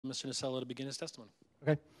Mr. Nasello to begin his testimony.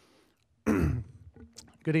 Okay.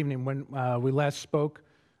 Good evening. When we last spoke,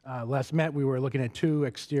 last met, we were looking at two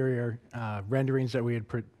exterior renderings that we had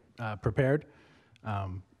prepared.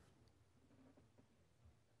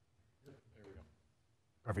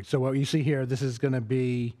 Perfect. So what you see here, this is going to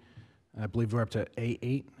be, I believe we're up to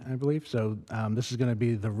A8, I believe. So this is going to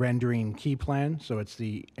be the rendering key plan. So it's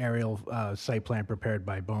the aerial site plan prepared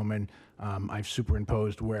by Bowman. I've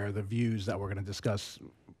superimposed where the views that we're going to discuss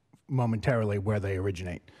momentarily, where they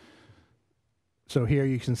originate. So here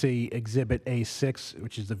you can see Exhibit A6,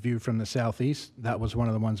 which is the view from the southeast. That was one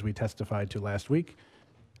of the ones we testified to last week.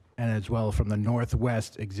 And as well from the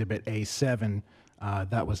northwest, Exhibit A7,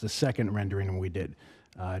 that was the second rendering we did.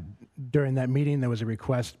 During that meeting, there was a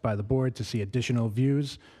request by the board to see additional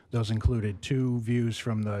views. Those included two views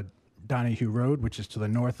from the Donahue Road, which is to the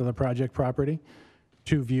north of the project property,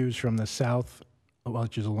 two views from the south,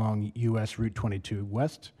 which is along US Route 22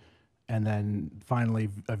 West, and then finally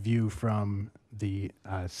a view from the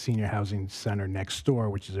senior housing center next door,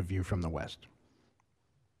 which is a view from the west.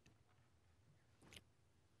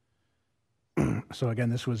 So again,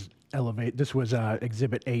 this was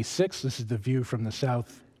Exhibit A6. This is the view from the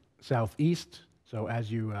southeast. So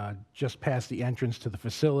as you just pass the entrance to the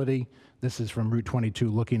facility, this is from Route 22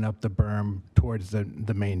 looking up the berm towards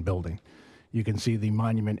the main building. You can see the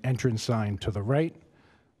monument entrance sign to the right,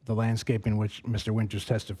 the landscaping which Mr. Winters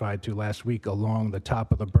testified to last week along the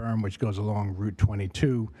top of the berm, which goes along Route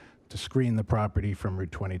 22 to screen the property from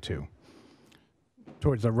Route 22.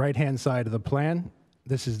 Towards the right-hand side of the plan,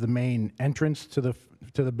 this is the main entrance to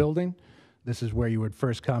the building. This is where you would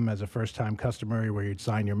first come as a first-time customer, where you'd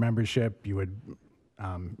sign your membership, you would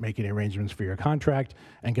make any arrangements for your contract,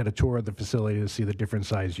 and get a tour of the facility to see the different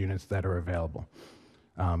size units that are available.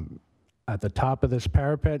 At the top of this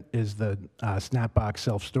parapet is the Snapbox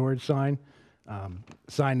self-storage sign.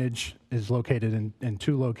 Signage is located in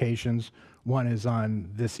two locations. One is on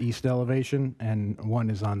this east elevation, and one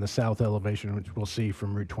is on the south elevation, which we'll see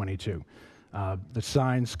from Route 22. The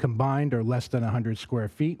signs combined are less than 100 square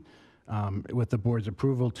feet. With the board's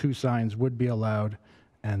approval, two signs would be allowed,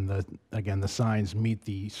 and again, the signs meet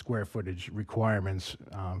the square footage requirements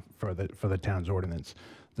for the town's ordinance.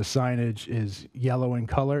 The signage is yellow in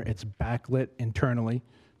color. It's backlit internally,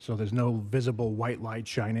 so there's no visible white light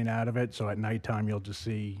shining out of it. So at nighttime, you'll just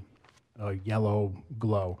see a yellow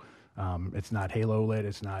glow. It's not halo lit.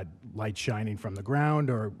 It's not light shining from the ground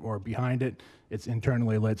or behind it. It's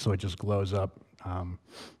internally lit, so it just glows up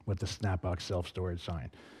with the Snapbox self-storage sign.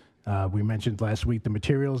 We mentioned last week the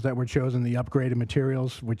materials that were chosen, the upgraded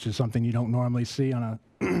materials, which is something you don't normally see on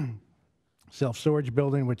a self-storage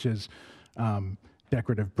building, which is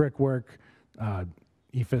decorative brickwork,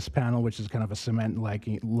 EFIS panel, which is kind of a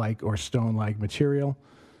cement-like or stone-like material,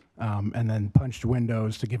 and then punched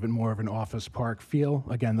windows to give it more of an office park feel.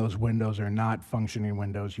 Again, those windows are not functioning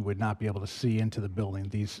windows. You would not be able to see into the building,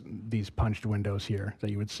 these punched windows here that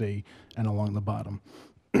you would see, and along the bottom.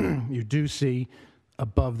 You do see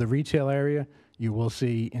above the retail area, you will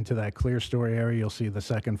see into that clear story area, you'll see the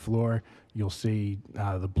second floor, you'll see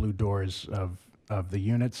the blue doors of the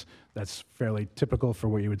units. That's fairly typical for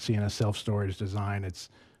what you would see in a self-storage design. It's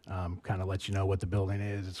kind of lets you know what the building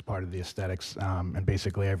is. It's part of the aesthetics, and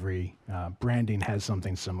basically every branding has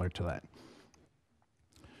something similar to that.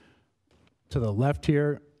 To the left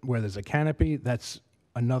here, where there's a canopy, that's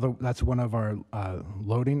one of our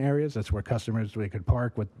loading areas. That's where customers, they could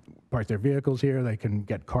park their vehicles here. They can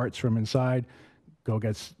get carts from inside, go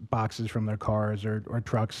get boxes from their cars or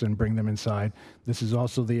trucks and bring them inside. This is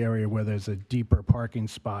also the area where there's a deeper parking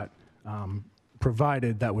spot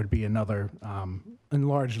provided. That would be another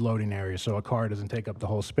enlarged loading area, so a car doesn't take up the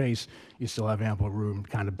whole space. You still have ample room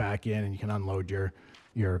kind of back in, and you can unload your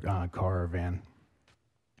car or van.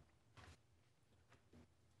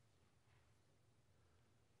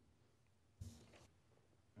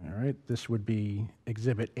 All right, this would be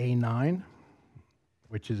Exhibit A9,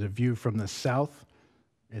 which is a view from the south.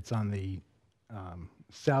 It's on the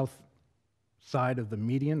south side of the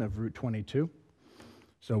median of Route 22.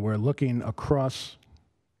 So we're looking across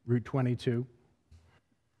Route 22,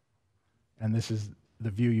 and this is the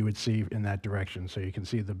view you would see in that direction. So you can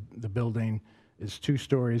see the building is 2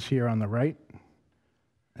 stories here on the right.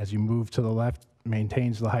 As you move to the left,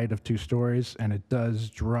 maintains the height of 2 stories, and it does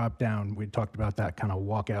drop down. We talked about that kind of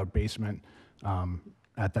walkout basement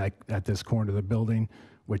at this corner of the building,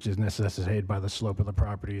 which is necessitated by the slope of the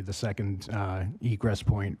property. The second egress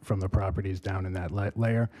point from the property is down in that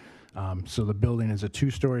layer. So the building is a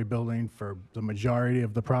 2-story building for the majority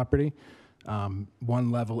of the property.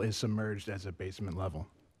 One level is submerged as a basement level.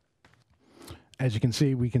 As you can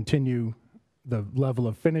see, we continue the level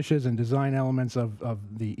of finishes and design elements of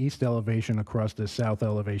the east elevation across the south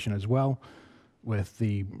elevation as well, with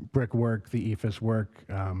the brickwork, the ephes work,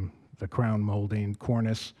 the crown molding,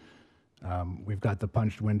 cornice. We've got the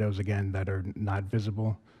punched windows again that are not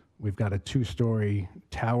visible. We've got a 2-story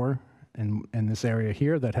tower in this area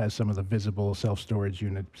here that has some of the visible self-storage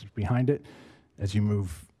units behind it. As you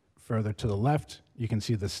move further to the left, you can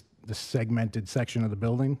see the segmented section of the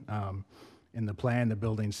building. In the plan, the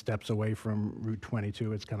building steps away from Route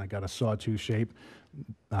 22. It's kind of got a sawtooth shape.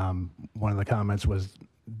 One of the comments was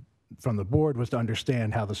from the board was to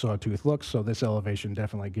understand how the sawtooth looks, so this elevation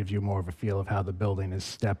definitely gives you more of a feel of how the building is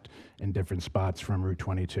stepped in different spots from Route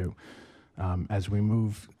 22. As we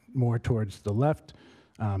move more towards the left,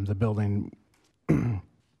 the building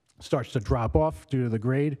starts to drop off due to the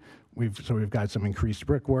grade. So we've got some increased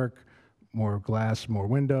brickwork, more glass, more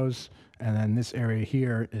windows, and then this area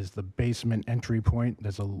here is the basement entry point.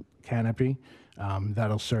 There's a canopy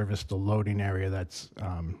that'll service the loading area that's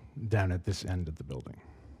down at this end of the building.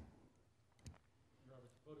 Robert,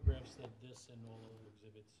 the photographs that this and all other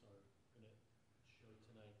exhibits are going to show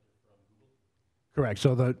tonight are from Google? Correct.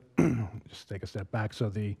 So just take a step back.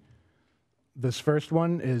 So this first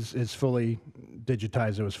one is fully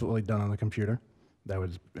digitized. It was fully done on the computer. That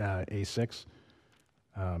was A6.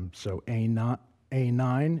 So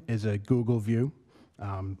A9 is a Google view.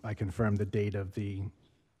 I confirmed the date of the,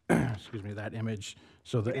 excuse me, that image.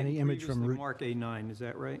 So any image from Route... Mark A9, is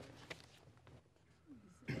that right?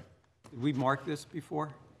 Did we mark this before?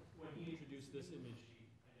 When he introduced this image, he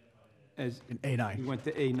identified it. In A9. You went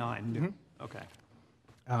to A9. Mm-hmm.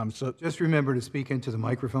 Okay. So Just remember to speak into the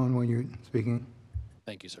microphone when you're speaking.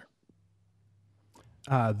 Thank you, sir.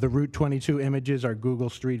 the Route 22 images are Google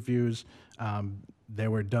Street Views. They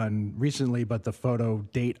were done recently, but the photo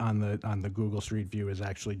date on the Google Street View is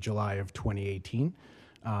actually July of 2018.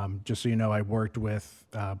 Just so you know, I worked with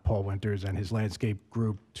Paul Winters and his landscape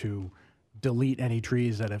group to delete any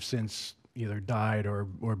trees that have since either died or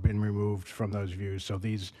been removed from those views. So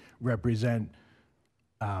these represent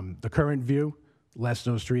the current view, less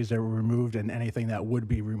those trees that were removed and anything that would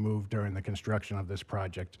be removed during the construction of this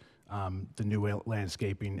project. The new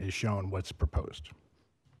landscaping is shown what's proposed.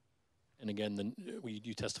 And again,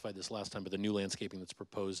 you testified this last time, but the new landscaping that's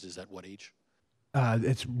proposed is at what age?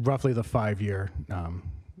 It's roughly the 5-year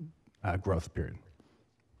growth period.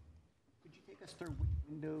 Could you take us through which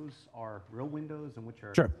windows are real windows and which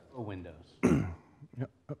are Sure. faux windows? Yep.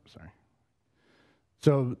 Oh, sorry.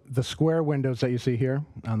 So the square windows that you see here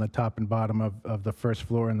on the top and bottom of the first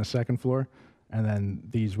floor and the second floor, and then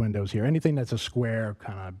these windows here, anything that's a square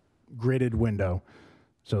kind of gridded window.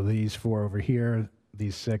 So these 4 over here,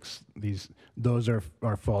 these 6, those are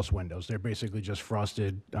false windows. They're basically just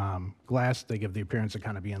frosted glass. They give the appearance of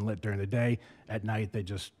kind of being lit during the day. At night,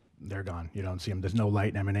 they're gone. You don't see them. There's no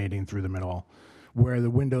light emanating through them at all. Where the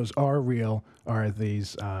windows are real are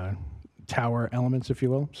these tower elements, if you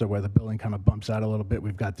will. So where the building kind of bumps out a little bit,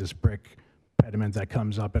 we've got this brick pediment that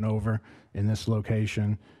comes up and over in this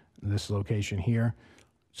location here.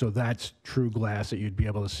 So that's true glass that you'd be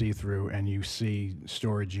able to see through, and you see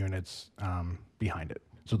storage units behind it.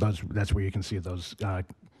 So that's where you can see those.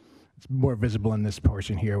 It's more visible in this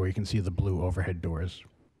portion here where you can see the blue overhead doors.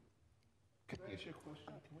 Can I ask you a question?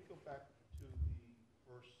 Can we go back to the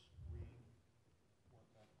first screen?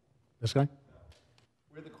 This guy?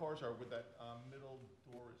 Where the cars are with that middle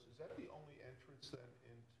doors, is that the only entrance then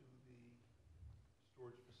into the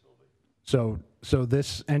storage facility? So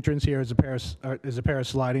this entrance here is a pair of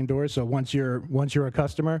sliding doors. So once you're a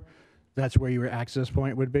customer, that's where your access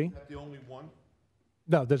point would be. Is that the only one?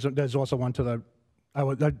 No, there's also one to the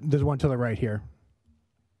there's one to the right here.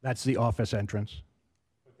 That's the office entrance.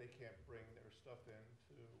 But they can't bring their stuff in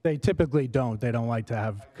to... They typically don't. They don't like to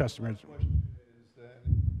have customers. My question is then,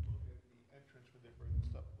 look at the entrance where they bring the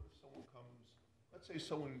stuff, but if someone comes, let's say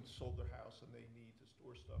someone sold their house and they need to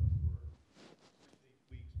store stuff for 8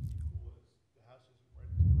 weeks because the house isn't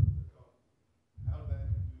ready for them to go. How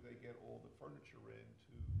then do they get all the furniture in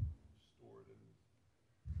to store it in?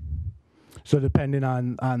 So depending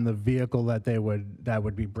on the vehicle that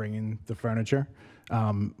would be bringing the furniture,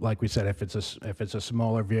 like we said, if it's a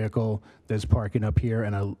smaller vehicle, there's parking up here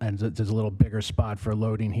and there's a little bigger spot for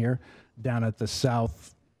loading here. Down at the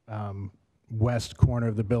south west corner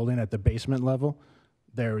of the building at the basement level,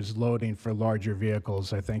 there's loading for larger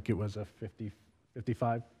vehicles. I think it was a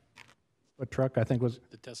 55-foot truck, I think was.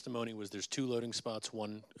 The testimony was there's 2 loading spots,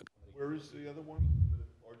 one. Where is the other one, the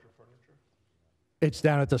larger furniture? It's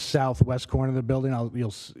down at the southwest corner of the building.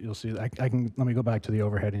 You'll see. Let me go back to the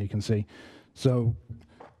overhead and you can see. So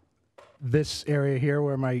this area here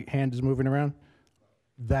where my hand is moving around,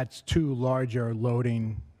 That's two larger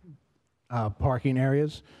loading parking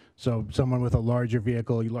areas. So someone with a larger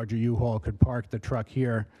vehicle, a larger U-Haul could park the truck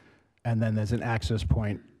here, and then there's an access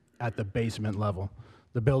point at the basement level.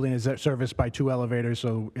 The building is serviced by two elevators,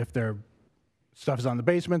 so if their stuff is on the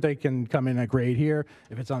basement, they can come in at grade here.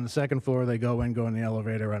 If it's on the second floor, they go in the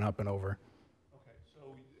elevator, and up and over. Okay,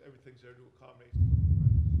 so everything's there to accommodate.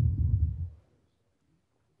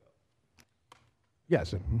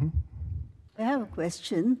 Yes. I have a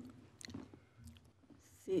question.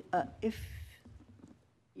 See, if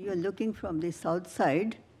you're looking from the south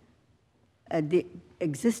side at the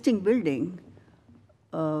existing building,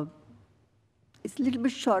 it's a little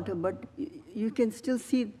bit shorter, but you can still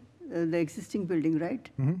see the existing building, right?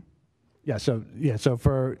 Yeah. So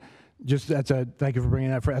for just thank you for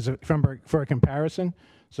bringing that for a comparison.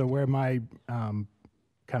 So where my kind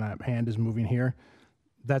of hand is moving here,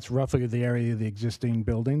 that's roughly the area of the existing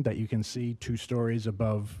building that you can see 2 stories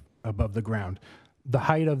above the ground. The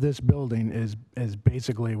height of this building is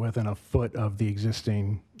basically within a foot of the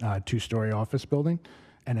existing 2-story office building,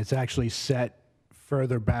 and it's actually set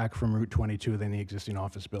further back from Route 22 than the existing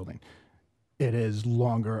office building. It is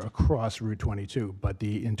longer across Route 22, but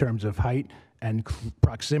in terms of height and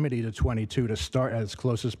proximity to 22 to start at its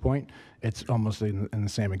closest point, it's almost in the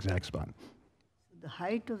same exact spot. The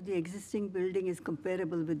height of the existing building is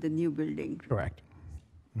comparable with the new building. Correct.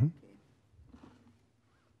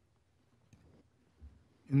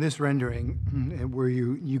 In this rendering, where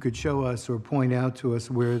you could show us or point out to us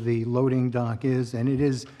where the loading dock is, and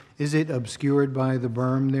is it obscured by the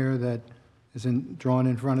berm there that isn't drawn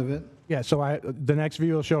in front of it? Yeah, so the next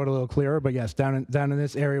view will show it a little clearer, but yes, down in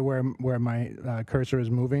this area where my cursor is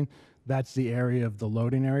moving, that's the area of the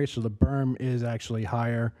loading area. So the berm is actually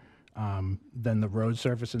higher than the road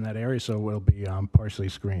surface in that area, so it will be partially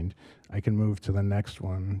screened. I can move to the next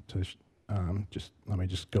one to let me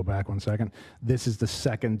just go back 1 second. This is the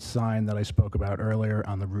second sign that I spoke about earlier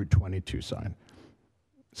on the Route 22 sign.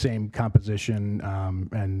 Same composition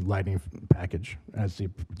and lighting package as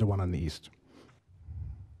the one on the east.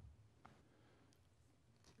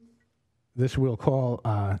 This we'll call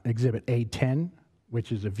Exhibit A10,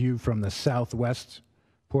 which is a view from the southwest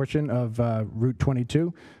portion of Route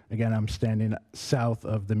 22. Again, I'm standing south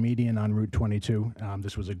of the median on Route 22.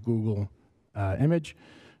 This was a Google image.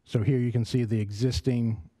 So here you can see the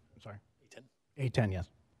existing, sorry. A10? A10, yes.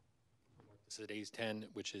 This is A10,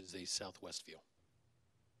 which is a southwest view.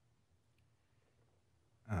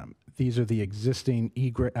 These are the existing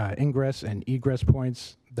ingress and egress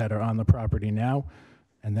points that are on the property now,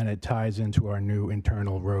 and then it ties into our new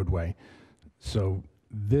internal roadway. So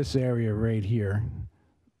this area right here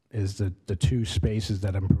is the 2 spaces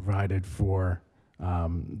that are provided for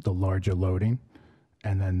the larger loading,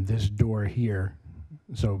 and then this door here,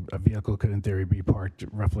 so a vehicle could in theory be parked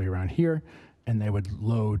roughly around here, and they would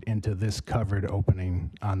load into this covered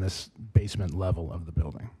opening on this basement level of the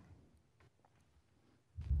building.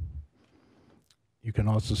 You can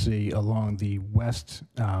also see along the west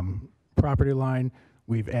property line,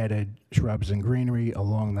 we've added shrubs and greenery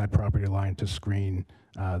along that property line to screen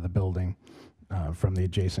the building from the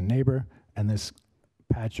adjacent neighbor. And this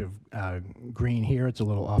patch of green here, it's a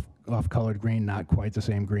little off-colored green, not quite the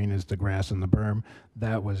same green as the grass and the berm.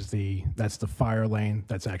 That's the fire lane.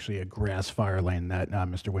 That's actually a grass fire lane that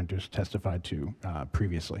Mr. Winters testified to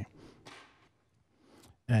previously.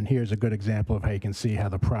 And here's a good example of how you can see how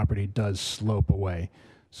the property does slope away.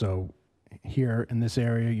 So here in this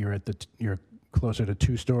area, you're closer to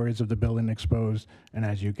 2 stories of the building exposed, and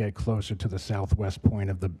as you get closer to the southwest point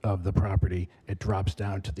of the property, it drops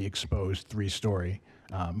down to the exposed 3-story,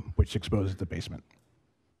 which exposes the basement.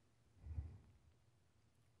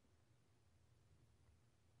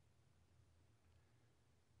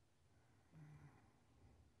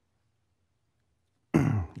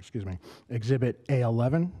 Excuse me. Exhibit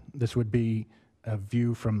A11. This would be a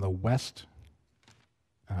view from the west.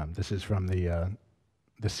 This is from the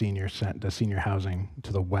senior housing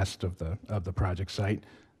to the west of the project site.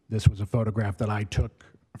 This was a photograph that I took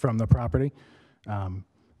from the property, and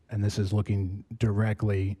this is looking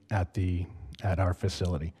directly at our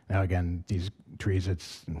facility. Now again, these trees, it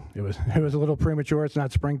was a little premature. It's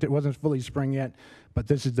not spring. It wasn't fully spring yet, but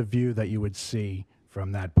this is the view that you would see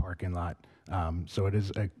from that parking lot. So it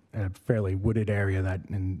is a fairly wooded area that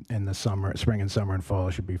in the spring and summer and fall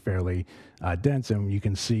should be fairly dense, and you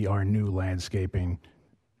can see our new landscaping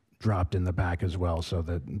dropped in the back as well, so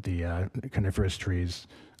that the coniferous trees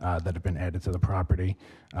that have been added to the property.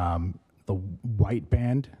 The white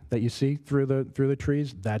band that you see through the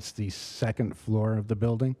trees, that's the second floor of the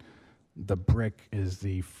building. The brick is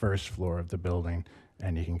the first floor of the building,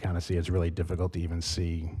 And you can kind of see it's really difficult to even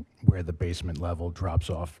see where the basement level drops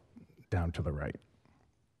off down to the right.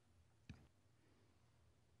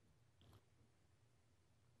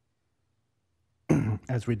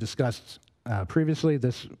 As we discussed previously,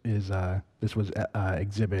 this was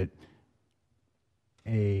Exhibit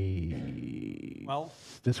A. Well,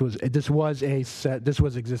 This was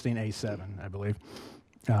existing A7, I believe.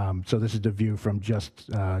 So this is the view from just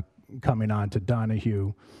coming on to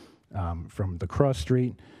Donahue from the cross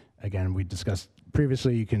street. Again, we discussed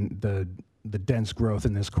previously, the dense growth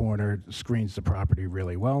in this corner screens the property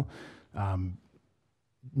really well.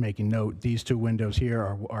 Making note, these two windows here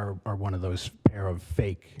are one of those pair of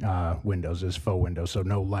fake windows, as faux windows, so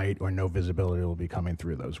no light or no visibility will be coming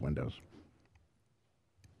through those windows.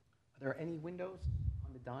 Are there any windows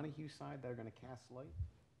on the Donahue side that are going to cast light?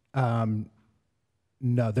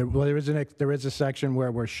 No, there is a section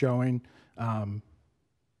where we're showing,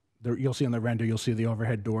 you'll see in the render, you'll see the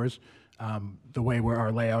overhead doors. The way where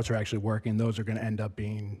our layouts are actually working, those are going to end up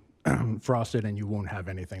being frosted, and you won't have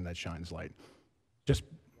anything that shines light. Just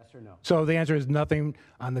Yes or no? so the answer is nothing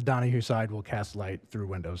on the Donahue side will cast light through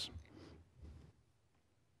windows.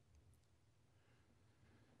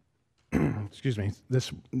 Excuse me.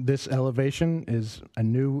 This elevation is a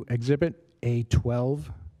new exhibit, A12,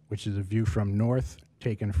 which is a view from north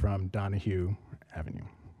taken from Donahue Avenue,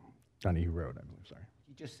 Donahue Road, I believe. Sorry.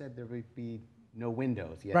 You just said there would be no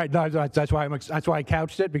windows yet. Right. No, that's why I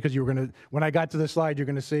couched it, because you were gonna. When I got to the slide, you're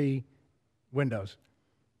gonna see windows.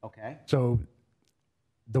 Okay. So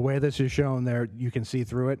the way this is shown there, you can see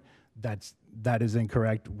through it. That is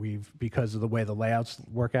incorrect. Because of the way the layouts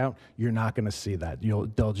work out, you're not going to see that.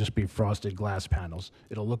 They'll just be frosted glass panels.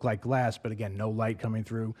 It'll look like glass, but again, no light coming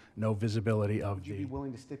through, no visibility of Would you be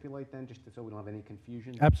willing to stipulate then, just so we don't have any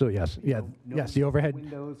confusion? Absolutely, yes. Yeah, No yes. The overhead.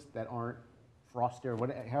 windows that aren't frosted,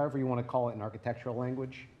 or however you want to call it in architectural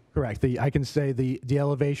language? Correct. I can say the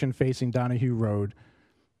elevation facing Donahue Road,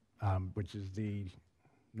 which is the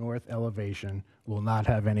north elevation, will not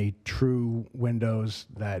have any true windows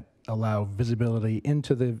that allow visibility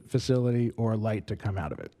into the facility or light to come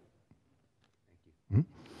out of it.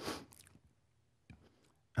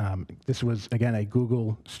 This was, again, a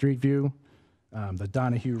Google Street View. The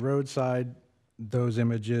Donahue Road side, those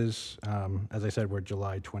images, as I said, were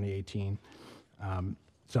July 2018.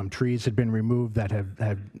 Some trees had been removed that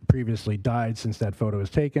had previously died since that photo was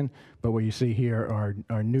taken, but what you see here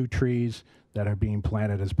are new trees that are being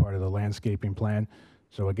planted as part of the landscaping plan.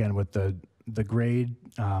 So again, with the grade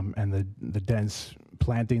and the dense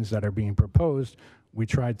plantings that are being proposed, we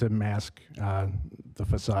tried to mask the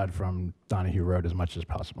facade from Donahue Road as much as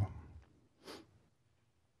possible.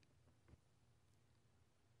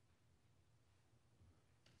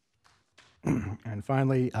 And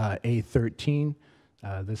finally, A13.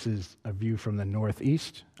 This is a view from the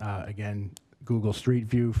northeast. Again, Google Street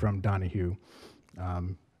View from Donahue.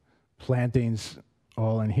 Plantings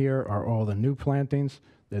all in here are all the new plantings.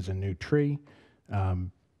 There's a new tree.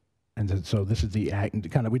 So this is the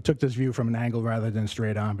we took this view from an angle rather than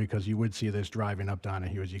straight on, because you would see this driving up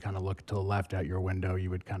Donahue. As you kind of look to the left at your window, you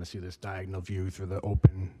would kind of see this diagonal view through the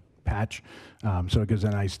open patch. So it gives a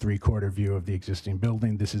nice 3/4 view of the existing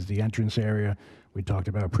building. This is the entrance area we talked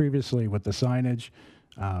about previously with the signage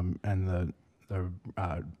and the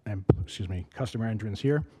customer entrance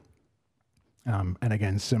here. And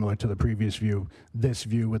again, similar to the previous view, this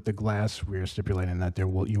view with the glass, we are stipulating that you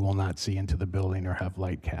will not see into the building or have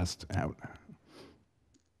light cast out.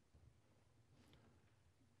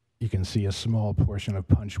 You can see a small portion of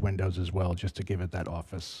punch windows as well, just to give it that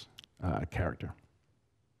office character.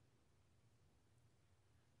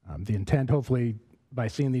 The intent, hopefully, by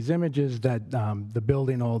seeing these images, that the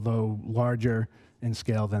building, although larger in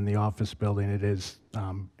scale than the office building, it is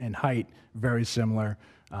in height very similar.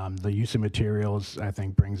 The use of materials, I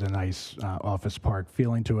think, brings a nice office park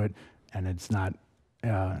feeling to it, and it's not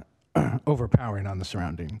overpowering on the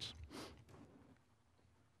surroundings.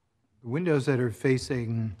 The windows that are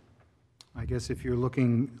facing, I guess if you're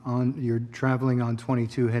you're traveling on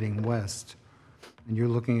 22 heading west, and you're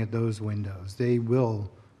looking at those windows, they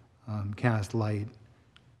will cast light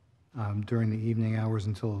during the evening hours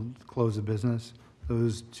until close of business.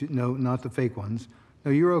 Those two, no, not the fake ones.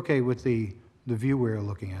 No, you're okay with the view we're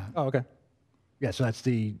looking at. Oh, okay. Yeah, so that's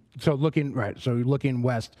looking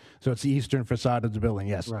west, so it's the eastern facade of the building,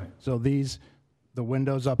 yes. Right. So the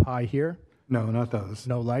windows up high here, No, not those.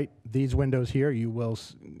 no light. These windows here, you will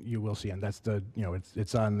see, and that's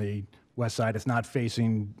it's on the west side. It's not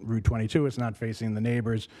facing Route 22. It's not facing the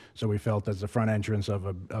neighbors. So we felt as the front entrance of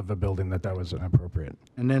a building that was appropriate.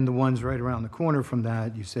 And then the ones right around the corner from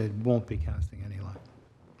that, you said won't be casting any light.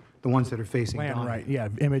 The ones that are facing Plan Donahue? right, yeah,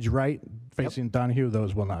 image right, facing Donahue,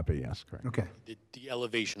 those will not be, yes, correct. Okay, The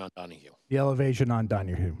elevation on Donahue. The elevation on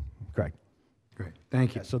Donahue, correct. great,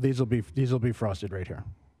 thank you. Yeah, so these will be frosted right here.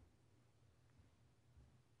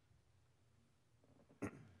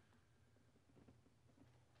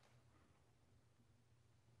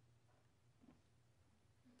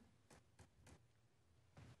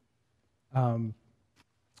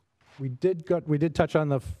 We did touch on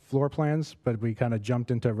the floor plans, but we kind of jumped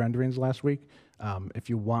into renderings last week. If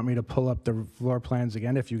you want me to pull up the floor plans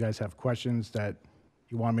again, if you guys have questions that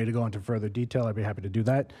you want me to go into further detail, I'd be happy to do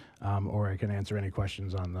that, or I can answer any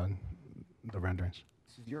questions on the renderings.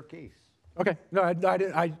 This is your case. Okay, no,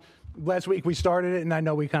 last week we started it, and I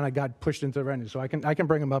know we kind of got pushed into the renderings, so I can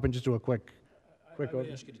bring them up and just do a quick I would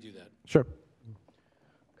overview. ask you to do that. Sure.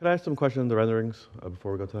 Could I ask some questions on the renderings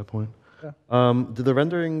before we go to that point? Yeah. Do the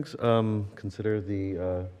renderings consider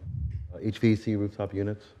the HVAC rooftop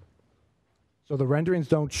units? So the renderings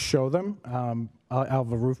don't show them. I'll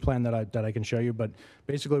have a roof plan that I can show you, but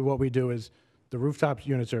basically what we do is the rooftop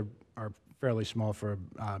units are fairly small for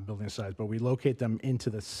building size, but we locate them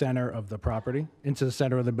into the center of the property, into the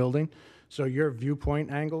center of the building. So your viewing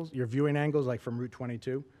angles, like from Route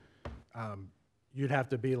 22, you'd have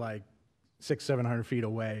to be like 600-700 feet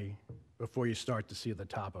away before you start to see the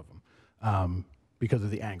top of them because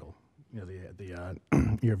of the angle,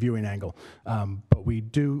 your viewing angle. But we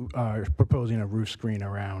are proposing a roof screen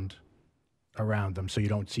around them, so you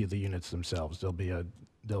don't see the units themselves. There'll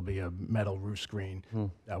be a metal roof screen.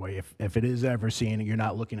 That way, if it is ever seen, you're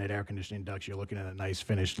not looking at air conditioning ducts, you're looking at a nice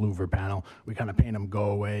finished louver panel. We kind of paint them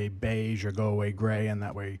go away beige or go away gray, and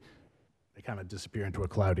that way they kind of disappear into a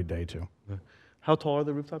cloudy day too. How tall are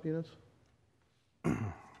the rooftop units?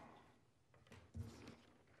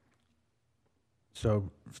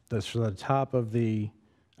 So the top of the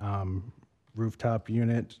rooftop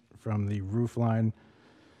unit from the roof line,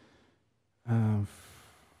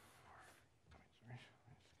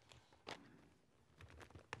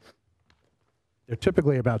 they're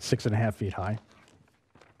typically about 6.5 feet high.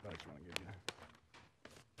 I just want to give you-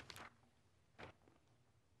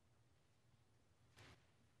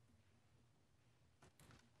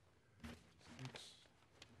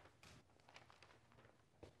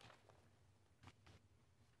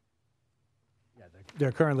 Yeah,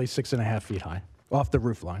 they're currently 6.5 feet high off the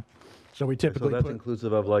roof line. So we So typically that's put,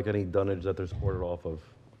 inclusive of like any dunnage that they're supported off of?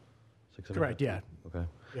 6.5 correct, feet? yeah. Okay.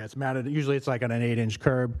 Yeah, it's mounted, usually it's like on an 8-inch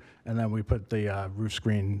curb, and then we put the roof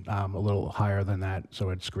screen a little higher than that, so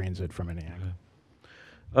it screens it from any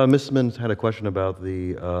angle. Ms. Simmons had a question about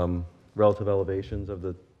the relative elevations of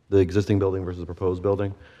the existing building versus the proposed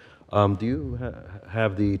building. Do you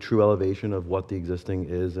have the true elevation of what the existing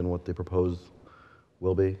is and what the proposed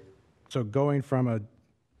will be? So going from a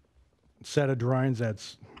set of drawings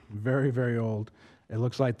that's very, very old, it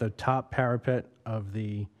looks like the top parapet of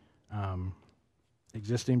the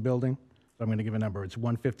existing building, so I'm going to give a number, it's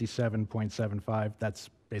 157.75. That's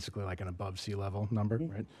basically like an above sea level number,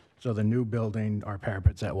 right? So the new building, our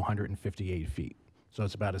parapet's at 158 feet. So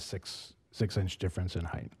it's about a 6-inch difference in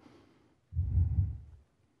height.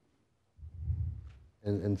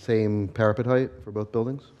 And same parapet height for both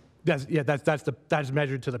buildings? That's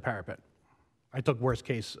measured to the parapet. I took worst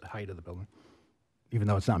case height of the building, even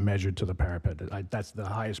though it's not measured to the parapet. That's the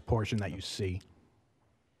highest portion that you see.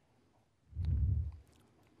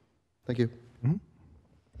 Thank you. Mhm.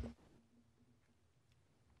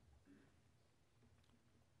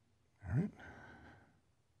 All right.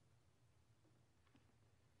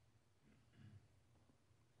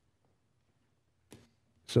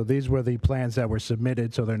 So these were the plans that were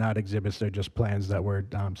submitted, so they're not exhibits, they're just plans that were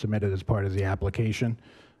submitted as part of the application.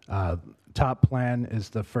 Top plan is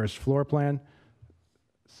the first floor plan.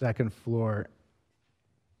 Second floor,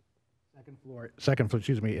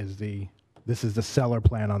 excuse me, this is the cellar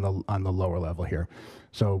plan on the lower level here.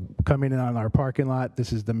 So coming in on our parking lot,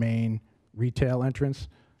 this is the main retail entrance.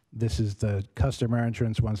 This is the customer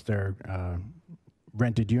entrance once they're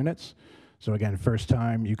rented units. So again, first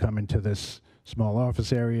time you come into this small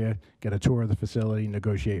office area, get a tour of the facility,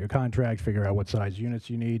 negotiate your contract, figure out what size units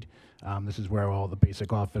you need. This is where all the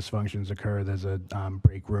basic office functions occur. There's a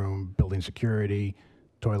break room, building security,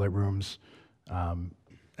 toilet rooms, and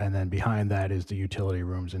then behind that is the utility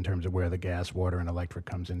rooms in terms of where the gas, water, and electric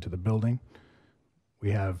comes into the building.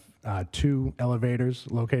 We have 2 elevators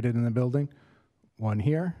located in the building, one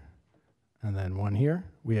here and then one here.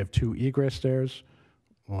 We have 2 egress stairs,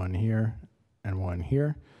 one here and one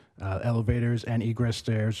here. Elevators and egress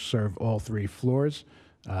stairs serve all 3 floors.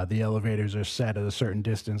 The elevators are set at a certain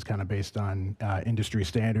distance, kind of based on industry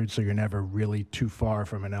standards, so you're never really too far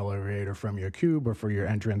from an elevator from your cube or for your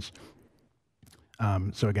entrance.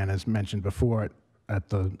 So again, as mentioned before,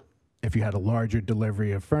 if you had a larger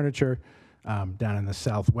delivery of furniture down in the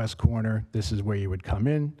southwest corner, this is where you would come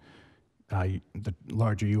in. The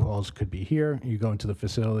larger U-Hauls could be here. You go into the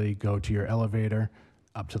facility, go to your elevator,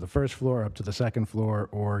 up to the first floor, up to the second floor,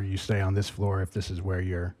 or you stay on this floor if this is where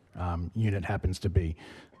your unit happens to be.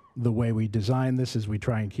 The way we design this is we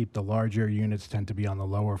try and keep the larger units tend to be on the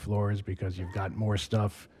lower floors because you've got more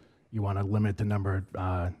stuff. You want to limit the number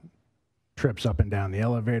of trips up and down the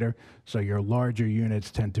elevator. So your larger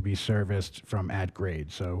units tend to be serviced from at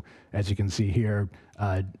grade. So as you can see here,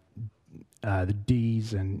 the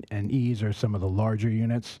Ds and Es are some of the larger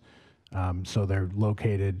units. So they're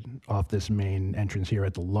located off this main entrance here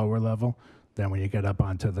at the lower level. Then when you get up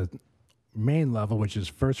onto the main level, which is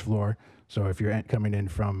first floor, so if you're coming in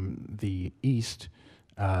from the east,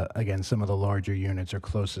 again, some of the larger units are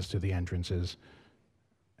closest to the entrances.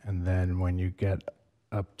 And then when you get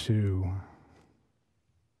up to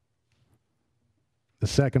the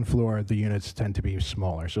second floor, the units tend to be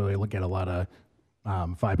smaller. So they look at a lot of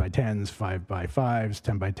 5x10s, 5x5s,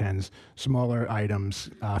 10x10s, smaller items,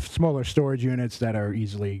 smaller storage units that are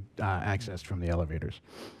easily accessed from the elevators.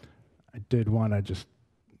 I did want to just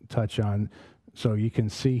touch on, so you can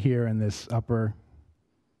see here in this upper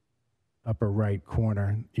right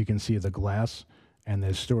corner, you can see the glass, and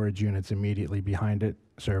there's storage units immediately behind it,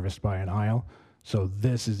 serviced by an aisle. So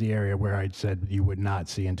this is the area where I said you would not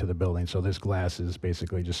see into the building. So this glass is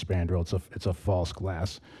basically just spandrel. It's a false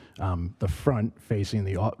glass. The front facing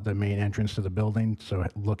the main entrance to the building, so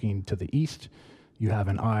looking to the east, you have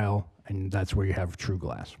an aisle, and that's where you have true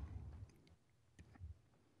glass.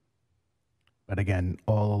 But again,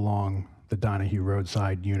 all along the Donahue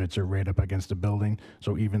roadside, units are right up against the building.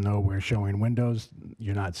 So even though we're showing windows,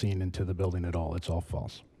 you're not seeing into the building at all. It's all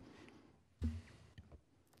false.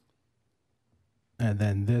 And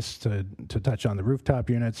then this to touch on the rooftop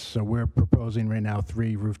units. So we're proposing right now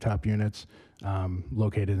 3 rooftop units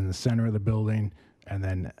located in the center of the building, and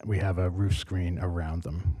then we have a roof screen around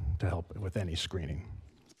them to help with any screening.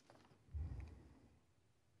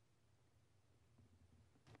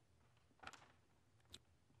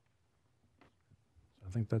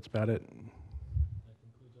 I think that's about it. That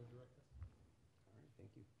concludes our director.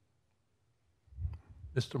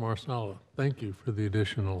 Mr. Marsala, thank you for the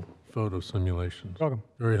additional photo simulations. Welcome.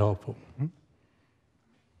 Very helpful.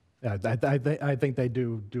 Yeah, I think they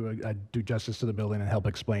do justice to the building and help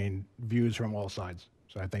explain views from all sides.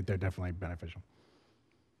 So I think they're definitely beneficial.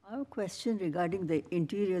 I have a question regarding the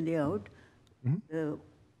interior layout. The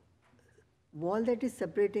wall that is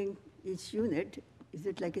separating each unit, is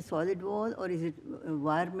it like a solid wall or is it a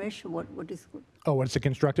wire mesh? What is? Oh, what's it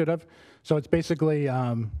constructed of? So it's basically,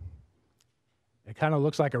 it kind of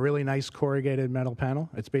looks like a really nice corrugated metal panel.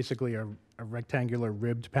 It's basically a rectangular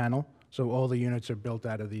ribbed panel. So all the units are built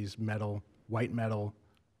out of these white metal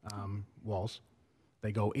walls.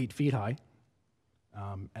 They go 8 feet high.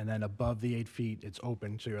 And then above the 8 feet, it's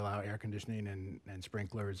open, so you allow air conditioning and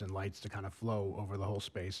sprinklers and lights to kind of flow over the whole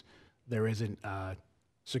space. There isn't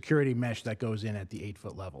security mesh that goes in at the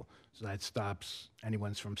 8-foot level. So that stops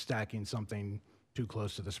anyone from stacking something too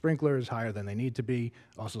close to the sprinklers, higher than they need to be.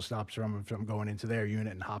 Also stops them from going into their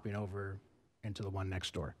unit and hopping over into the one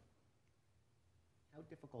next door. How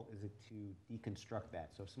difficult is it to deconstruct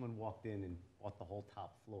that? So if someone walked in and bought the whole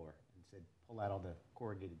top floor and said, pull out all the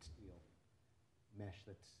corrugated steel mesh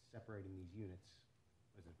that's separating these units,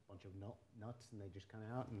 was it a bunch of nuts and they just come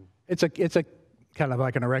out? And It's a kind of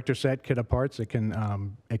like an erector set kit of parts. It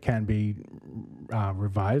can be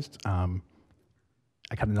revised.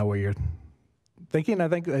 I kind of know where you're thinking. I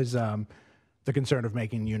think is the concern of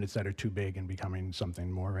making units that are too big and becoming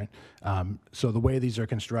something more, right? So the way these are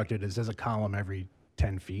constructed is there's a column every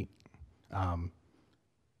 10 feet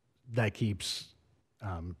that keeps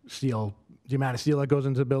the amount of steel that goes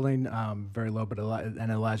into the building very low, but and it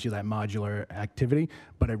allows you that modular activity,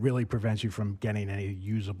 but it really prevents you from getting any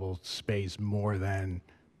usable space more than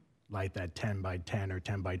like that 10 by 10 or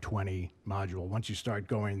 10 by 20 module. Once you start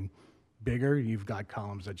going bigger, you've got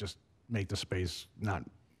columns that just make the space not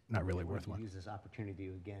really worthwhile. Use this opportunity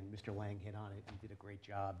again. Mr. Lang hit on it. He did a great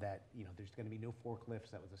job. That there's going to be no forklifts.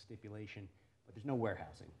 That was a stipulation, but there's no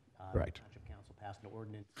warehousing. Right. Township Council passed an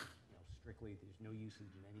ordinance. Strictly, there's no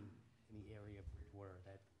usage in any area of Bridgewater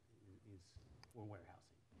that is for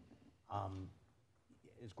warehousing.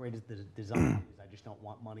 As great as the design is, I just don't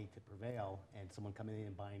want money to prevail and someone coming in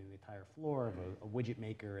and buying an entire floor of a widget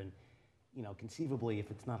maker. And conceivably,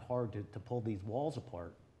 if it's not hard to pull these walls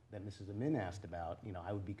apart, that Mrs. Amin asked about, you know,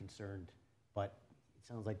 I would be concerned, but it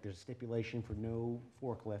sounds like there's stipulation for no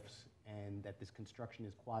forklifts and that this construction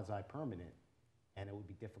is quasi-permanent, and it would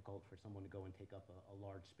be difficult for someone to go and take up a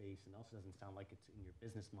large space, and also doesn't sound like it's in your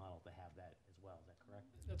business model to have that as well. Is that correct?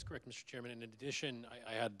 That's correct, Mr. Chairman. In addition,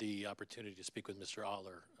 I had the opportunity to speak with Mr.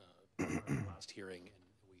 Aller at the last hearing, and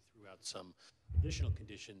we threw out some additional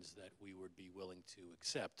conditions that we would be willing to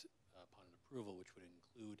accept upon an approval, which would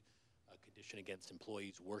include a condition against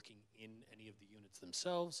employees working in any of the units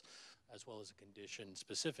themselves, as well as a condition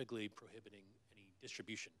specifically prohibiting any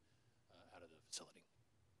distribution out of the facility.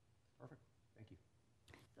 Perfect. Thank you.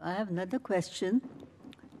 I have another question.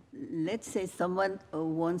 Let's say someone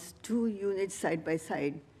wants 2 units side by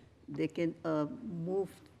side. They can move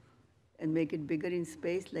and make it bigger in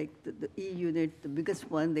space, like the E unit, the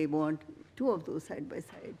biggest one, they want 2 of those side by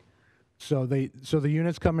side. So the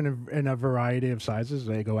units come in a variety of sizes.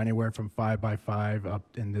 They go anywhere from 5 by 5 up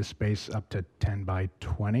in this space up to 10 by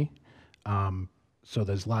 20. So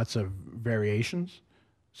there's lots of variations.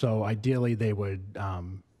 So ideally, they would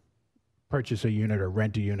purchase a unit or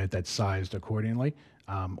rent a unit that's sized accordingly,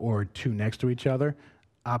 or 2 next to each other.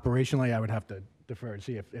 Operationally, I would have to defer and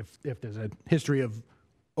see if there's a history of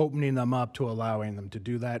opening them up to allowing them to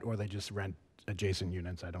do that, or they just rent adjacent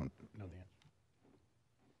units. I don't know the answer.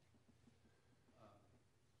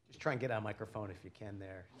 Just try and get on a microphone if you can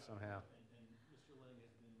there somehow.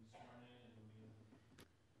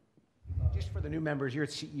 Just for the new members, you're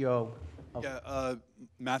CEO of... Yeah,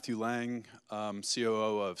 Matthew Lang,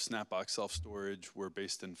 COO of Snapbox Self-Storage. We're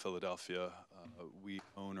based in Philadelphia. We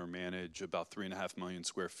own or manage about 3.5 million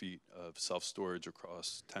square feet of self-storage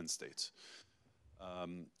across 10 states.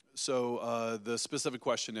 So the specific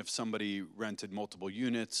question, if somebody rented multiple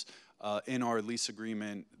units, in our lease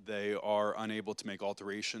agreement, they are unable to make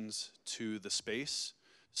alterations to the space.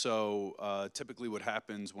 So typically what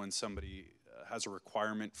happens when somebody has a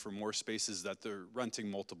requirement for more spaces that they're renting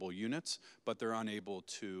multiple units, but they're unable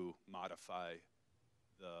to modify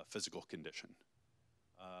the physical condition.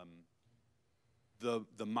 The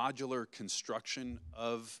modular construction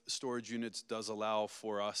of storage units does allow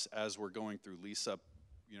for us, as we're going through lease up,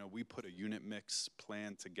 you know, we put a unit mix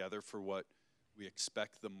plan together for what we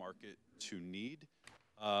expect the market to need.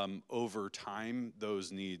 Over time,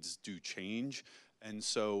 those needs do change. And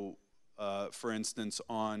so, for instance,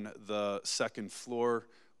 on the second floor,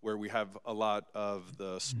 where we have a lot of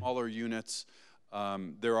the smaller units,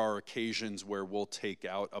 there are occasions where we'll take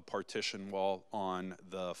out a partition wall on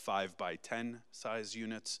the 5 by 10 size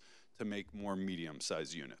units to make more medium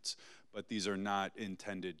size units. But these are not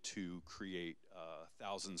intended to create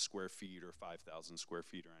 1,000 square feet or 5,000 square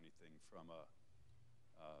feet or anything from a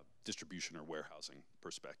distribution or warehousing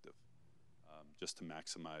perspective, just to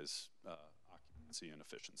maximize occupancy and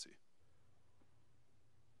efficiency.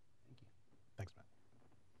 Thank you. Thanks, Matt.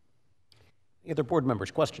 Any other board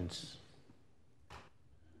members, questions?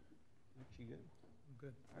 You good?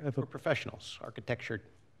 I'm good. For professionals, architecture.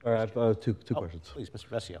 All right, I have two questions. Please, Mr.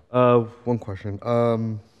 Vesio. One question.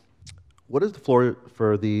 What is the floor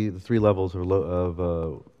for the 3 levels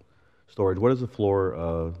of storage? What is the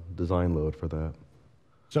floor design load for that?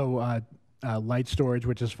 So light storage,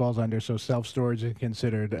 which this falls under, so self-storage is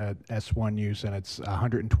considered S1 use, and it's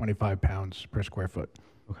 125 pounds per square foot.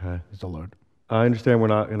 Okay. Is the load. I understand we're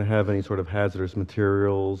not going to have any sort of hazardous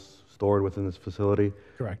materials stored within this facility.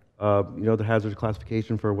 Correct. You know the hazard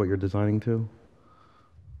classification for what you're designing to?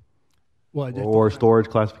 Well, Or storage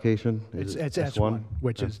classification? it's Is it S1,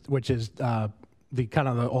 which is the kind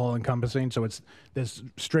of the all-encompassing. So there's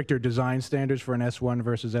stricter design standards for an S1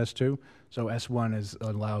 versus S2. So S1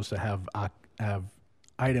 allows to have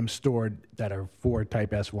items stored that are for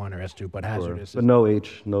type S1 or S2, but hazardous. But no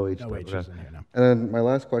H. No type, H okay. is in here, no. And then my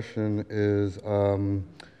last question is,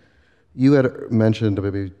 you had mentioned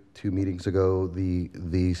maybe 2 meetings ago the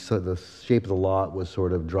shape of the lot was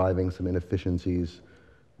sort of driving some inefficiencies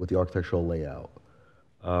with the architectural layout.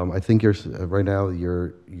 I think right now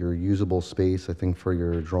your usable space, I think for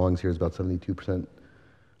your drawings here is about 72%.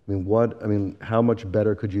 I mean, how much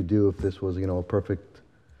better could you do if this was, a perfect,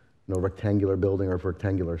 rectangular building or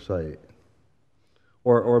rectangular site?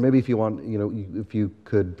 Or maybe if you want, if you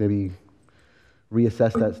could maybe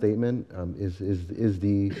reassess that statement, is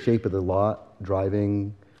the shape of the lot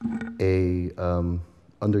driving a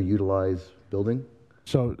underutilized building?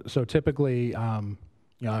 So typically,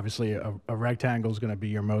 obviously a rectangle is going to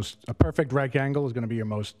be a perfect rectangle is going to be your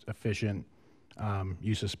most efficient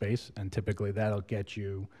use of space, and typically that'll get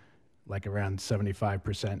you like around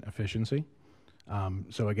 75% efficiency.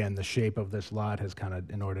 So again, the shape of this lot has kind of,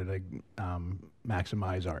 in order to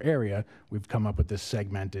maximize our area, we've come up with this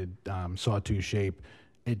segmented sawtooth shape,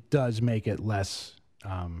 it does make it less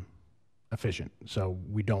efficient. So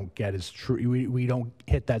we don't get as true, we don't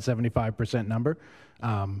hit that 75% number.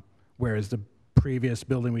 Whereas the previous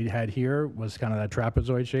building we had here was kind of that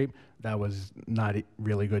trapezoid shape. That was not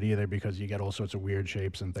really good either because you get all sorts of weird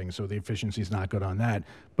shapes and things. So the efficiency is not good on that.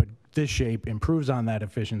 But this shape improves on that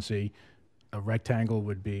efficiency. A rectangle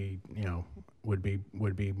would be, you know, would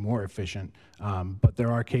be more efficient. But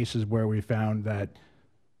there are cases where we found that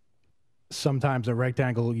sometimes a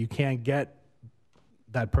rectangle, you can't get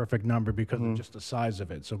that perfect number because of just the size of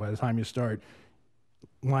it. So by the time you start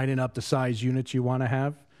lining up the size units you want to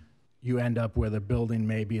have, you end up where the building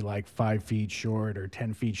may be like 5 feet short or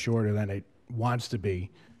 10 feet shorter than it wants to be.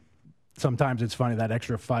 Sometimes it's funny, that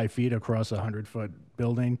extra 5 feet across a 100-foot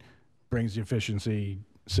building brings the efficiency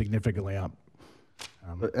significantly up.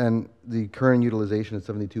 And the current utilization is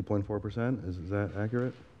 72.4%, is that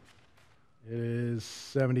accurate? It is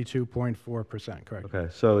 72.4%, correct. Okay,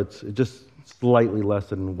 so it's just slightly less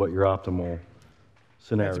than what your optimal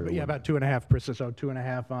scenario would be. Yeah, about 2.5%, so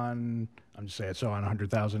 2.5 on, I'm just saying, so on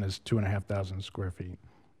 100,000 is 2,500 square feet.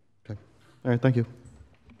 Okay, all right, thank you.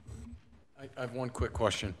 I have one quick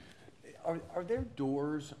question. Are there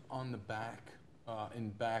doors on the back, in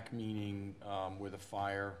back meaning where the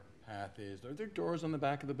fire path is? Are there doors on the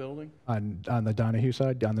back of the building? On the Donahue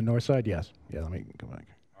side, on the north side, yes. Yeah, let me go back.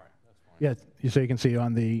 All right, that's fine. Yeah, so you can see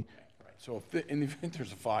on the, Right. So if in the event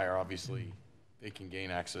there's a fire, obviously, they can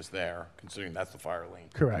gain access there, considering that's the fire lane.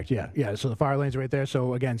 correct, yeah, yeah. So the fire lane's right there.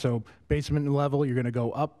 So again, so basement level, you're going to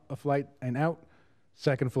go up a flight and out.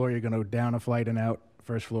 Second floor, you're going to go down a flight and out.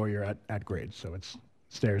 First floor, you're at grade. So it's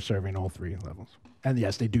stairs serving all 3 levels. And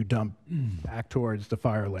yes, they do dump back towards the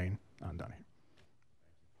fire lane on Donahue.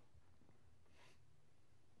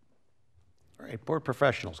 All right, board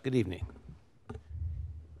professionals, good evening.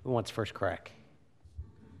 Who wants first crack?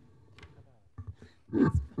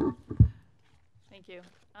 Thank you.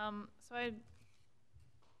 So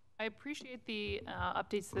I appreciate the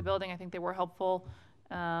updates to the building. I think they were helpful.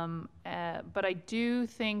 But I do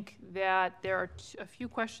think that there are a few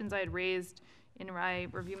questions I had raised in my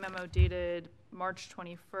review memo dated March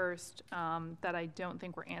 21st that I don't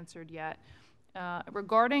think were answered yet.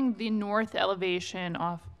 Regarding the north elevation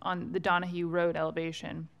on the Donahue Road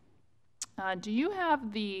elevation, do you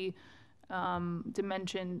have the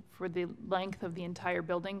dimension for the length of the entire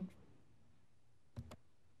building?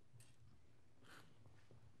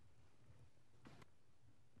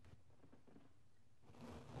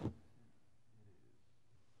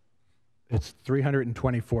 It's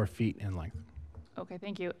 324 feet in length. Okay,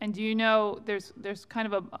 thank you. And do you know, there's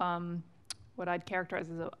kind of a, what I'd characterize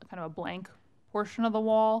as a kind of a blank portion of the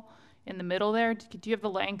wall in the middle there. Do you have the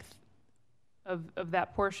length of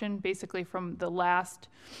that portion, basically from the last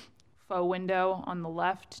faux window on the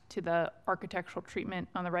left to the architectural treatment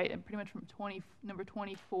on the right, and pretty much from number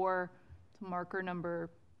 24 to marker number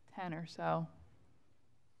 10 or so?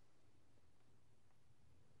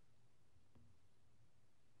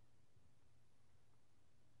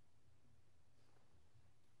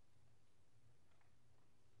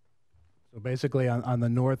 So basically on the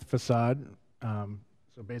north facade,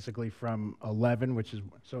 so basically from 11, which is,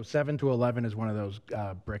 so 7 to 11 is one of those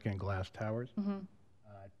brick and glass towers. Mm-hmm. And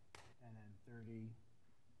then 30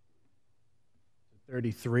 to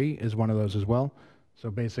 33 is one of those as well. So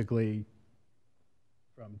basically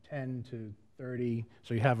from 10 to 30,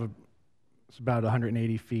 so you have it's about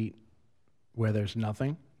 180 feet where there's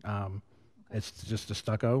nothing. It's just a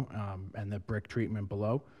stucco and the brick treatment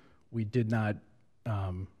below. We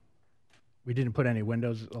didn't put any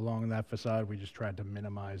windows along that facade. We just tried to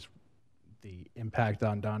minimize the impact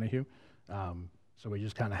on Donahue. So we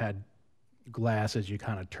just kind of had glass as you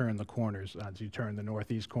kind of turn the corners, as you turn the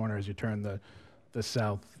northeast corner, as you turn the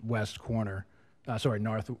southwest corner,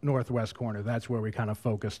 northwest corner. That's where we kind of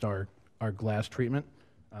focused our glass treatment.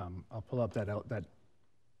 I'll pull up that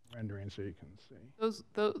rendering so you can see. Those,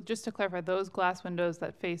 just to clarify, those glass windows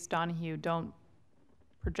that face Donahue don't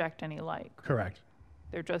project any light. Correct.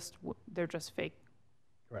 They're just fake.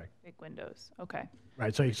 Correct. Fake windows. Okay.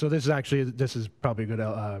 Right. So this is probably a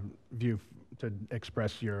good view to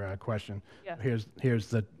express your question. Yeah. Here's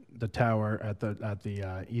the tower at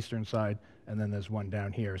the eastern side, and then there's one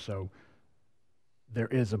down here. So there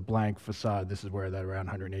is a blank facade. This is where that around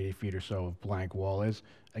 180 feet or so of blank wall is.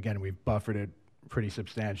 Again, we've buffered it pretty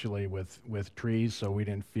substantially with trees, so we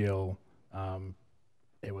didn't feel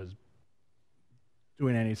it was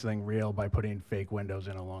doing anything real by putting fake windows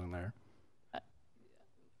in along there.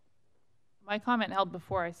 My comment held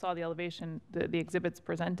before I saw the elevation, the exhibits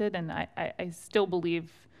presented, and I still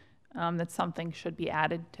believe that something should be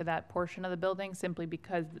added to that portion of the building, simply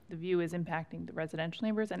because the view is impacting the residential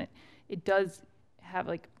neighbors, and it does have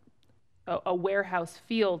like a warehouse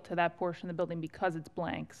feel to that portion of the building because it's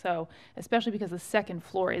blank. So, especially because the second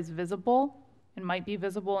floor is visible and might be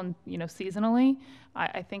visible and, seasonally,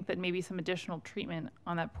 I think that maybe some additional treatment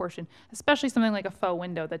on that portion, especially something like a faux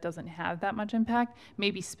window that doesn't have that much impact,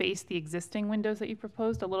 maybe space the existing windows that you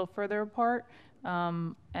proposed a little further apart,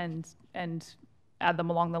 and add them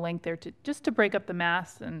along the length there just to break up the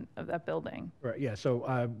mass of that building. Right, yeah,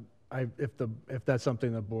 so if that's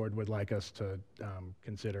something the board would like us to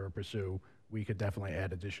consider or pursue, we could definitely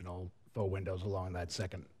add additional faux windows along that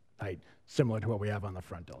second height, similar to what we have on the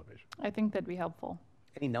front elevation. I think that'd be helpful.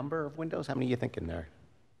 Any number of windows? How many are you thinking there?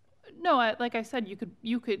 No, like I said,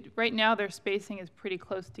 you could, right now their spacing is pretty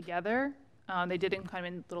close together. They did it kind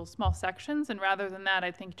of in little small sections, and rather than that,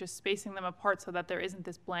 I think just spacing them apart so that there isn't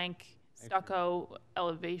this blank stucco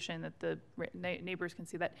elevation that the neighbors can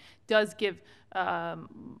see, that does give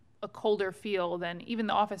a colder feel than even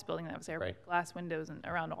the office building that was there, with glass windows and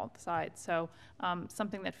around all the sides. So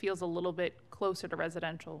something that feels a little bit closer to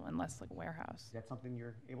residential and less like a warehouse. Is that something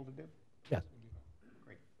you're able to do? Yes.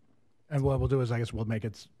 Great. And what we'll do is, I guess we'll make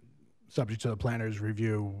it subject to the planner's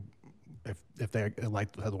review if they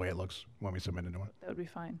like the way it looks when we submit into it. That would be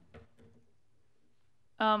fine.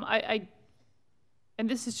 And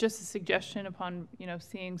this is just a suggestion upon,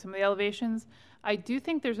 seeing some of the elevations. I do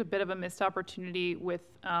think there's a bit of a missed opportunity with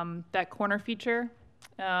that corner feature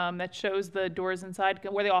that shows the doors inside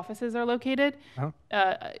where the offices are located.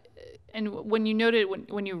 And when you noted,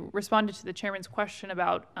 when you responded to the chairman's question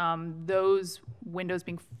about those windows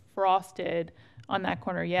being frosted on that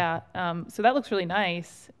corner, so that looks really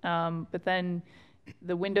nice. But then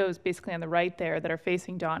the windows basically on the right there that are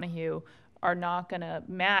facing Donahue are not going to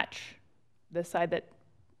match the side that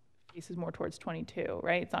faces more towards 22,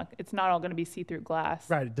 right? It's not all going to be see-through glass.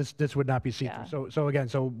 Right. This would not be see-through. Yeah. So again,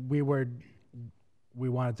 we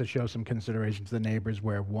wanted to show some consideration to the neighbors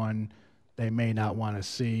where, one, they may not want to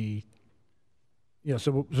see.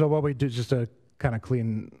 So what we do, just to kind of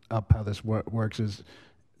clean up how this works, is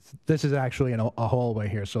this is actually a hallway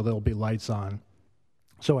here, so there'll be lights on.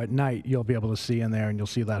 So at night you'll be able to see in there, and you'll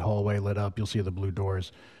see that hallway lit up. You'll see the blue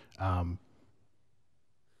doors.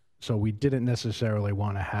 So we didn't necessarily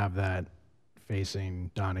want to have that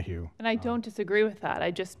facing Donahue. And I don't disagree with that.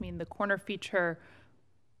 I just mean the corner feature,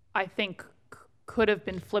 I think, could have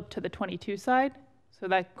been flipped to the 22 side. So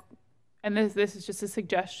that, and this is just a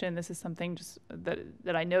suggestion. This is something just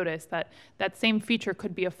that I noticed, that same feature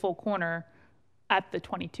could be a full corner at the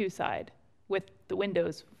 22 side with the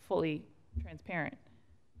windows fully transparent.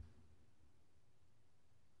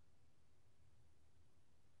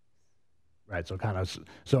 Right,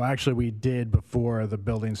 so actually we did, before the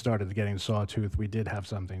building started getting sawtooth, we did have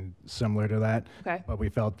something similar to that. Okay. But we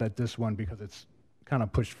felt that this one, because it's kind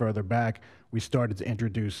of pushed further back, we started to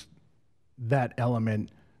introduce that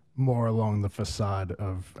element more along the facade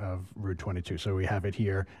of Route 22. So we have it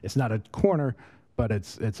here. It's not a corner, but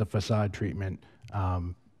it's a facade treatment. Yeah,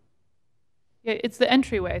 it's the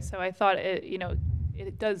entryway, so I thought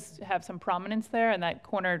it does have some prominence there, and that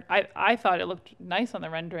corner, I thought it looked nice on the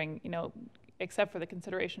rendering, except for the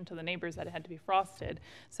consideration to the neighbors that it had to be frosted.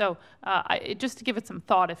 So just to give it some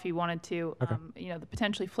thought, if you wanted to,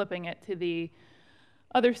 potentially flipping it to the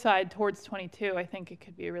other side towards 22, I think it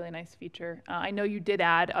could be a really nice feature. I know you did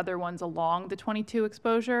add other ones along the 22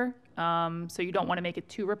 exposure, so you don't want to make it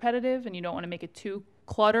too repetitive, and you don't want to make it too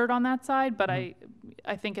cluttered on that side, but I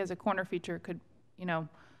think as a corner feature could,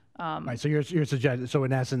 right, so you're suggesting, so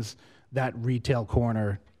in essence, that retail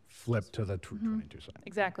corner flipped to the 22 side.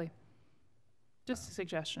 Exactly. Just a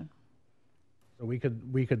suggestion. So we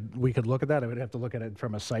could look at that. I would have to look at it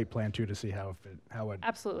from a site plan too, to see how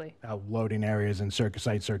Absolutely. how loading areas and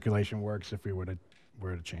site circulation works if we were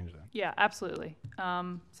to change that. Yeah, absolutely.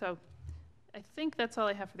 So I think that's all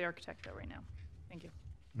I have for the architect though right now. Thank you.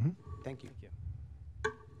 Thank you.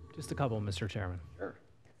 Just a couple, Mr. Chairman. Sure.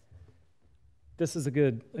 This is a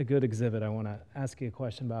good exhibit. I want to ask you a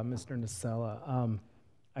question about Mr. Nacella.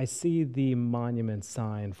 I see the monument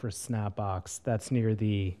sign for Snapbox. That's near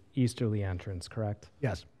the easterly entrance, correct?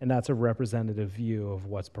 Yes. And that's a representative view of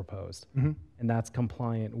what's proposed. Mm-hmm. And that's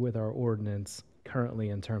compliant with our ordinance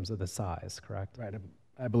currently in terms of the size, correct? Right.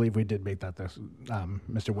 I believe we did make that.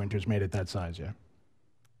 Mr. Winters made it that size, yeah.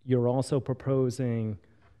 You're also proposing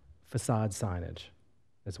facade signage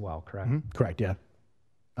as well, correct? Mm-hmm. Correct, yeah.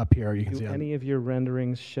 Up here, you can see. Do any of your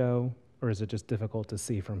renderings show, or is it just difficult to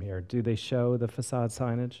see from here? Do they show the facade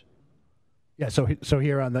signage? Yeah, so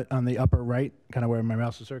here on the upper right, kind of where my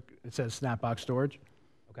mouse is, it says Snapbox Storage.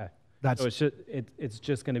 Okay. That's, So it's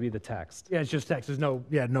just going to be the text. yeah, it's just text. There's no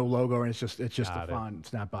logo, and it's just Got a it.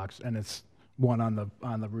 font Snapbox, and it's one on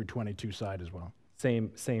the Route 22 side as well.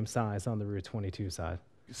 Same size on the Route 22 side.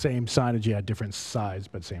 Same signage, yeah, different size,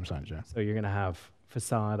 but same signage, yeah. So you're going to have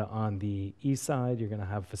facade on the east side, you're going to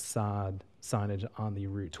have facade signage on the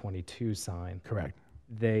Route 22 sign. Correct.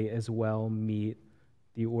 They as well meet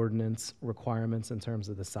the ordinance requirements in terms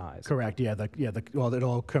of the size. Correct, yeah, well, it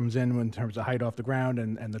all comes in terms of height off the ground,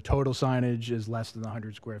 and the total signage is less than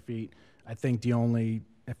 100 square feet. I think the only,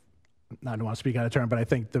 I don't want to speak out of turn, but I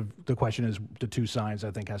think the question is, the two signs,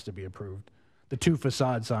 I think, has to be approved. The two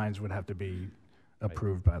facade signs would have to be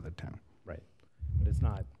approved by the town. Right. But it's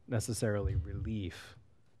not necessarily relief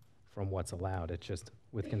from what's allowed, it's just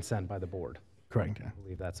with consent by the board. Correct, yeah. I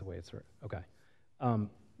believe that's the way it's written. Okay.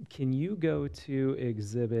 Can you go to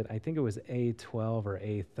exhibit, I think it was A12 or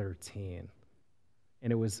A13?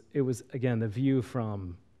 And it was again, the view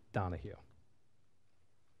from Donahue.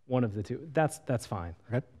 One of the two. That's fine.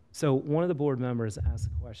 Okay. So one of the board members asked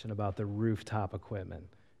a question about the rooftop equipment,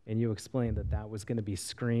 and you explained that was going to be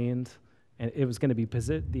screened, and it was going to be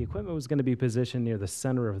the equipment was going to be positioned near the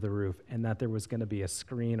center of the roof, and that there was going to be a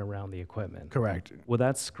screen around the equipment. Correct. Will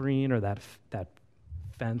that screen or that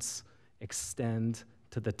fence extend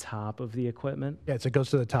to the top of the equipment? Yes, it goes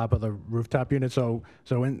to the top of the rooftop unit, so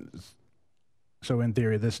in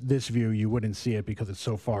theory, this view, you wouldn't see it because it's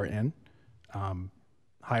so far in.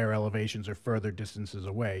 Higher elevations or further distances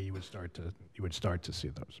away, you would start to see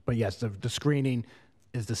those. But yes, the screening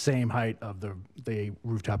is the same height of the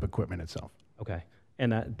rooftop equipment itself. Okay,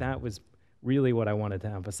 and that was really what I wanted to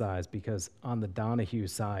emphasize, because on the Donahue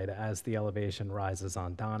side, as the elevation rises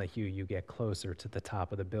on Donahue, you get closer to the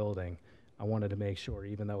top of the building. I wanted to make sure,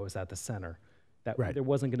 even though it was at the center, that Right. there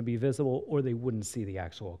wasn't going to be visible, or they wouldn't see the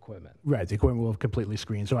actual equipment. Right, the equipment will completely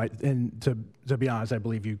screen. So to be honest, I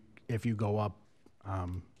believe if you go up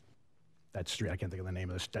that street, I can't think of the name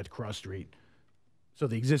of this, that cross street. So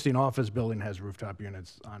the existing office building has rooftop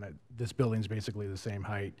units on it. This building's basically the same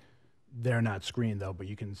height. They're not screened though, but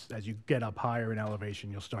you can, as you get up higher in elevation,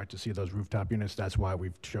 you'll start to see those rooftop units. That's why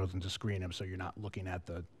we've chosen to screen them, so you're not looking at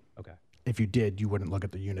the, Okay, if you did, you wouldn't look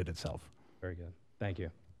at the unit itself. very good. Thank you.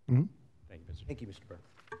 Mhm. Thank you, Mr. Thank you, Mr.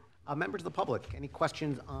 Burr. Members of the public, any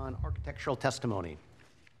questions on architectural testimony?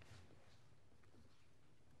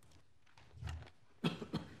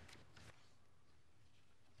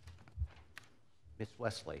 Ms.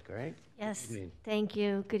 Westlake, right? Yes, Good evening. thank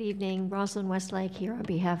you. Good evening. Rosalind Westlake here on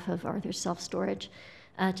behalf of Arthur Self Storage.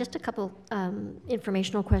 Just a couple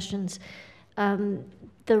informational questions.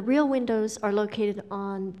 The real windows are located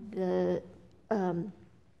on the,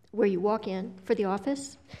 where you walk in for the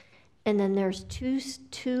office. And then there's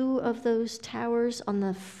two of those towers on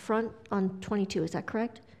the front on 22, is that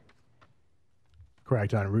correct?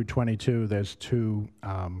 Correct. On Route 22, there's two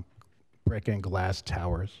brick and glass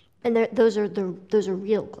towers. And those are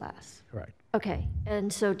real glass? Correct. Okay,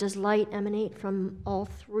 and so does light emanate from all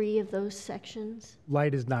three of those sections?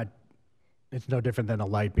 Light is not, it's no different than a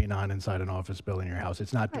light being on inside an office building in your house.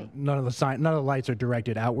 It's not, Right. none of the lights are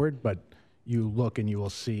directed outward, but you look and you will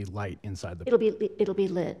see light inside the building. It'll be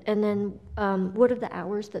lit. And then what are the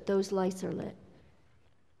hours that those lights are lit?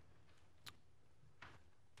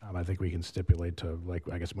 I think we can stipulate to, like,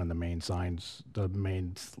 I guess when the main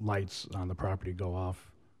lights on the property go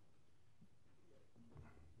off.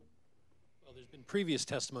 Well, there's been previous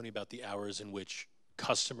testimony about the hours in which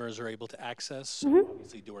customers are able to access, Mhm.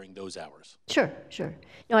 obviously during those hours. Sure, sure.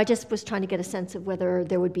 No, I just was trying to get a sense of whether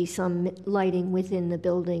there would be some lighting within the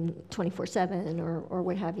building 24/7 or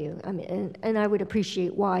what have you. I mean, and I would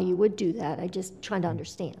appreciate why you would do that. I just trying to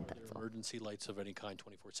understand, Are that's there all. emergency lights of any kind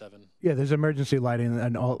 24/7? Yeah, there's emergency lighting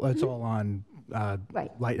and it's all on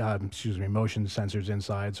Right. motion sensors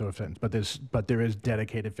inside. So but there is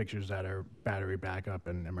dedicated fixtures that are battery backup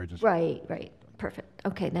and emergency. Right. Perfect.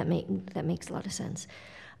 Okay, that makes a lot of sense.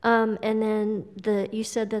 And then you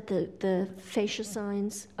said that the fascia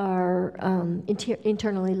signs are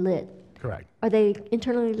internally lit. Correct. Are they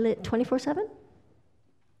internally lit 24/7?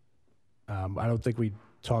 I don't think we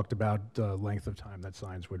talked about the length of time that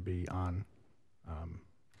signs would be on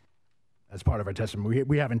as part of our testimony.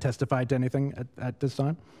 We haven't testified to anything at this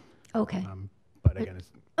time. Okay. But again, it's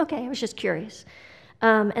Okay, I was just curious.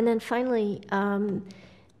 And then finally,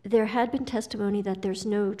 there had been testimony that there's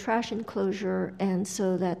no trash enclosure, and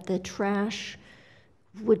so that the trash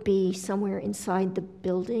would be somewhere inside the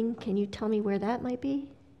building. Can you tell me where that might be?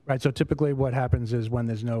 Right, so typically what happens is when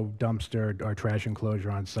there's no dumpster or trash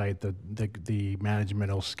enclosure on site, the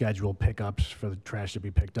management will schedule pickups for the trash to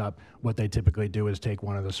be picked up. What they typically do is take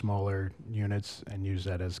one of the smaller units and use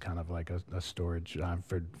that as kind of like a storage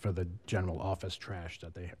for the general office trash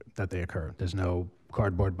that they occur. There's no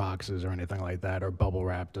cardboard boxes or anything like that, or bubble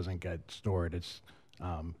wrap doesn't get stored. It's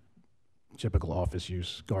typical office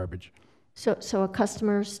use garbage. So a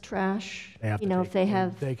customer's trash, They have you to know, take- if they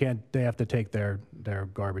have, They have to take their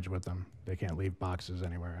garbage with them. They can't leave boxes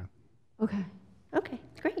anywhere. okay, okay,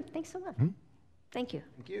 great, thanks so much. Thank you.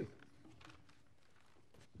 Thank you.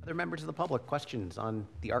 Other members of the public, questions on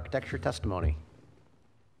the architecture testimony?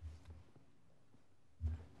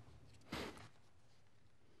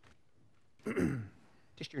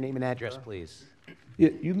 Just your name and address, please.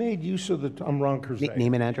 You made use of the, I'm Ron Kurzea.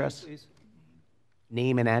 Name and address?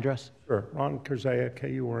 Name and address? Sure, Ron Kurzea,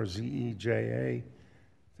 Kurzeja,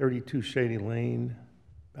 32 Shady Lane,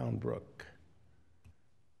 Bound Brook.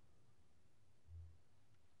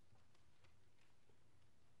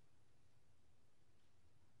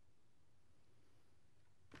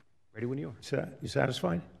 Ready when you are. You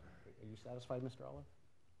satisfied? Are you satisfied, Mr. Olive?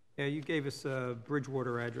 Yeah, you gave us a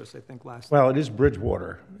Bridgewater address, I think, last time. Well, it is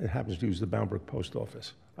Bridgewater. It happens to use the Bound Brook Post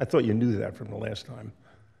Office. I thought you knew that from the last time.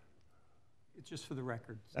 It's just for the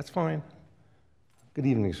record. That's fine. Good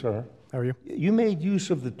evening, sir. How are you? You made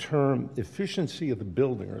use of the term efficiency of the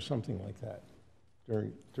building or something like that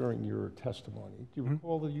during your testimony. Do you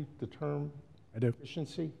recall the term I do.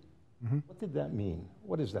 efficiency? What did that mean?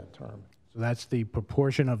 What is that term? So that's the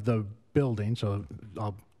proportion of the building, so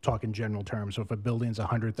I'll talk in general terms. So if a building's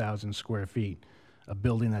 100,000 square feet, a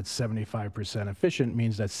building that's 75% efficient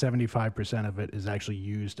means that 75% of it is actually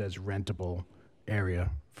used as rentable area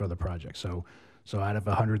for the project. So out of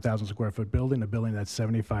a 100,000 square foot building, a building that's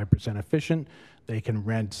 75% efficient, they can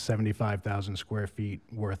rent 75,000 square feet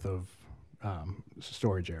worth of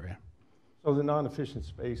storage area. So the non-efficient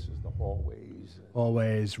space is the hallways.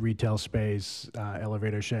 Hallways, retail space,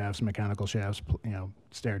 elevator shafts, mechanical shafts,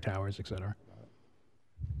 stair towers, et cetera.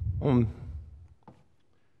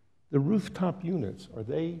 The rooftop units, are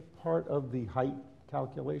they part of the height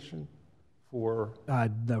calculation for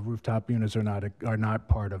The rooftop units are not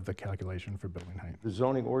part of the calculation for building height. the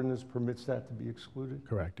zoning ordinance permits that to be excluded?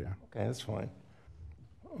 Correct, yeah. Okay, that's fine.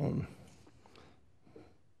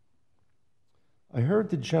 I heard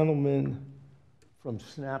the gentleman from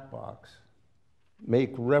Snapbox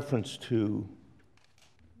make reference to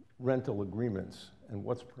rental agreements and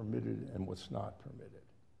what's permitted and what's not permitted.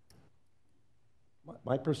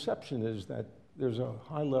 My perception is that there's a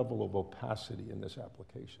high level of opacity in this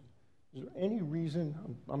application. Is there any reason,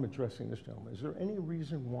 I'm addressing this gentleman, is there any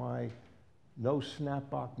reason why no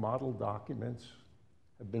Snapbox model documents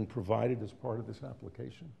have been provided as part of this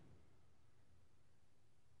application?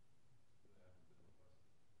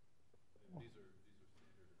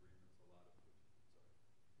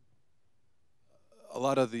 A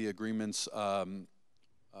lot of the agreements, to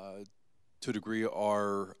a degree,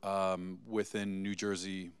 are within New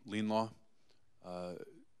Jersey lien law.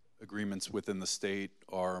 Agreements within the state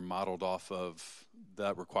are modeled off of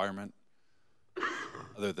that requirement.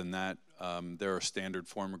 Other than that, there are standard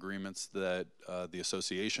form agreements that the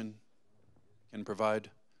association can provide,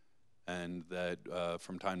 and that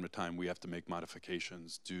from time to time we have to make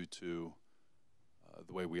modifications due to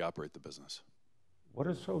the way we operate the business. What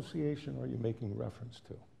association are you making reference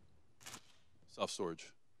to?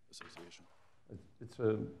 Self-Storage Association. It's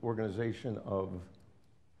an organization of,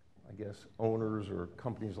 I guess, owners or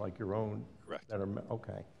companies like your own? Correct. That are,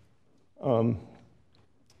 okay.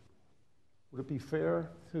 Would it be fair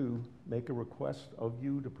to make a request of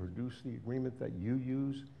you to produce the agreement that you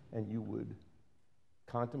use and you would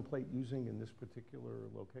contemplate using in this particular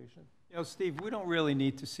location? You know, Steve, we don't really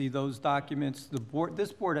need to see those documents.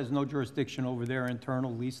 This board has no jurisdiction over their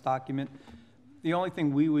internal lease document. The only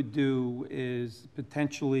thing we would do is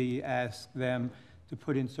potentially ask them to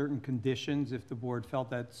put in certain conditions if the board felt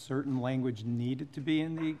that certain language needed to be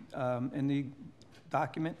in the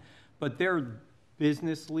document. But their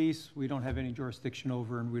business lease, we don't have any jurisdiction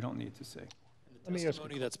over, and we don't need to see. And the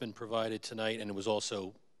testimony that's been provided tonight, and it was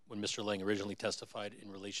also when Mr. Lang originally testified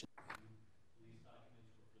in relation to these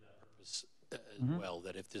documents for that purpose as well,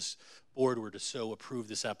 that if this board were to so approve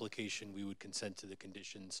this application, we would consent to the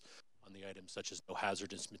conditions on the items such as no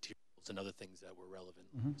hazardous materials and other things that were relevant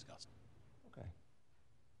to discuss. Okay.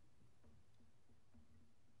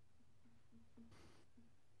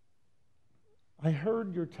 I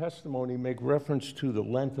heard your testimony make reference to the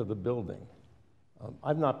length of the building.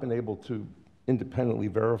 I've not been able to independently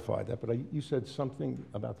verify that, but you said something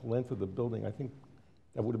about the length of the building, I think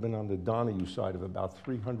that would have been on the Donahue side of about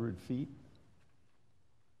 300 feet?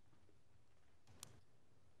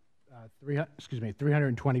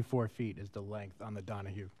 324 feet is the length on the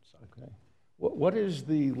Donahue side. Okay. What is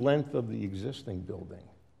the length of the existing building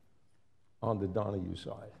on the Donahue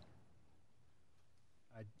side?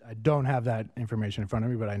 I don't have that information in front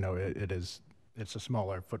of me, but I know it's a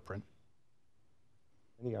smaller footprint.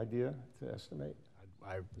 Any idea to estimate?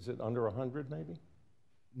 Is it under 100 maybe?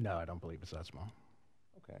 No, I don't believe it's that small.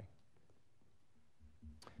 Okay.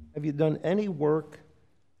 Have you done any work,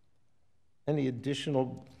 any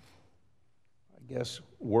additional, I guess,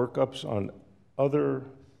 workups on other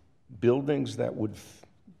buildings that would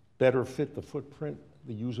better fit the footprint,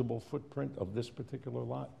 the usable footprint of this particular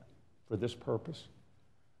lot for this purpose?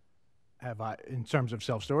 Have I, in terms of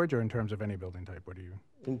self-storage or in terms of any building type? What do you?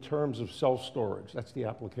 In terms of self-storage, that's the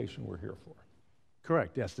application we're here for.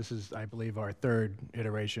 Correct, yes. This is, I believe, our third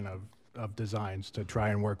iteration of designs to try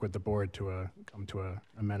and work with the board to come to a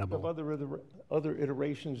amenable. Have other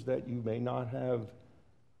iterations that you may not have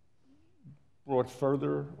brought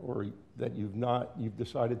further or that you've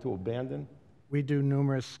decided to abandon? We do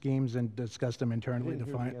numerous schemes and discuss them internally to I didn't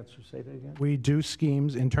hear find. the answer. Say that again? We do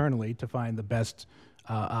schemes internally to find the best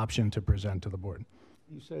option to present to the board.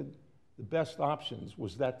 You said the best options,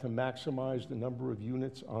 was that to maximize the number of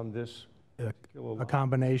units on this particular lot? A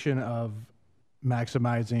combination of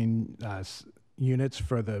maximizing units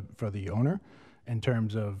for the owner in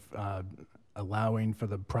terms of allowing for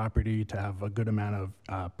the property to have a good amount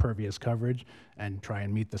of pervious coverage and try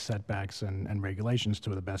and meet the setbacks and regulations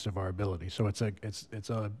to the best of our ability. So it's a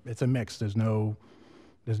mix. There's no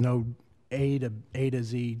A to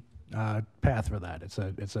Z path for that. It's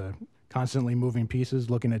a constantly moving pieces,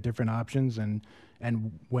 looking at different options and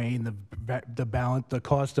weighing the balance, the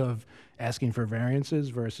cost of asking for variances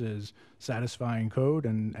versus satisfying code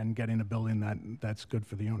and getting a building that's good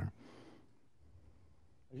for the owner.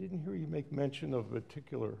 I didn't hear you make mention of a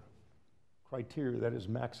particular criteria, that is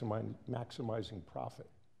maximizing profit.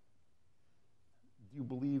 Do you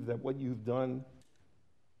believe that what you've done,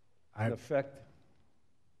 in effect,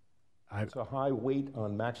 it's a high weight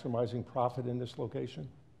on maximizing profit in this location?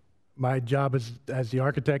 My job as the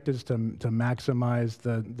architect is to maximize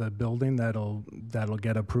the building that'll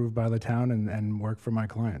get approved by the town and work for my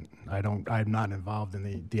client. I'm not involved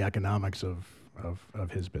in the economics of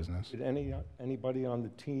his business. Did anybody on the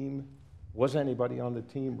team, was anybody on the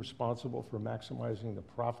team responsible for maximizing the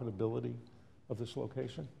profitability of this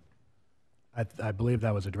location? I believe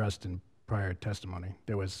that was addressed in prior testimony.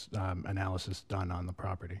 There was analysis done on the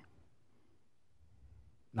property.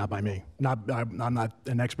 Not by me. I'm not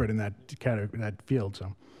an expert in that field,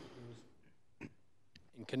 so.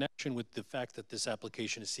 In connection with the fact that this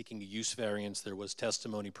application is seeking a use variance, there was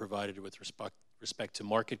testimony provided with respect to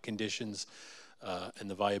market conditions and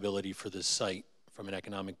the viability for this site from an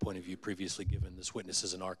economic point of view previously given. This witness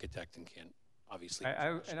is an architect and can't obviously.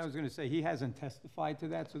 And I was going to say, he hasn't testified to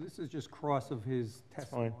that, so this is just cross of his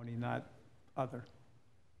testimony, not other.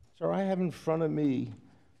 Sir, I have in front of me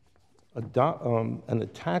an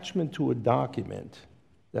attachment to a document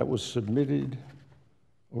that was submitted,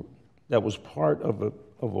 that was part of a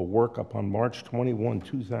workup on March 21,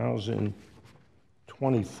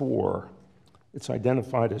 2024. It's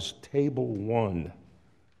identified as Table 1,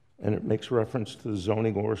 and it makes reference to the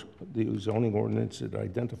zoning ordinance. It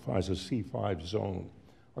identifies a C5 zone.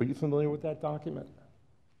 Are you familiar with that document?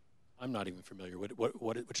 I'm not even familiar.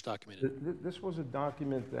 Which document is it? This was a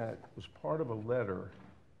document that was part of a letter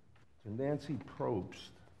to Nancy Probst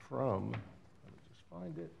from, let me just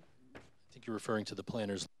find it. I think you're referring to the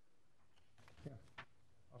planner's. Yeah,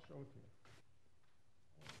 I'll show it to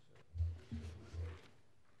you.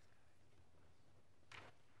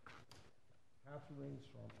 Catherine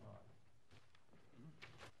Strompat.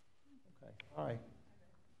 Okay, hi. I'm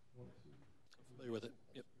familiar with it.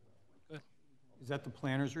 Yep. Go ahead. Is that the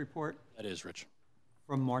planner's report That is, Rich.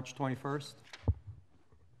 from March 21st?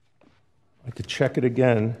 I could check it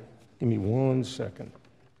again. Give me 1 second.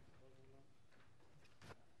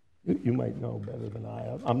 You might know better than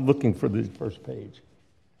I. I'm looking for the first page.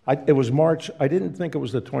 It was March. I didn't think it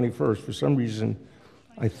was the 21st. For some reason,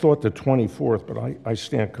 I thought the 24th, but I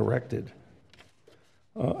stand corrected.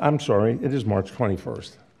 I'm sorry. It is March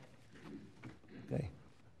 21st. Okay.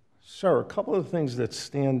 Sir, a couple of things that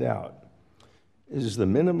stand out is the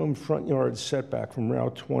minimum front yard setback from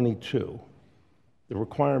Route 22. The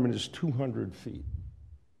requirement is 200 feet.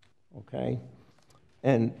 Okay?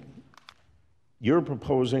 And you're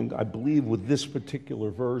proposing, I believe, with this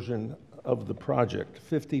particular version of the project,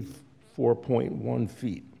 54.1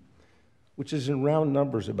 feet, which is in round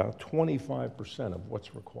numbers about 25% of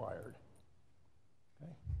what's required. Okay?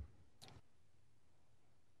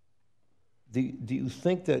 do you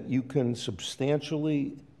think that you can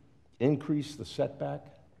substantially increase the setback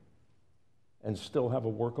and still have a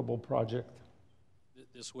workable project?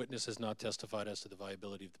 This witness has not testified as to the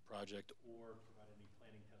viability of the project or provided any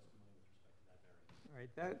planning testimony with respect to that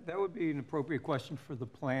variance. All right, that would be an appropriate question for the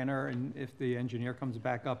planner, and if the engineer comes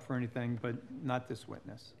back up for anything, but not this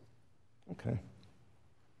witness. Okay.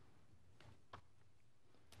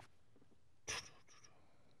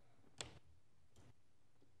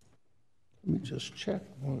 Let me just check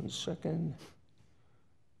 1 second.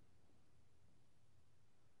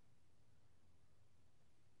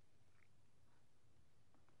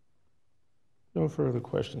 No further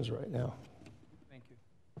questions right now. Thank you.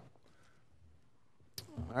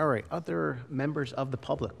 All right, other members of the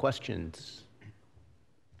public, questions?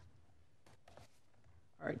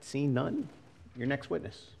 All right, seeing none, your next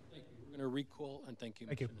witness. Thank you. We're going to recall, and thank you,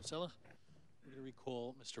 Thank Mr. you. Nocella. We're going to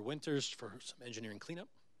recall Mr. Winters for some engineering cleanup.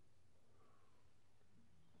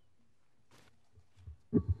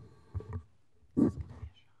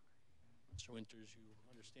 Mr. Winters, you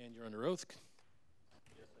understand you're under oath?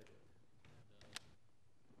 Yes, I do.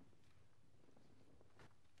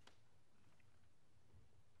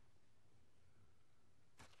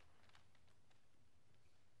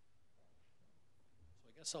 So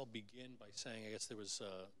I guess I'll begin by saying, I guess there was,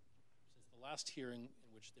 since the last hearing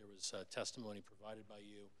in which there was testimony provided by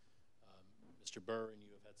you, Mr. Burr and you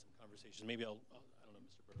have had some conversations. Maybe I don't know,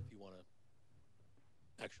 Mr. Burr, if you want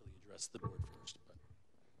to actually address the board first. But.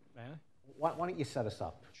 May I? Why don't you set us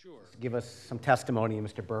up? Sure. Just give us some testimony, and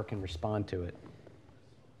Mr. Burr can respond to it.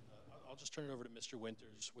 I'll just turn it over to Mr.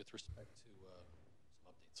 Winters with respect to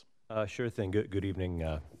some updates. Sure thing. Good evening,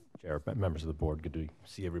 Chair, members of the board. Good to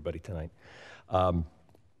see everybody tonight.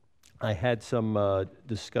 I had some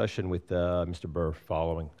discussion with Mr. Burr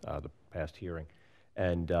following the past hearing,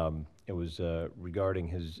 and it was regarding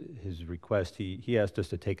his request. He asked us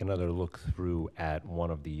to take another look through at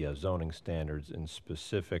one of the zoning standards, in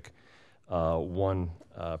specific one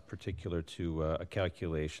particular to a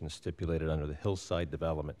calculation stipulated under the hillside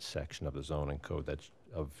development section of the zoning code, that's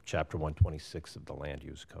of Chapter 126 of the Land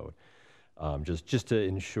Use Code. Just to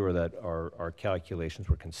ensure that our calculations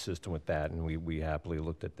were consistent with that, and we happily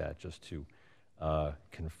looked at that just to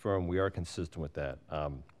confirm we are consistent with that.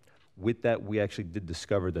 With that, we actually did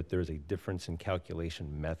discover that there's a difference in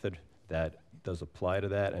calculation method that does apply to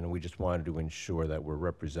that, and we just wanted to ensure that we're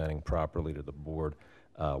representing properly to the board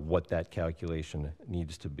what that calculation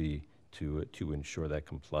needs to be to ensure that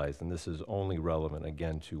complies. And this is only relevant,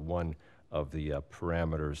 again, to one of the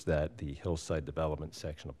parameters that the hillside development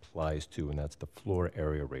section applies to, and that's the floor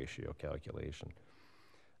area ratio calculation.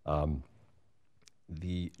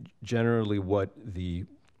 Generally what the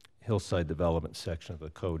hillside development section of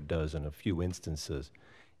the code does in a few instances,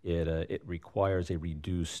 it requires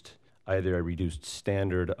either a reduced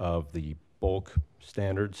standard of the bulk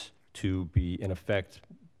standards to be in effect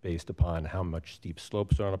based upon how much steep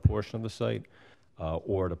slopes are on a portion of the site,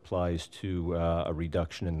 or it applies to a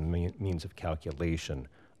reduction in the means of calculation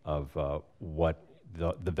of what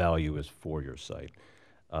the value is for your site.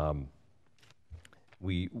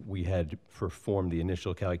 We had performed the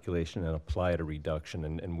initial calculation and applied a reduction,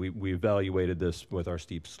 and we evaluated this with our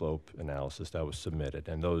steep slope analysis that was submitted,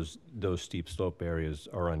 and those steep slope areas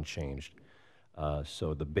are unchanged.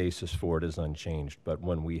 So the basis for it is unchanged, but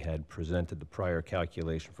when we had presented the prior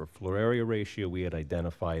calculation for floor area ratio, we had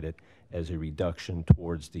identified it as a reduction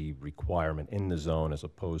towards the requirement in the zone as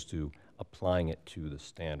opposed to applying it to the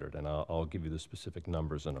standard, and I'll give you the specific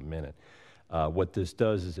numbers in a minute. What this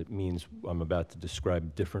does is it means I'm about to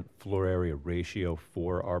describe different floor area ratio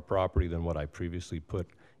for our property than what I previously put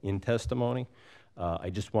in testimony. I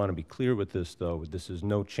just want to be clear with this, though. This is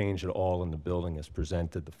no change at all in the building as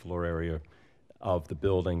presented. The floor area of the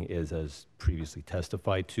building is as previously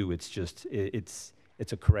testified to. It's just, it's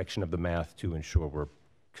a correction of the math to ensure we're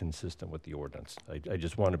consistent with the ordinance. I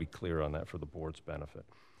just want to be clear on that for the board's benefit.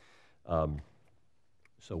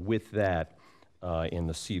 So with that, in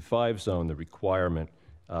the C5 zone, the requirement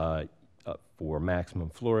for maximum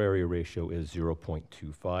floor area ratio is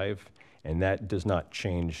 0.25, and that does not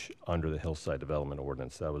change under the hillside development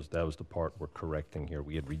ordinance. That was the part we're correcting here.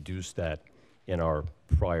 We had reduced that in our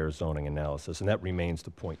prior zoning analysis, and that remains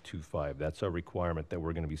to 0.25. That's our requirement that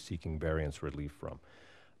we're going to be seeking variance relief from.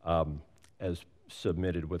 As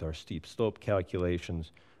submitted with our steep slope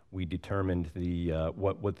calculations, we determined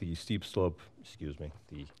what the steep slope,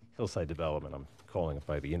 the hillside development, I'm calling it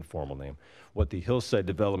by the informal name, what the hillside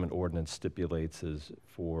development ordinance stipulates is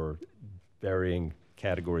for varying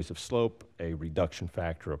categories of slope, a reduction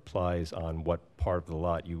factor applies on what part of the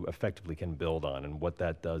lot you effectively can build on. And what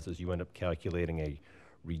that does is you end up calculating a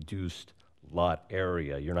reduced lot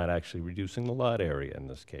area. You're not actually reducing the lot area in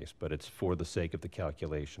this case, but it's for the sake of the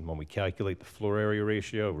calculation. When we calculate the floor area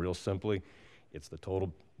ratio, real simply, it's the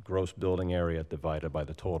total gross building area divided by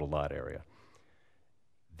the total lot area.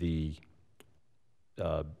 The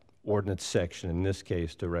ordinance section in this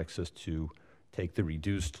case directs us to take the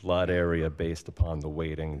reduced lot area based upon the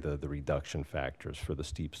weighting, the reduction factors for the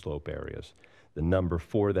steep slope areas. The number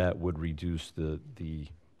for that would reduce the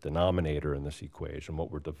denominator in this equation, what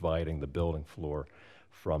we're dividing the building floor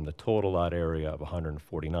from the total lot area of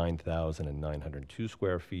 149,902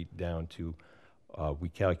 square feet down to, we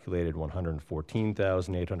calculated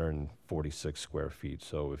 114,846 square feet.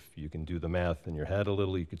 So if you can do the math in your head a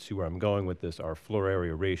little, you can see where I'm going with this. Our floor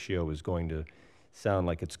area ratio is going to sound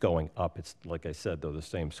like it's going up. It's, like I said, though, the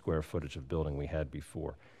same square footage of building we had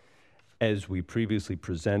before. As we previously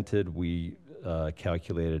presented, we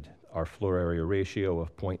calculated our floor area ratio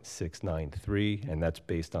of 0.693, and that's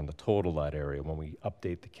based on the total lot area. When we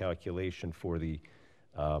update the calculation for the,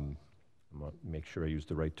 make sure I use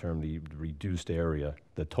the right term, the reduced area,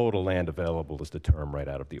 the total land available is the term right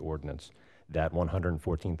out of the ordinance. That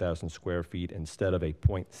 114,000 square feet, instead of a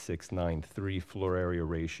 0.693 floor area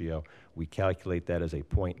ratio, we calculate that as a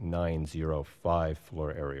 0.905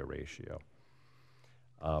 floor area ratio.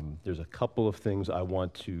 There's a couple of things I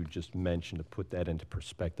want to just mention to put that into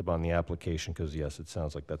perspective on the application, because yes, it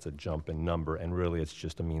sounds like that's a jump in number, and really it's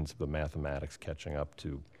just a means of the mathematics catching up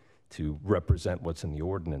to represent what's in the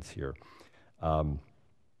ordinance here.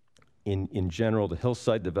 In general, the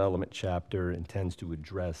hillside development chapter intends to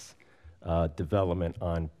address development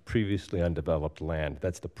on previously undeveloped land.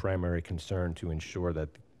 That's the primary concern, to ensure that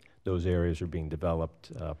those areas are being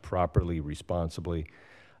developed properly, responsibly.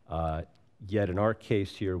 Yet in our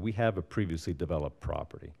case here, we have a previously developed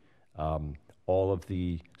property. All of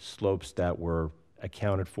the slopes that were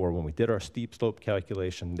accounted for when we did our steep slope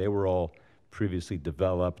calculation, they were all previously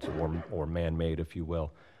developed or man-made, if you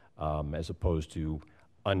will, as opposed to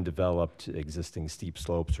undeveloped existing steep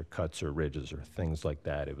slopes or cuts or ridges or things like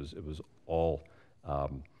that. It was all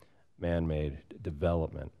man-made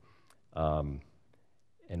development.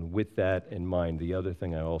 And with that in mind, the other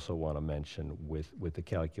thing I also want to mention with the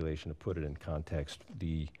calculation, to put it in context,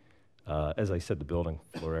 as I said, the building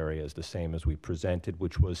floor area is the same as we presented,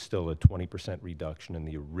 which was still a 20% reduction in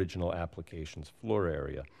the original application's floor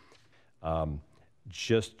area.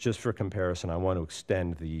 Just for comparison, I want to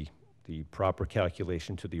extend the proper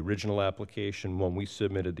calculation to the original application. When we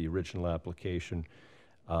submitted the original application,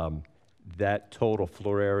 that total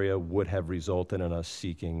floor area would have resulted in us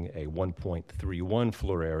seeking a 1.31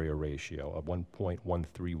 floor area ratio, of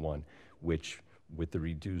 1.131, which with the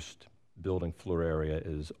reduced building floor area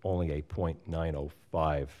is only a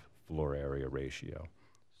 0.905 floor area ratio.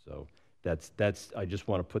 So that's I just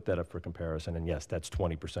want to put that up for comparison, and yes, that's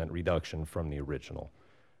 20% reduction from the original.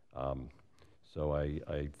 So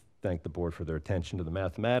I thank the board for their attention to the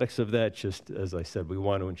mathematics of that. Just as I said, we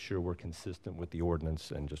want to ensure we're consistent with the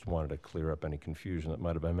ordinance, and just wanted to clear up any confusion that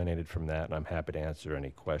might have emanated from that. And I'm happy to answer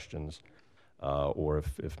any questions, or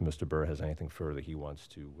if Mr. Burr has anything further he wants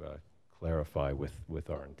to clarify with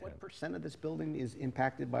our intent. What percent of this building is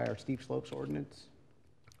impacted by our steep slopes ordinance?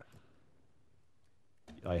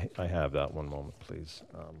 I have that. One moment, please.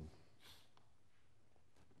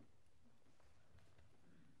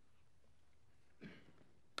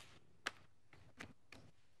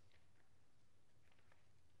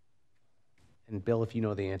 And Bill, if you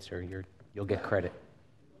know the answer, you'll get credit.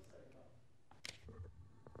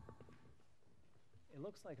 It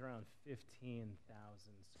looks like around 15,000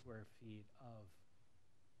 square feet of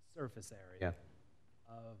surface area. Yeah.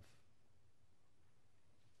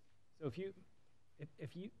 So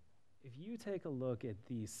if you take a look at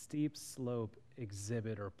the steep slope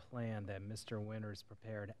exhibit or plan that Mr. Winters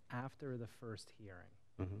prepared after the first hearing,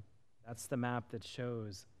 that's the map that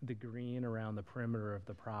shows the green around the perimeter of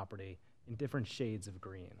the property in different shades of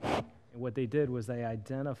green. And what they did was they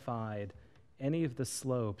identified any of the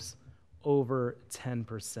slopes over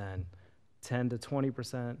 10%, 10 to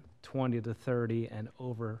 20%, 20 to 30, and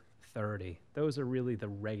over 30. Those are really the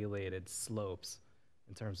regulated slopes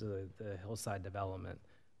in terms of the hillside development.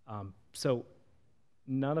 So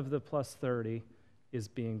none of the plus 30 is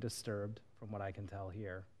being disturbed from what I can tell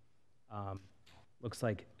here. Looks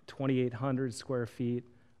like 2,800 square feet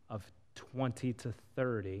of 20 to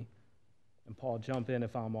 30. And Paul, jump in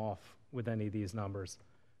if I'm off with any of these numbers.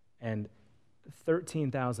 And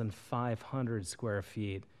 13,500 square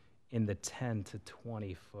feet in the 10 to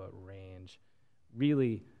 20 foot range.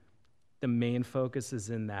 Really, the main focus is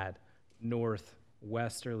in that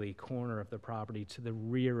northwesterly corner of the property to the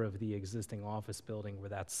rear of the existing office building, where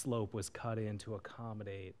that slope was cut in to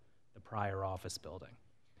accommodate the prior office building.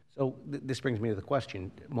 So this brings me to the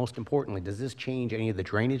question, most importantly, does this change any of the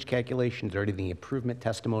drainage calculations or any of the improvement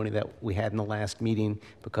testimony that we had in the last meeting?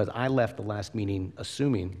 Because I left the last meeting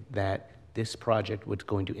assuming that this project was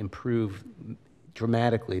going to improve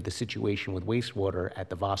dramatically the situation with wastewater at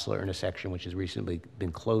the Vossler intersection, which has recently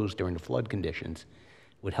been closed during the flood conditions,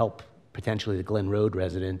 would help potentially the Glen Road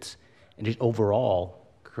residents and just overall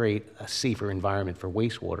create a safer environment for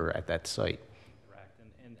wastewater at that site. Correct.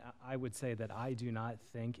 And I would say that I do not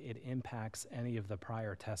think it impacts any of the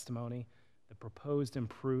prior testimony. The proposed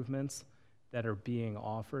improvements that are being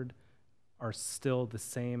offered are still the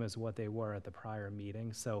same as what they were at the prior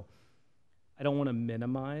meeting. So I don't want to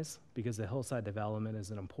minimize, because the hillside development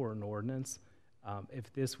is an important ordinance.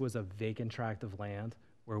 If this was a vacant tract of land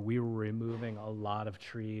where we were removing a lot of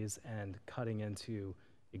trees and cutting into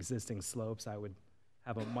existing slopes, I would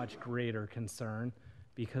have a much greater concern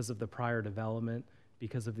because of the prior development,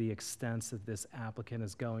 because of the extents that this applicant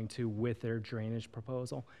is going to with their drainage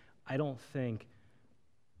proposal. I don't think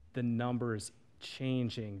the numbers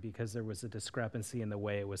changing because there was a discrepancy in the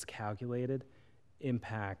way it was calculated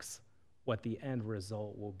impacts what the end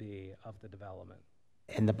result will be of the development.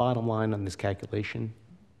 And the bottom line on this calculation,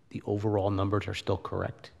 the overall numbers are still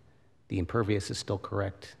correct. The impervious is still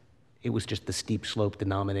correct. It was just the steep slope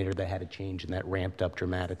denominator that had to change, and that ramped up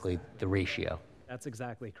dramatically the ratio. That's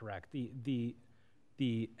exactly correct.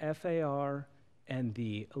 The FAR and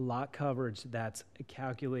the lot coverage that's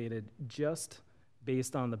calculated just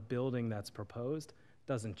based on the building that's proposed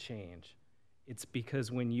doesn't change. It's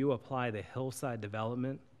because when you apply the hillside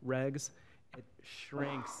development regs, it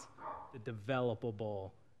shrinks the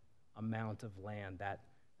developable amount of land. That,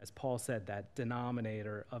 as Paul said, that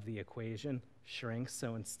denominator of the equation shrinks.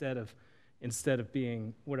 So instead of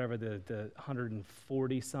being whatever the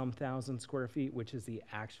 140-some thousand square feet, which is the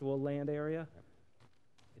actual land area,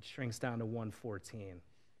 it shrinks down to 114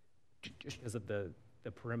 because of the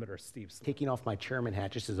perimeter steep slope. Taking off my chairman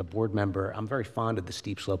hat, just as a board member, I'm very fond of the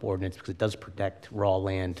steep slope ordinance because it does protect raw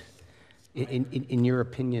land. In your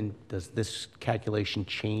opinion, does this calculation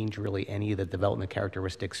change really any of the development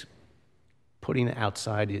characteristics, putting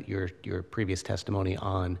outside your previous testimony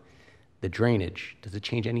on the drainage? Does it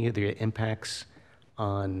change any of the impacts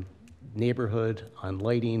on neighborhood, on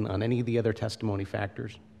lighting, on any of the other testimony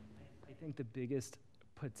factors? I think the biggest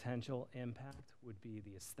potential impact would be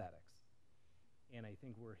the aesthetics. And I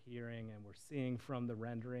think we're hearing and we're seeing from the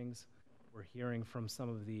renderings, we're hearing from some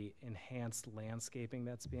of the enhanced landscaping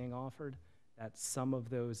that's being offered, that some of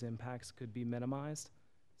those impacts could be minimized.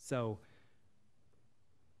 So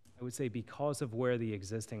I would say because of where the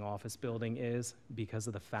existing office building is, because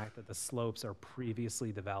of the fact that the slopes are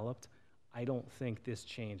previously developed, I don't think this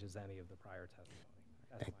changes any of the prior testimony.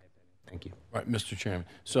 That's my opinion. Thank you. Right, Mr. Chairman.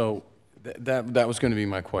 So that was going to be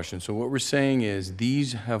my question. So what we're saying is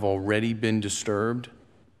these have already been disturbed.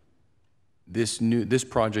 This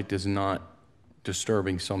project is not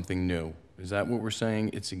disturbing something new. Is that what we're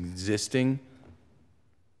saying? It's existing?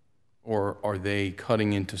 Or are they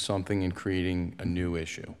cutting into something and creating a new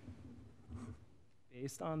issue?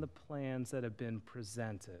 Based on the plans that have been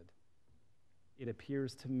presented, it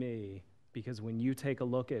appears to me, because when you take a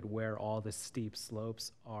look at where all the steep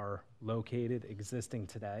slopes are located existing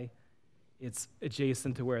today, it's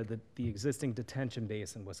adjacent to where the existing detention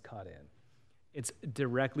basin was cut in. It's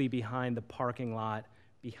directly behind the parking lot,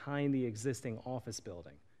 behind the existing office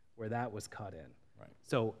building, where that was cut in. Right.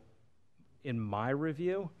 So in my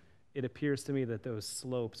review, it appears to me that those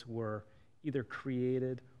slopes were either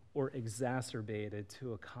created or exacerbated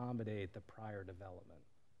to accommodate the prior development.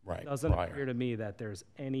 Right. It doesn't appear to me that there's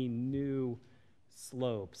any new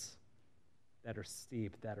slopes that are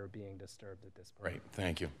steep that are being disturbed at this point. Great,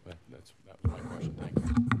 thank you. That was my question, thank you.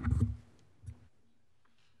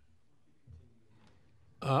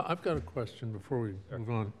 I've got a question before we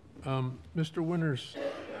move on. Mr. Winters,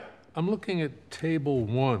 I'm looking at Table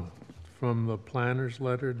 1 from the planner's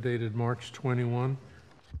letter dated March 21,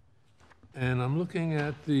 and I'm looking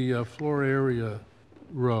at the floor area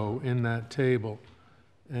row in that table,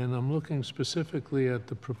 and I'm looking specifically at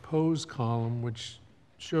the proposed column, which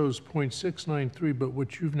shows 0.693, but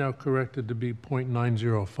which you've now corrected to be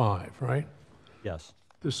 0.905, right? Yes.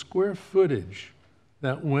 The square footage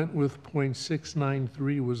that went with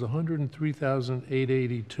 0.693 was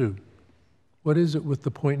 103,882. What is it with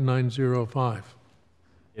the 0.905?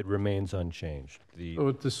 It remains unchanged. The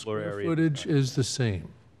So the floor square area footage is the same?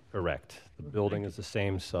 Correct. The building is the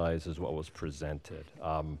same size as what was presented.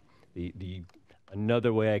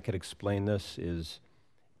 Another way I could explain this is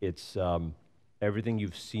it's everything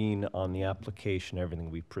you've seen on the application, everything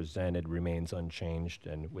we presented remains unchanged,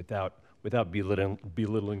 and without without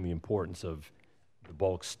belittling the importance of the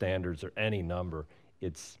bulk standards or any number,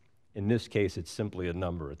 in this case, it's simply a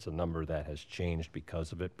number. It's a number that has changed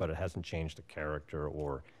because of it, but it hasn't changed the character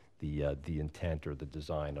or the intent or the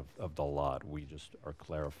design of the lot. We just are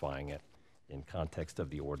clarifying it in context of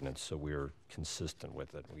the ordinance, so we're consistent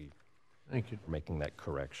with it. Thank you. We're making that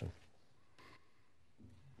correction.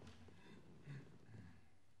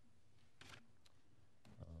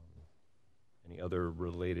 Any other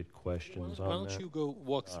related questions on that? Why don't you go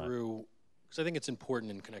walk through, because I think it's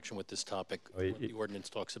important in connection with this topic, what the ordinance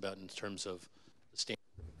talks about in terms of the standard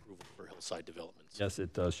of approval for hillside developments. Yes,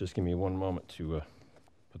 it does. Just give me one moment to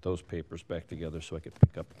put those papers back together so I could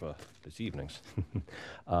pick up this evening's.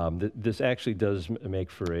 This actually does make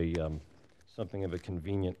for a something of a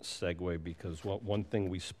convenient segue, because one thing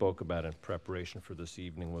we spoke about in preparation for this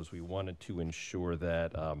evening was we wanted to ensure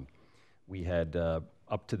that we had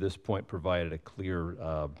up to this point provided a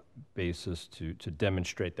clear basis to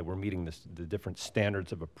demonstrate that we're meeting the different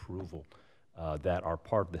standards of approval that are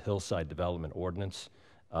part of the hillside development ordinance.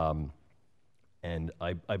 And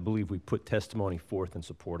I believe we put testimony forth in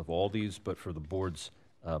support of all these, but for the board's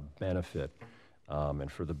benefit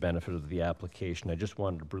and for the benefit of the application, I just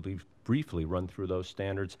wanted to briefly run through those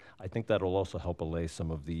standards. I think that'll also help allay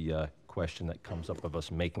some of the question that comes up of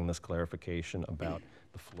us making this clarification about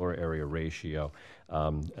the floor area ratio.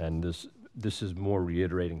 And this is more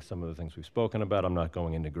reiterating some of the things we've spoken about. I'm not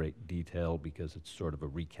going into great detail because it's sort of a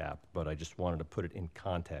recap, but I just wanted to put it in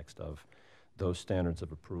context of those standards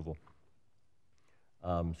of approval.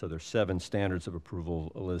 So there's 7 standards of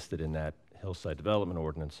approval listed in that hillside development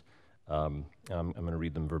ordinance. I'm going to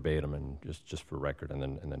read them verbatim and just for record, and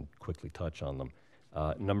then quickly touch on them.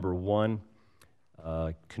 Number 1,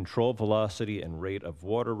 control velocity and rate of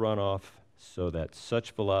water runoff so that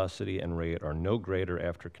such velocity and rate are no greater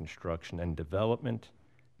after construction and development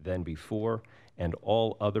than before, and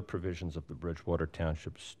all other provisions of the Bridgewater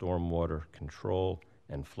Township Stormwater Control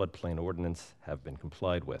and Floodplain Ordinance have been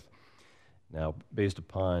complied with. Now, based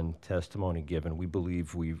upon testimony given, we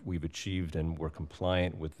believe we've achieved and we're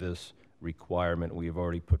compliant with this requirement. We've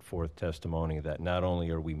already put forth testimony that not only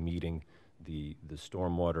are we meeting the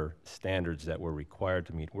stormwater standards that we're required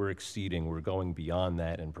to meet, we're going beyond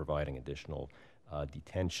that and providing additional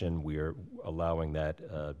detention. We're allowing that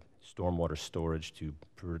stormwater storage to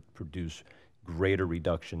produce greater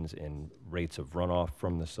reductions in rates of runoff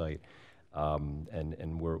from the site.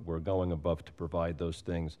 And we're going above to provide those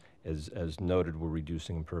things. As noted, we're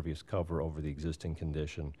reducing impervious cover over the existing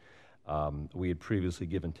condition. We had previously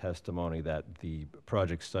given testimony that the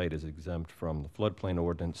project site is exempt from the floodplain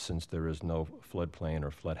ordinance since there is no floodplain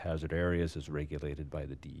or flood hazard areas as regulated by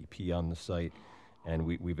the DEP on the site. And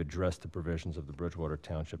we've addressed the provisions of the Bridgewater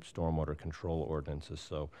Township Stormwater Control Ordinances.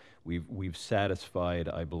 So we've satisfied,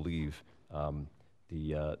 I believe,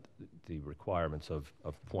 the requirements of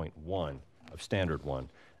point 1, of standard 1.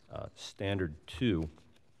 Standard 2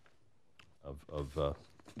 of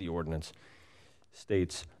the ordinance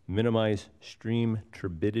states minimize stream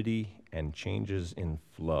turbidity and changes in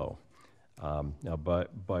flow. Now,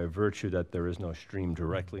 by virtue that there is no stream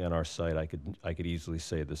directly on our site, I could easily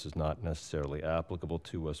say this is not necessarily applicable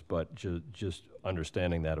to us, but just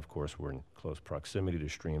understanding that, of course, we're in close proximity to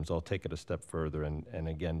streams, I'll take it a step further and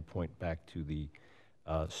again point back to the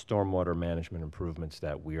stormwater management improvements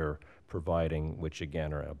that we're providing, which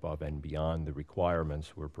again are above and beyond the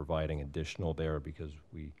requirements. We're providing additional there because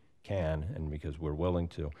we can and because we're willing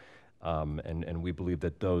to. And we believe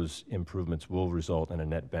that those improvements will result in a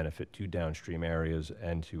net benefit to downstream areas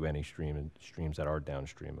and to any streams that are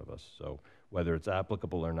downstream of us. So whether it's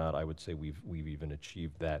applicable or not, I would say we've even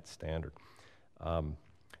achieved that standard.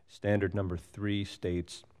 Standard number 3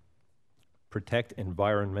 states protect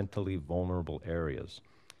environmentally vulnerable areas.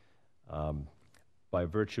 By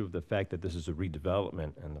virtue of the fact that this is a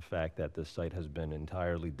redevelopment and the fact that this site has been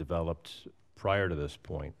entirely developed prior to this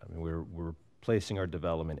point, I mean, we're placing our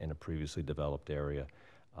development in a previously developed area.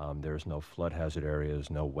 There's no flood hazard areas,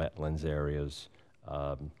 no wetlands areas.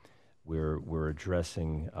 We're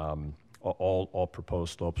addressing all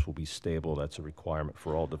proposed slopes will be stable. That's a requirement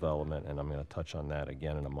for all development, and I'm going to touch on that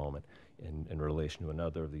again in a moment in relation to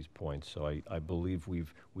another of these points. So I believe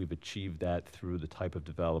we've achieved that through the type of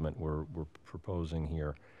development we're proposing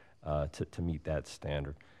here to meet that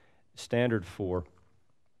standard. Standard 4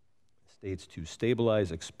 states to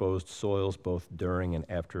stabilize exposed soils both during and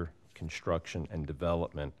after construction and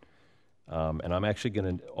development. And I'm actually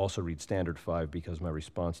going to also read Standard 5 because my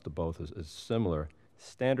response to both is similar.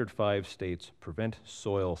 Standard 5 states prevent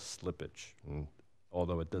soil slippage. And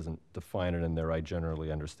although it doesn't define it in there, I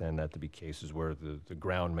generally understand that to be cases where the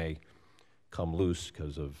ground may come loose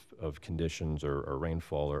because of conditions or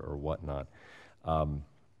rainfall or whatnot.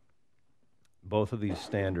 Both of these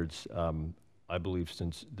standards, I believe,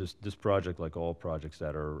 since this project, like all projects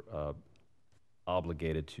that are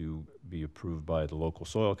obligated to be approved by the local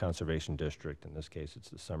soil conservation district, in this case it's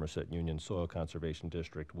the Somerset Union Soil Conservation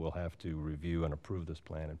District, will have to review and approve this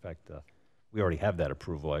plan. In fact, we already have that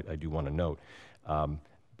approval, I do want to note.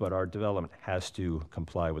 But our development has to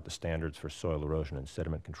comply with the standards for soil erosion and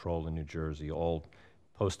sediment control in New Jersey. All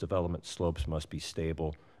post-development slopes must be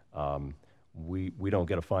stable. We don't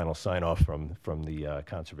get a final sign-off from the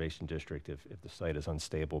Conservation District if the site is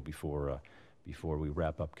unstable before we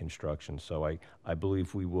wrap up construction. So I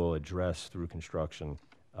believe we will address through construction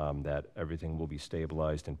that everything will be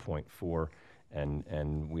stabilized in 0.4,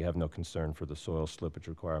 and we have no concern for the soil slippage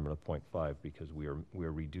requirement of 0.5 because we are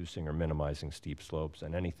reducing or minimizing steep slopes,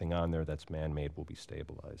 and anything on there that's man-made will be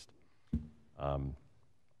stabilized.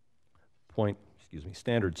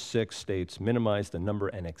 Standard 6 states minimize the number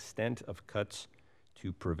and extent of cuts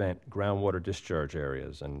to prevent groundwater discharge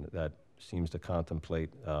areas, and that seems to contemplate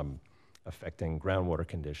affecting groundwater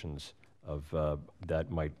conditions that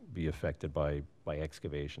might be affected by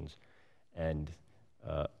excavations. And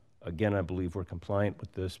again, I believe we're compliant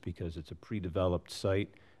with this because it's a pre-developed site.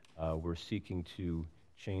 We're seeking to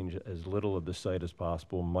change as little of the site as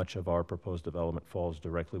possible. Much of our proposed development falls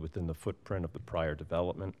directly within the footprint of the prior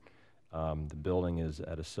development. The building is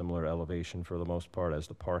at a similar elevation for the most part as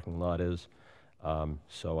the parking lot is.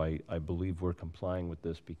 So I believe we're complying with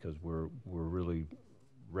this because we're really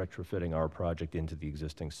retrofitting our project into the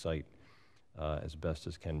existing site as best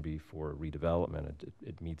as can be for redevelopment.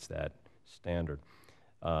 It meets that standard.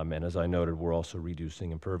 And as I noted, we're also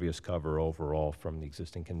reducing impervious cover overall from the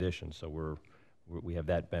existing conditions. So we have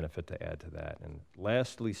that benefit to add to that. And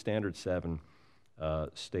lastly, Standard 7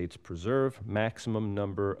 states preserve maximum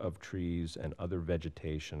number of trees and other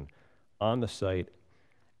vegetation on the site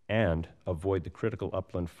and avoid the critical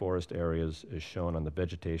upland forest areas as shown on the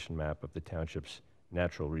vegetation map of the township's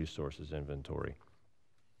natural resources inventory.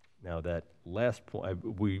 Now that last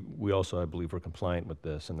point, we also, I believe, we're compliant with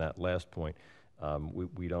this, and that last point,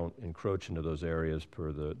 we don't encroach into those areas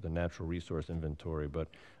per the natural resource inventory, but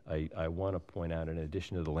I want to point out, in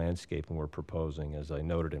addition to the landscaping we're proposing, as I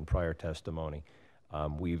noted in prior testimony,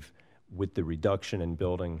 with the reduction in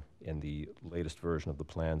building in the latest version of the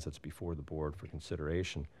plans that's before the board for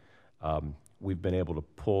consideration, we've been able to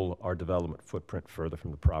pull our development footprint further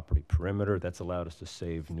from the property perimeter. That's allowed us to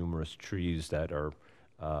save numerous trees that are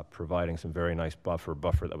providing some very nice buffer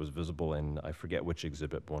that was visible in, I forget which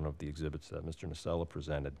exhibit, one of the exhibits that Mr. Nacella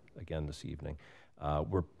presented again this evening.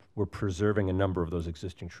 We're preserving a number of those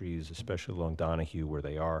existing trees, especially along Donahue where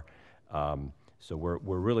they are. So we're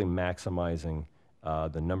really maximizing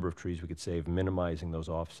the number of trees we could save, minimizing those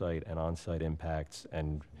off-site and on-site impacts,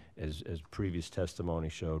 and as previous testimony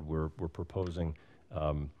showed, we're proposing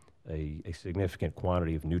a significant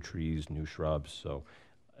quantity of new trees, new shrubs. So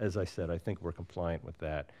as I said, I think we're compliant with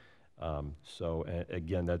that.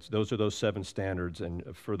 Again, those are those 7 standards,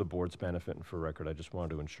 and for the board's benefit and for record, I just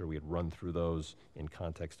wanted to ensure we had run through those in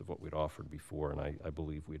context of what we'd offered before, and I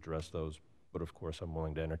believe we addressed those. But of course, I'm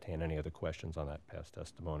willing to entertain any other questions on that past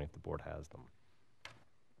testimony if the board has them.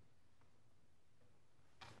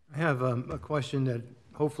 I have a question that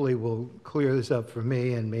hopefully will clear this up for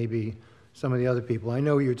me and maybe some of the other people. I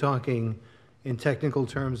know you're talking in technical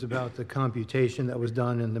terms about the computation that was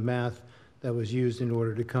done and the math that was used in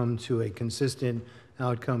order to come to a consistent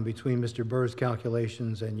outcome between Mr. Burr's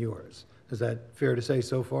calculations and yours. Is that fair to say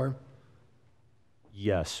so far?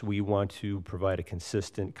 Yes, we want to provide a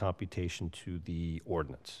consistent computation to the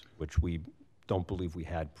ordinance, which we don't believe we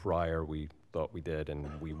had prior. We thought we did,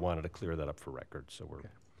 and we wanted to clear that up for record, so we're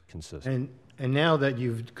consistent. And now that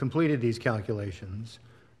you've completed these calculations,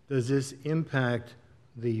 does this impact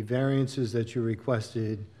the variances that you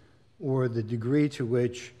requested or the degree to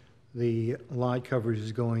which the lot coverage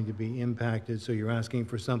is going to be impacted, so you're asking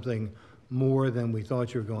for something more than we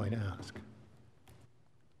thought you were going to ask?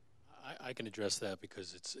 I can address that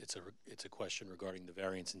because it's a question regarding the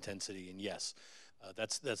variance intensity, and yes,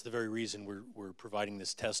 that's the very reason we're providing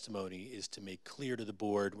this testimony, is to make clear to the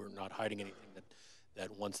board, we're not hiding anything,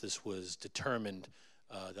 that once this was determined,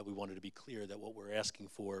 that we wanted to be clear that what we're asking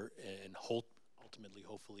for and ultimately,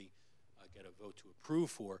 hopefully, get a vote to approve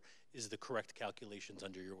for is the correct calculations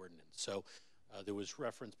under your ordinance. So there was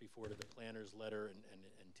reference before to the planner's letter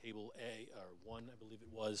and table A, or 1, I believe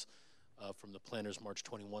it was, from the planner's March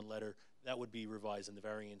 21 letter. That would be revised, and the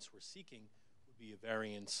variance we're seeking would be a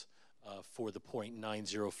variance for the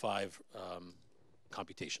 .905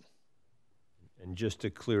 computation. And just to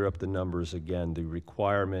clear up the numbers again, the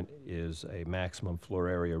requirement is a maximum floor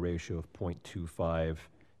area ratio of 0.25.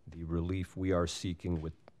 The relief we are seeking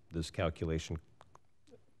with this calculation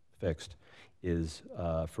fixed is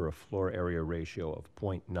for a floor area ratio of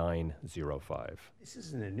 0.905. This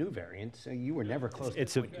isn't a new variant, so you were never close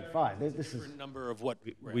It's to a- 0.25. This is, Number of what?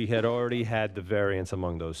 We had already had the variance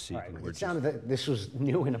among those all seeking. right, We're it just- sounded that this was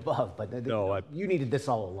new and above, but No, you needed this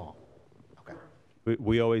all along. Okay.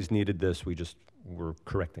 we always needed this, we're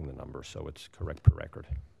correcting the number, so it's correct per record.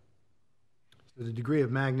 So the degree of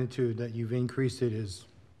magnitude that you've increased it is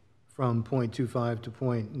from 0.25 to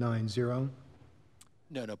 0.90?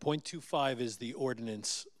 No, 0.25 is the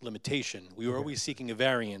ordinance limitation. We were always seeking a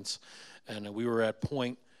variance, and we were at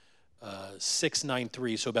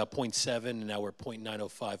 0.693, so about 0.7, and now we're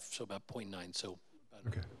 0.905, so about 0.9, so about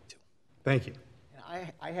Okay. 2. Thank you.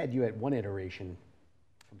 I had you at one iteration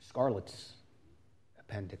from Scarlett's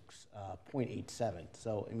appendix, 0.87.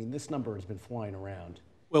 So, I mean, this number has been flying around.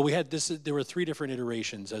 Well, we had this. There were 3 different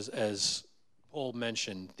iterations, as Paul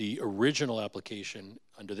mentioned. The original application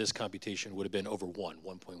under this computation would have been over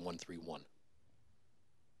 1.131.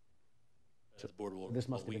 So the board will. This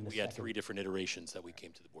must have we been the we had second. 3 different iterations that we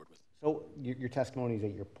came to the board with. So your testimony is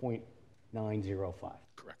that you're 0.905.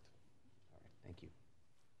 Correct. All right, thank you.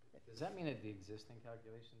 Does that mean that the existing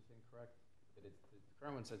calculation is incorrect? That it's, the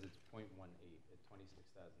current one says it's 0.18 at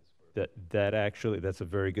 26,000 square feet. That actually, that's a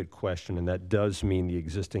very good question, and that does mean the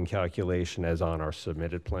existing calculation as on our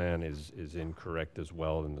submitted plan is incorrect as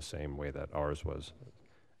well in the same way that ours was.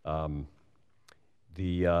 That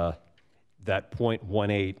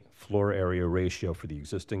 0.18 floor area ratio for the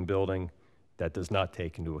existing building, that does not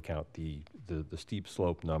take into account the steep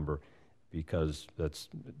slope number because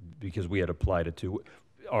we had applied it to.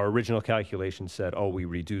 Our original calculation said, we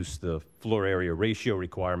reduced the floor area ratio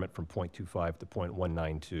requirement from 0.25 to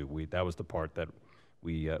 0.192. That was the part that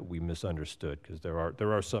we misunderstood because there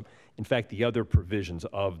are some. In fact, the other provisions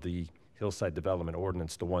of the Hillside Development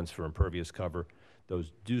Ordinance, the ones for impervious cover,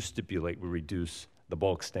 those do stipulate we reduce the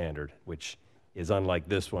bulk standard, which is unlike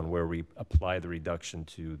this one where we apply the reduction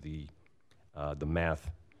to the math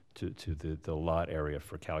to the lot area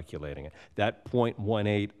for calculating it. That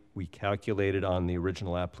 0.18 we calculated on the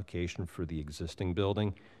original application for the existing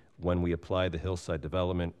building. When we apply the hillside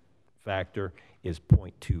development factor is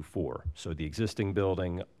 0.24. So the existing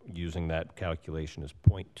building, using that calculation, is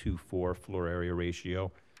 0.24 floor area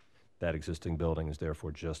ratio. That existing building is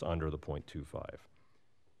therefore just under the 0.25.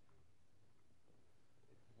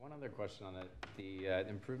 One other question on that, the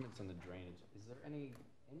improvements on the drainage, is there any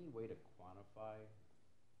way to quantify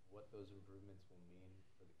what those improvements will mean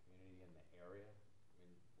for the community and the area? I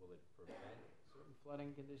mean, will it prevent certain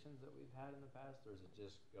flooding conditions that we've had in the past, or is it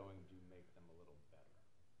just going to make them a little better?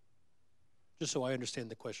 Just so I understand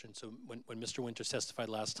the question, so when Mr. Winters testified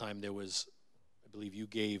last time, there was, I believe you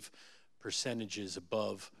gave percentages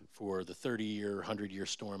above for the 30-year, 100-year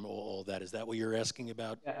storm, all that. Is that what you're asking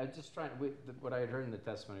about? Yeah, I was just trying, what I had heard in the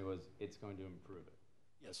testimony was it's going to improve it.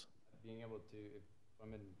 Yes. Being able to, if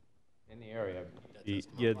I'm in the area.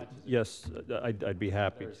 Yes, I'd be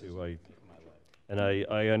happy to.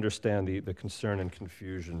 I understand the concern and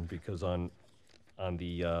confusion because on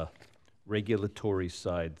the regulatory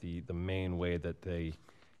side, the main way that they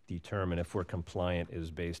determine if we're compliant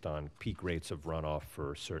is based on peak rates of runoff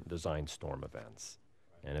for certain design storm events.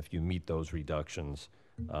 And if you meet those reductions,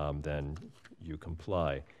 then you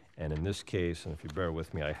comply. And in this case, and if you bear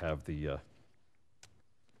with me, I have the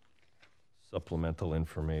supplemental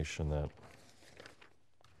information that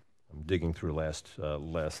I'm digging through last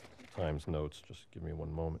time's notes. Just give me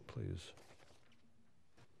one moment, please.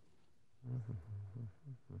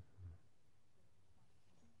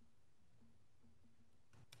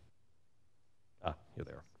 You're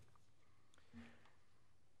there.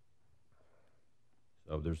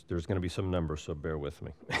 So there's going to be some numbers, so bear with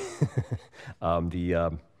me.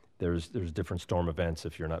 There's different storm events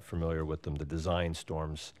if you're not familiar with them. The design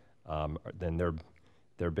storms, then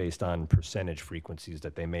they're based on percentage frequencies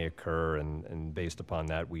that they may occur, and based upon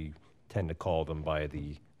that, we tend to call them by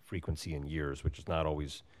the frequency in years, which is not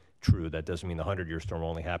always true. That doesn't mean the 100-year storm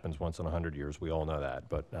only happens once in 100 years. We all know that,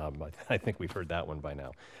 but I think we've heard that one by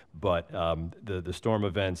now. But the storm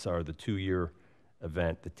events are the 2-year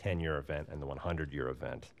event, the 10-year event, and the 100-year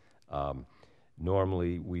event.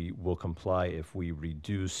 Normally, we will comply if we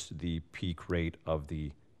reduce the peak rate of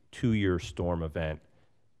the 2-year storm event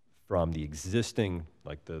from the existing,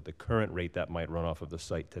 like the current rate that might run off of the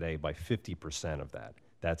site today, by 50% of that.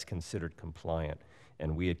 That's considered compliant.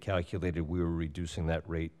 And we had calculated we were reducing that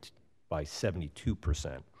rate by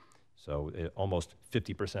 72%. So almost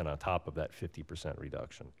 50% on top of that 50%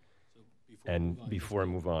 reduction. So before I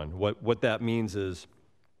move on. What that means is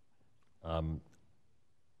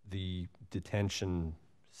the detention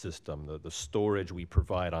system, the storage we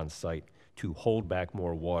provide on site to hold back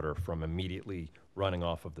more water from immediately running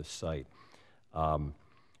off of the site.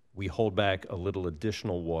 We hold back a little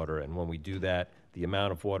additional water, and when we do that, the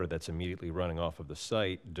amount of water that's immediately running off of the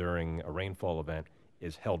site during a rainfall event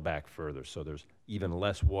is held back further. So there's even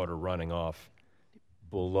less water running off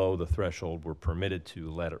below the threshold we're permitted to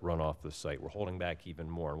let it run off the site. We're holding back even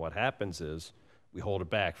more. And what happens is we hold it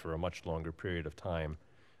back for a much longer period of time.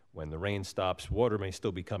 When the rain stops, water may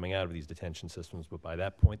still be coming out of these detention systems, but by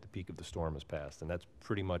that point, the peak of the storm has passed. And that's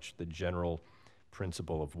pretty much the general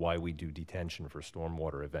principle of why we do detention for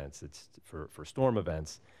stormwater events. It's for storm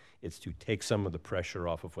events, it's to take some of the pressure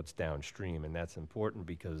off of what's downstream. And that's important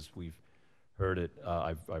because we've heard it,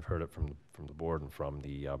 I've heard it from the board and from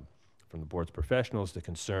the board's professionals. The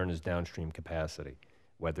concern is downstream capacity,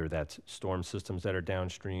 whether that's storm systems that are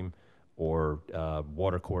downstream or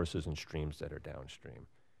water courses and streams that are downstream.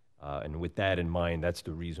 And with that in mind, that's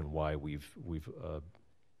the reason why we've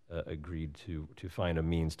agreed to find a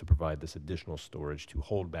means to provide this additional storage to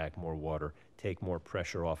hold back more water, take more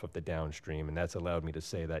pressure off of the downstream, and that's allowed me to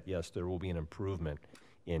say that, yes, there will be an improvement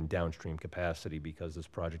in downstream capacity because this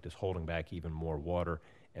project is holding back even more water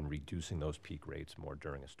and reducing those peak rates more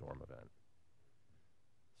during a storm event.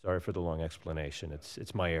 Sorry for the long explanation.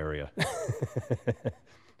 It's my area.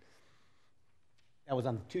 That was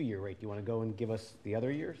on the 2-year rate. Do you want to go and give us the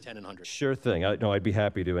other years? 10 and 100. Sure thing. No, I'd be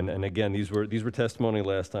happy to. And again, these were testimony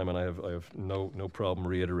last time, and I have no problem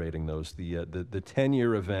reiterating those. The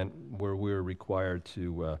 10-year event where we're required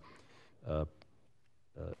to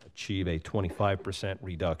achieve a 25%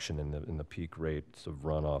 reduction in the peak rates of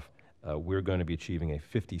runoff, we're going to be achieving a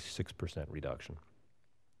 56% reduction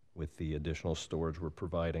with the additional storage we're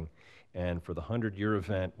providing. And for the 100-year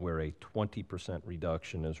event, where a 20%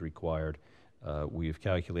 reduction is required, we have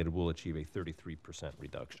calculated we'll achieve a 33%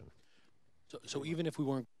 reduction. So even if we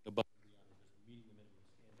weren't above and beyond just meeting the minimum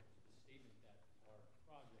standards, the statement that our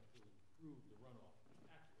project will improve the runoff is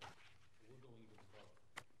accurate, so we're going even above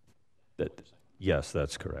that. Yes,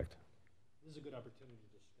 that's correct. This is a good opportunity to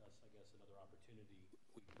discuss, I guess, another opportunity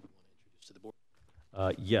we want to introduce to the board.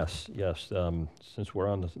 Yes. Since we're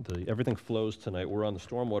on everything flows tonight, we're on the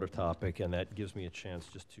stormwater topic, and that gives me a chance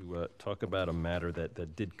just to talk about a matter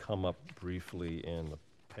that did come up briefly in the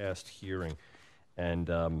past hearing. And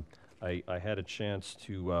I had a chance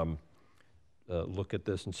to look at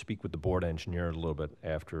this and speak with the board engineer a little bit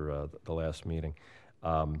after the last meeting.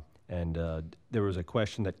 And there was a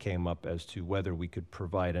question that came up as to whether we could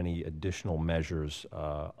provide any additional measures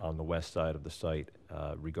on the west side of the site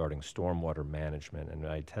regarding stormwater management. And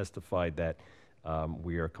I testified that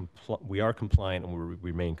we are compliant and we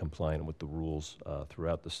remain compliant with the rules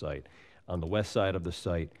throughout the site. On the west side of the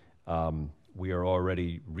site, we are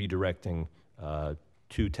already redirecting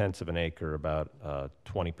 0.2 of an acre, about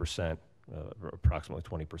 20%, approximately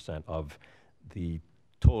 20% of the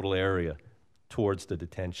total area towards the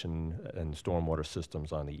detention and stormwater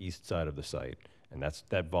systems on the east side of the site. And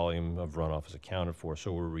that volume of runoff is accounted for.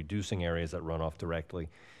 So we're reducing areas that run off directly,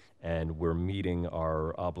 and we're meeting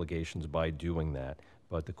our obligations by doing that.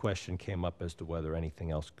 But the question came up as to whether anything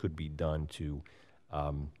else could be done to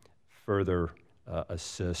further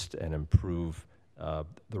assist and improve the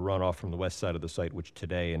runoff from the west side of the site, which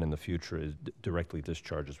today and in the future is directly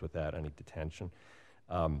discharges without any detention.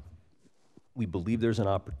 We believe there's an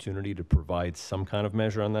opportunity to provide some kind of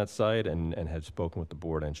measure on that side, and had spoken with the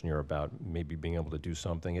board engineer about maybe being able to do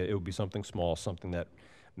something. It would be something small, something that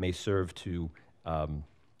may serve to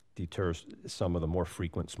deter some of the more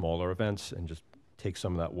frequent smaller events and just take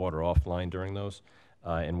some of that water offline during those.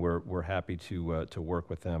 And we're happy to work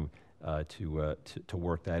with them to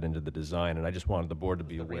work that into the design. And I just wanted the board to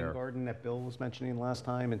be aware. The rain garden that Bill was mentioning last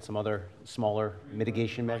time and some other smaller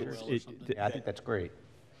mitigation measures? Yeah, I think that's great.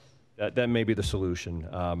 That may be the solution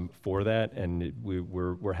for that, and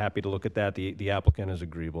we're happy to look at that. The applicant is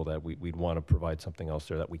agreeable that we'd want to provide something else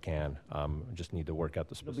there that we can. Just need to work out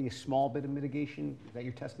the specifics. It'll be a small bit of mitigation, is that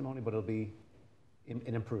your testimony? But it'll be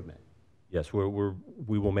an improvement. Yes, we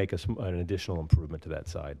will make an additional improvement to that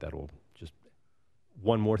side. That'll just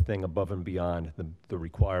one more thing above and beyond the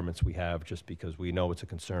requirements we have, just because we know it's a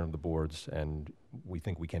concern of the boards, and we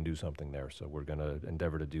think we can do something there. So we're going to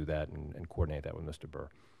endeavor to do that and coordinate that with Mr. Burr.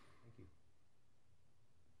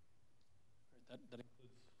 That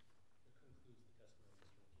concludes the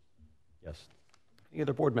testimony. Yes. Any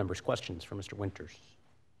other board members, questions for Mr. Winters?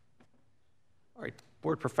 All right,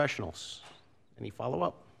 board professionals, any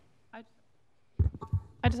follow-up?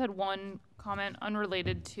 I just had one comment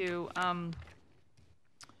unrelated to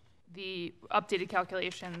the updated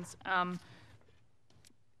calculations.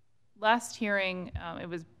 Last hearing, it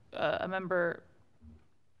was a member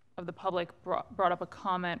of the public brought up a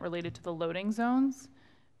comment related to the loading zones,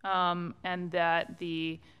 and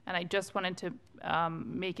I just wanted to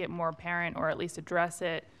make it more apparent, or at least address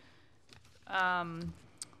it, that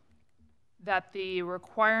the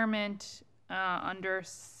requirement under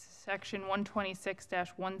section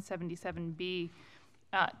 126-177B,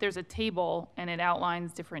 there's a table and it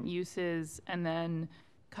outlines different uses, and then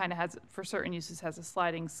kind of has, for certain uses, has a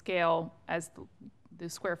sliding scale as the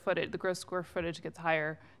square footage, the gross square footage gets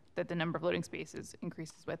higher, that the number of loading spaces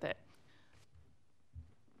increases with it.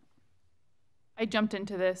 I jumped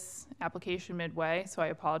into this application midway, so I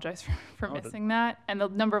apologize for missing that. And the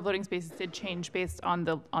number of loading spaces did change based on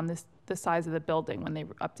the size of the building when they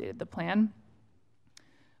updated the plan.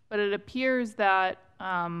 But it appears that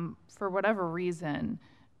for whatever reason,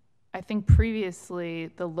 I think previously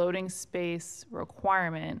the loading space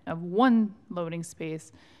requirement of 1 loading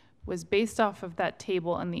space was based off of that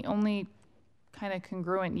table, and the only kind of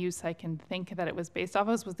congruent use I can think that it was based off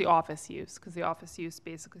of was the office use, because the office use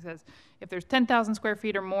basically says if there's 10,000 square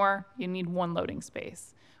feet or more, you need 1 loading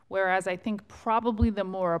space. Whereas I think probably the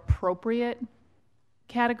more appropriate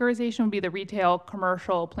categorization would be the retail,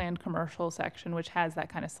 commercial, planned commercial section, which has that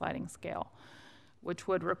kind of sliding scale, which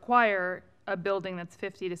would require a building that's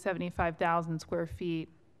 50 to 75,000 square feet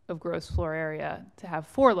of gross floor area to have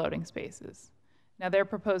 4 loading spaces. Now they're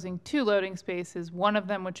proposing 2 loading spaces, one of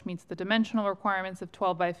them which meets the dimensional requirements of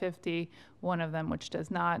 12 by 50, one of them which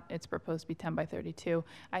does not. It's proposed to be 10 by 32.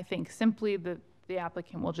 I think simply the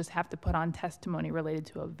applicant will just have to put on testimony related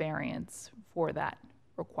to a variance for that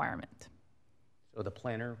requirement. So the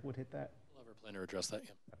planner would hit that? We'll have our planner address that,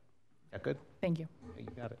 yeah. That good? Thank you. Yeah, you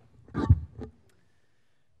got it.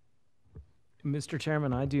 Mr.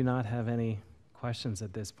 Chairman, I do not have any questions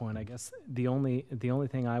at this point. I guess the only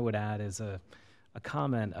thing I would add is a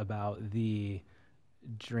comment about the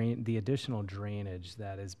additional drainage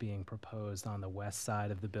that is being proposed on the west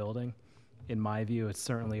side of the building. In my view, it's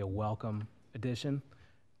certainly a welcome addition,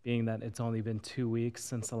 being that it's only been 2 weeks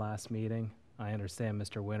since the last meeting. I understand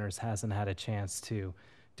Mr. Winters hasn't had a chance to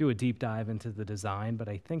do a deep dive into the design, but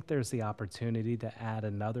I think there's the opportunity to add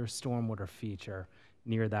another stormwater feature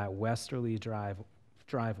near that westerly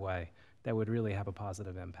driveway that would really have a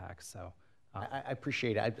positive impact. So I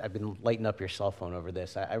appreciate it. I've been lighting up your cell phone over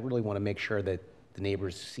this. I really want to make sure that the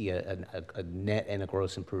neighbors see a net and a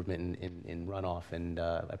gross improvement in runoff, and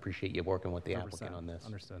I appreciate you working with the applicant on this.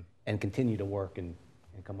 Understood. And continue to work and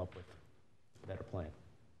come up with a better plan.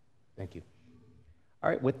 Thank you. All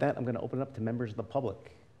right, with that, I'm going to open it up to members of the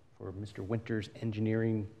public for Mr. Winters'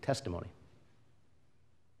 engineering testimony.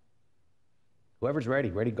 Whoever's ready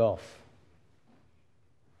golf.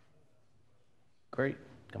 Great,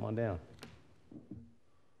 come on down.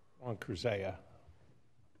 On Cruzea.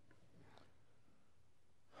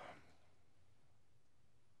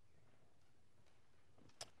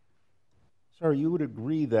 Sir, you would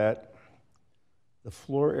agree that the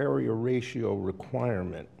floor area ratio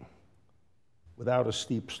requirement without a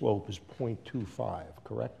steep slope is 0.25,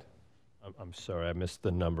 correct? I'm sorry, I missed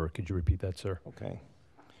the number. Could you repeat that, sir? Okay.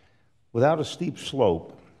 Without a steep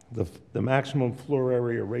slope, the maximum floor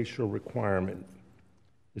area ratio requirement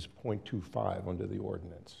is 0.25 under the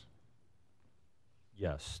ordinance.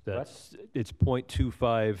 Yes, it's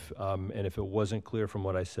 0.25, and if it wasn't clear from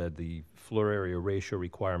what I said, the floor area ratio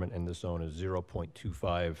requirement in the zone is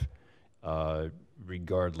 0.25,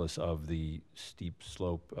 regardless of the steep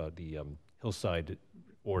slope, the hillside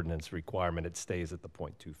ordinance requirement. It stays at the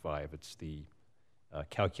 0.25. It's the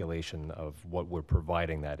calculation of what we're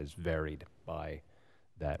providing that is varied by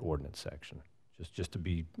that ordinance section, just to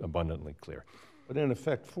be abundantly clear. But in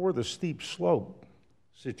effect, for the steep slope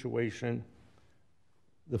situation,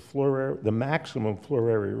 the maximum floor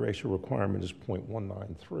area ratio requirement is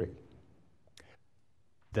 0.193.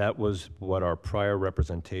 That was what our prior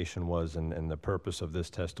representation was, and the purpose of this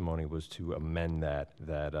testimony was to amend that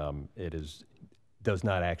does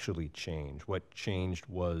not actually change. What changed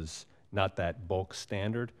was not that bulk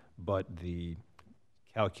standard, but the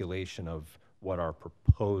calculation of what our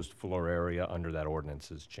proposed floor area under that ordinance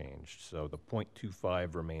has changed. So the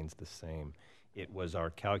 0.25 remains the same. It was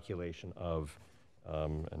our calculation of,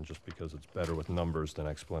 and just because it's better with numbers than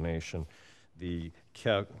explanation, the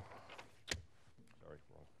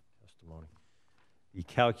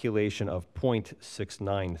calculation of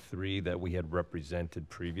 0.693 that we had represented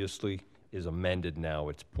previously is amended now.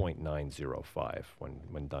 It's 0.905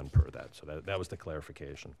 when done per that. So that was the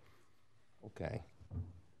clarification. Okay.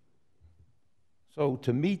 So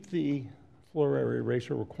to meet the floor area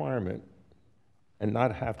ratio requirement and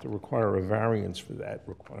not have to require a variance for that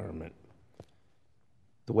requirement.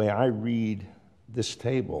 The way I read this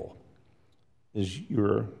table is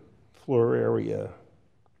your floor area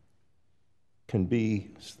can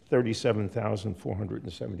be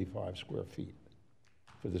 37,475 square feet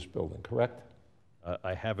for this building, correct?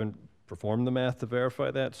 I haven't performed the math to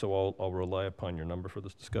verify that, so I'll rely upon your number for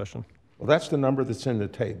this discussion. Well, that's the number that's in the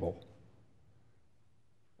table,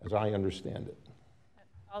 as I understand it.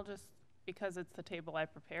 I'll just, because it's the table I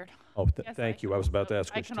prepared. Oh, Yes, thank you. can I was about to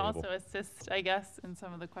also- ask which table. I can also assist, I guess, in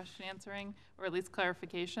some of the question answering, or at least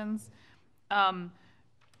clarifications.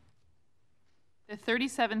 The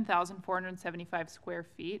 37,475 square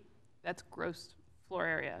feet, that's gross floor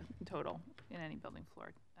area in total in any building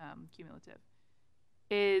floor, cumulative,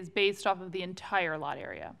 is based off of the entire lot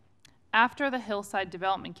area. After the hillside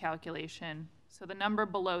development calculation, so the number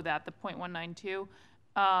below that, the .192,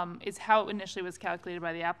 is how it initially was calculated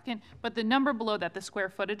by the applicant, but the number below that, the square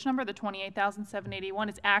footage number, the 28,781,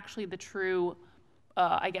 is actually the true,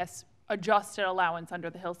 I guess, adjusted allowance under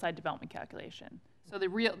the hillside development calculation. So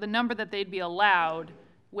the number that they'd be allowed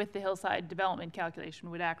with the hillside development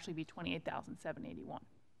calculation would actually be 28,781.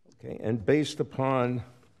 Okay, and based upon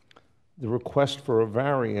the request for a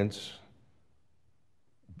variance,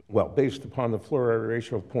 well, based upon the floor area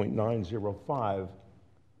ratio of 0.905,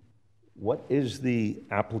 what is the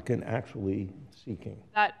applicant actually seeking?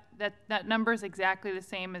 That number is exactly the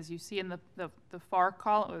same as you see in the far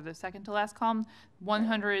column, or the second to last column.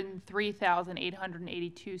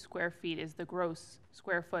 103,882 square feet is the gross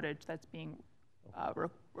square footage that's being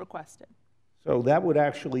requested. So that would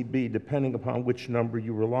actually be, depending upon which number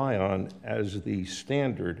you rely on as the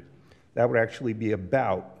standard, that would actually be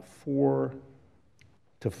about 4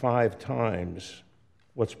 to 5 times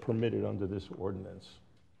what's permitted under this ordinance.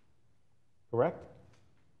 Correct?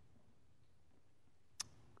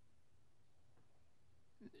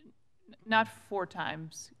 Not 4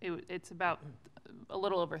 times. It's about a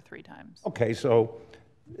little over 3 times. Okay, so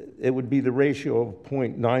it would be the ratio of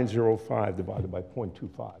 0.905 divided by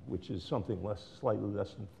 0.25, which is something slightly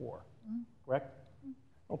less than 4. Correct?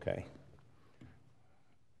 Okay.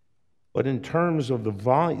 But in terms of the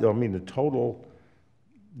volume, I mean, the total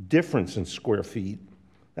difference in square feet,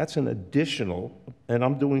 that's an additional, and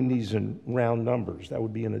I'm doing these in round numbers, that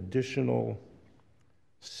would be an additional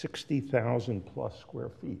 60,000 plus square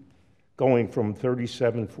feet, going from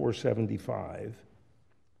 37,475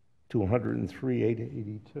 to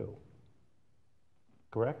 103,882.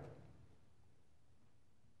 Correct?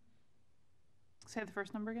 Say the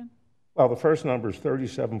first number again? Well, the first number is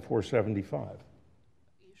 37,475.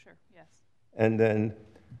 Sure, yes. And then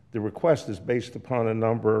the request is based upon a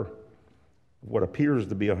number, what appears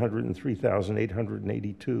to be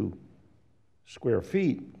 103,882 square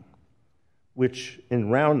feet, which in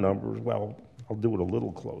round numbers, well, I'll do it a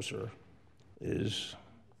little closer, is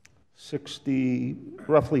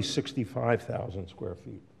roughly 65,000 square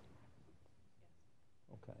feet.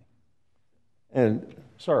 Okay. And,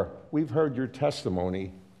 sir, we've heard your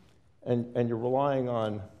testimony, and you're relying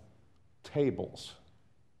on tables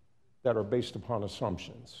that are based upon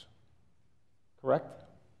assumptions, correct?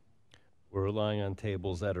 We're relying on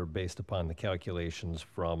tables that are based upon the calculations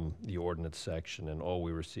from the ordinance section, and all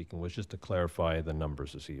we were seeking was just to clarify the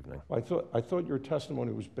numbers this evening. I thought your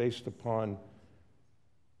testimony was based upon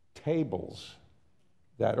tables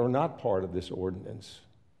that are not part of this ordinance,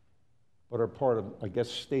 but are part of, I guess,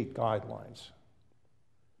 state guidelines.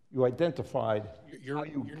 You identified... You're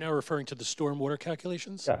now referring to the stormwater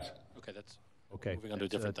calculations? Yes. Okay, that's Okay. moving on to a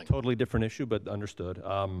different thing. Totally different issue, but understood.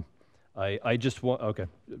 I just want, okay,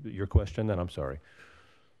 your question then, I'm sorry.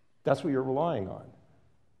 That's what you're relying on,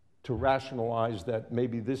 to rationalize that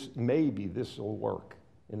maybe this will work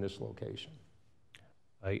in this location.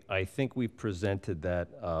 I think we've presented that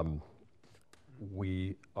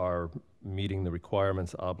we are meeting the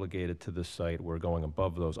requirements obligated to the site. We're going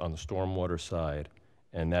above those on the stormwater side,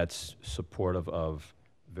 and that's supportive of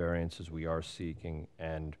variances we are seeking.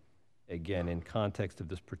 And again, in context of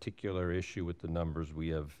this particular issue with the numbers we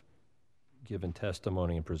have given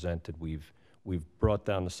testimony and presented, we've brought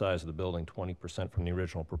down the size of the building 20% from the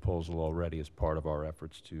original proposal already as part of our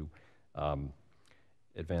efforts to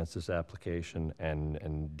advance this application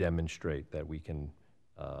and demonstrate that we can,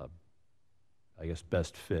 I guess,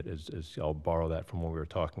 best fit, as I'll borrow that from when we were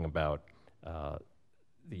talking about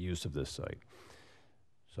the use of this site.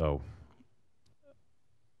 So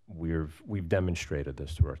we've demonstrated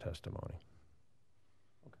this through our testimony.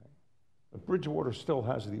 Okay. But Bridgewater still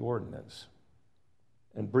has the ordinance,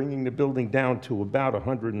 and bringing the building down to about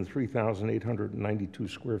 103,892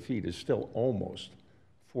 square feet is still almost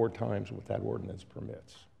 4 times what that ordinance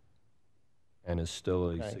permits. And is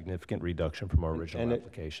still a Okay. significant reduction from our original And it-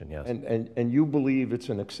 application, yes. And you believe it's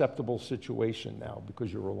an acceptable situation now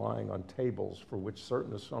because you're relying on tables for which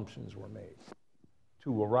certain assumptions were made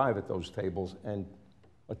to arrive at those tables and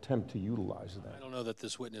attempt to utilize I them? don't know that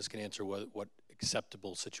this witness can answer what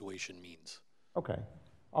acceptable situation means. Okay,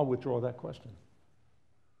 I'll withdraw that question.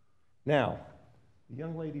 Now, the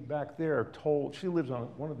young lady back there told, she lives on,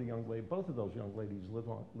 one of the young ladies, both of those young ladies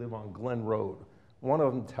live on Glen Road. One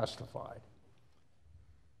of them testified.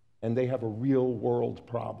 And they have a real-world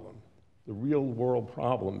problem. The real-world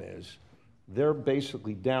problem is they're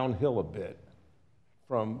basically downhill a bit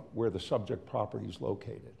from where the subject property is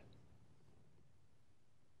located.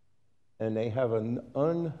 And they have an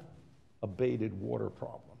unabated water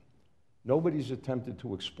problem. Nobody's attempted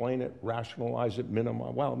to explain it, rationalize it,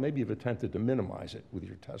 minimize, well, maybe you've attempted to minimize it with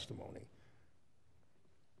your testimony.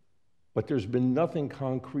 But there's been nothing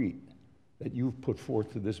concrete that you've put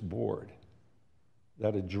forth to this board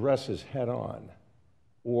that addresses head-on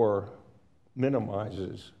or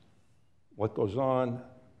minimizes what goes on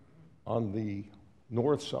the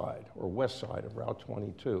north side or west side of Route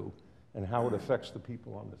 22 and how it affects the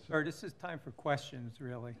people on the south. Sir, this is time for questions,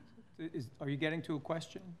 really. Are you getting to a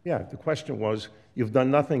question? Yeah, the question was, you've done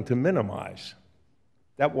nothing to minimize.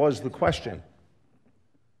 That was the question.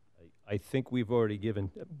 I think we have already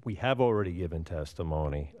given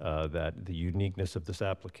testimony that the uniqueness of this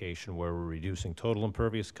application, where we're reducing total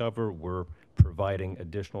impervious cover, we're providing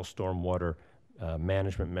additional stormwater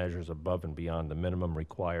management measures above and beyond the minimum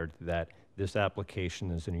required, that this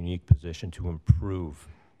application is in a unique position to improve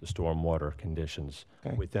the stormwater conditions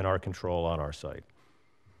within our control on our site.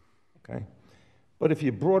 Okay. But if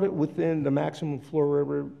you brought it within the maximum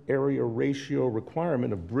floor area ratio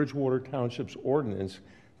requirement of Bridgewater Township's ordinance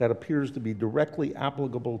that appears to be directly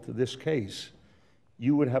applicable to this case,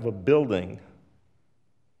 you would have a building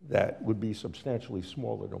that would be substantially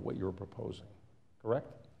smaller than what you're proposing, correct?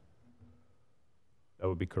 That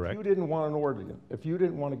would be correct. If you didn't want an ordinance, if you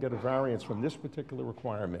didn't want to get a variance from this particular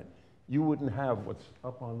requirement, you wouldn't have what's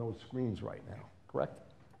up on those screens right now, correct?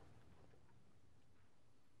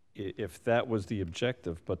 If that was the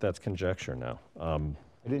objective, but that's conjecture now. I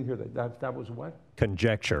didn't hear that. That was what?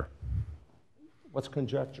 Conjecture. What's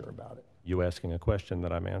conjecture about it? You asking a question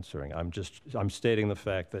that I'm answering. I'm stating the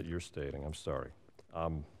fact that you're stating. I'm sorry. I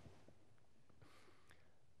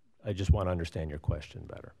just want to understand your question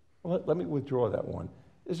better. Well, let me withdraw that one.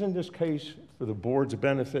 Isn't this case, for the board's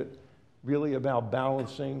benefit, really about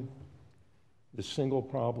balancing the single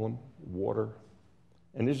problem, water?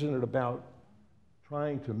 And isn't it about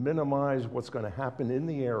trying to minimize what's going to happen in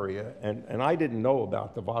the area? And I didn't know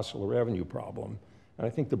about the Vossler Avenue problem. And I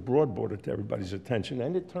think the board brought it to everybody's attention.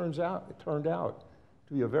 And it turned out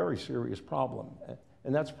to be a very serious problem.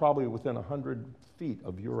 And that's probably within 100 feet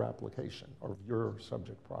of your application or of your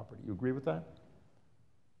subject property. You agree with that?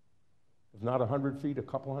 If not 100 feet, a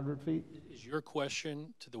couple hundred feet? Is your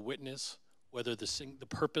question to the witness whether the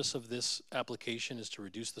purpose of this application is to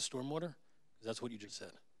reduce the stormwater? Because that's what you just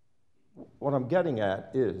said. What I'm getting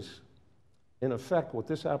at is, in effect, what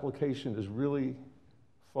this application is really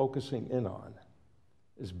focusing in on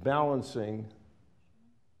is balancing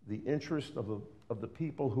the interest of the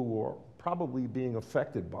people who are probably being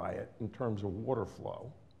affected by it in terms of water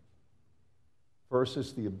flow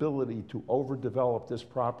versus the ability to overdevelop this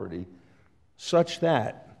property such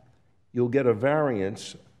that you'll get a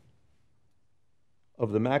variance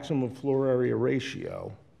of the maximum floor area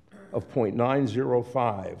ratio of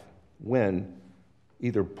 0.905 when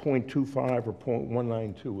either 0.25 or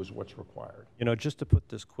 0.192 is what's required. You know, just to put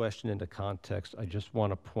this question into context, I just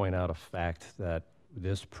want to point out a fact that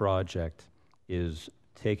this project is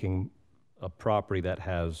taking a property that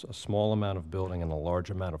has a small amount of building and a large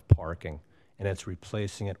amount of parking, and it's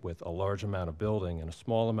replacing it with a large amount of building and a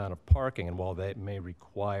small amount of parking. And while that may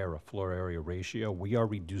require a floor area ratio, we are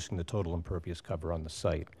reducing the total impervious cover on the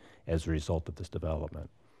site as a result of this development.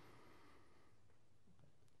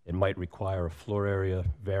 It might require a floor area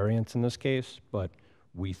variance in this case, but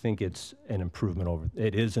we think it's an improvement over,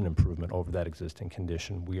 it is an improvement over that existing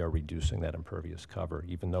condition. We are reducing that impervious cover,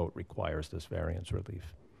 even though it requires this variance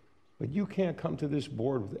relief. But you can't come to this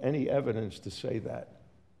board with any evidence to say that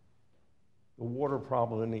the water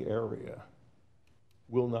problem in the area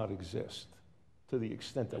will not exist to the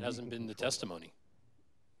extent that It hasn't been the testimony.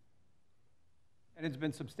 And it's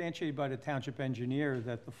been substantiated by the township engineer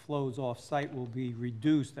that the flows off-site will be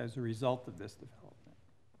reduced as a result of this development.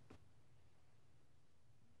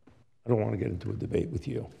 I don't want to get into a debate with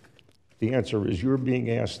you. The answer is you're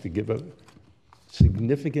being asked to give a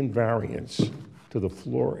significant variance to the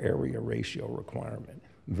floor area ratio requirement,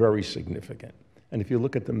 very significant. And if you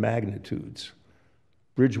look at the magnitudes,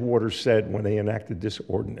 Bridgewater said when they enacted this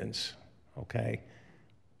ordinance, okay,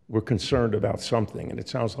 we're concerned about something, and it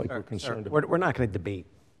sounds like we're concerned about. We're not going to debate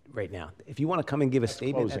right now. If you want to come and give a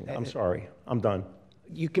statement. Closing. I'm sorry. I'm done.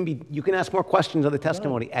 You can ask more questions of the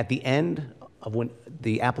testimony. At the end of when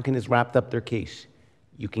the applicant has wrapped up their case,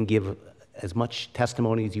 you can give as much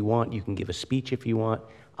testimony as you want. You can give a speech if you want.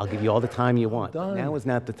 I'll give you all the time you want. done. Now is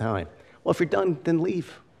not the time. Well, if you're done, then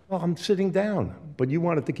leave. Well, I'm sitting down, but you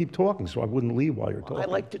wanted to keep talking, so I wouldn't leave while you're talking. I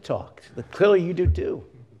like to talk. Clearly, you do too.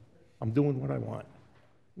 I'm doing what I want.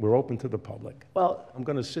 We're open to the public. Well, I'm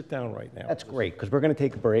going to sit down right now. that's great, because we're going to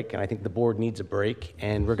take a break, and I think the board needs a break,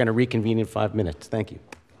 and we're going to reconvene in 5 minutes. Thank you.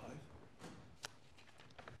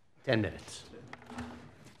 10 minutes.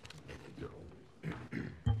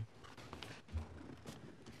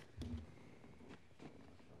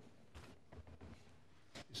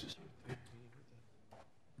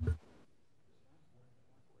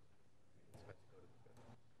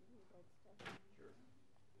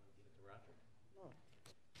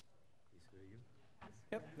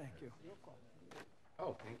 Yep, thank you.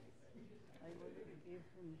 Oh, thank you. I already gave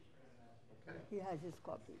him, he has his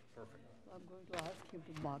copy. Perfect. So I'm going to ask him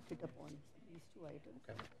to mark it upon these two items.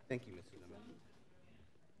 Okay. Thank you, Mrs. Lemon.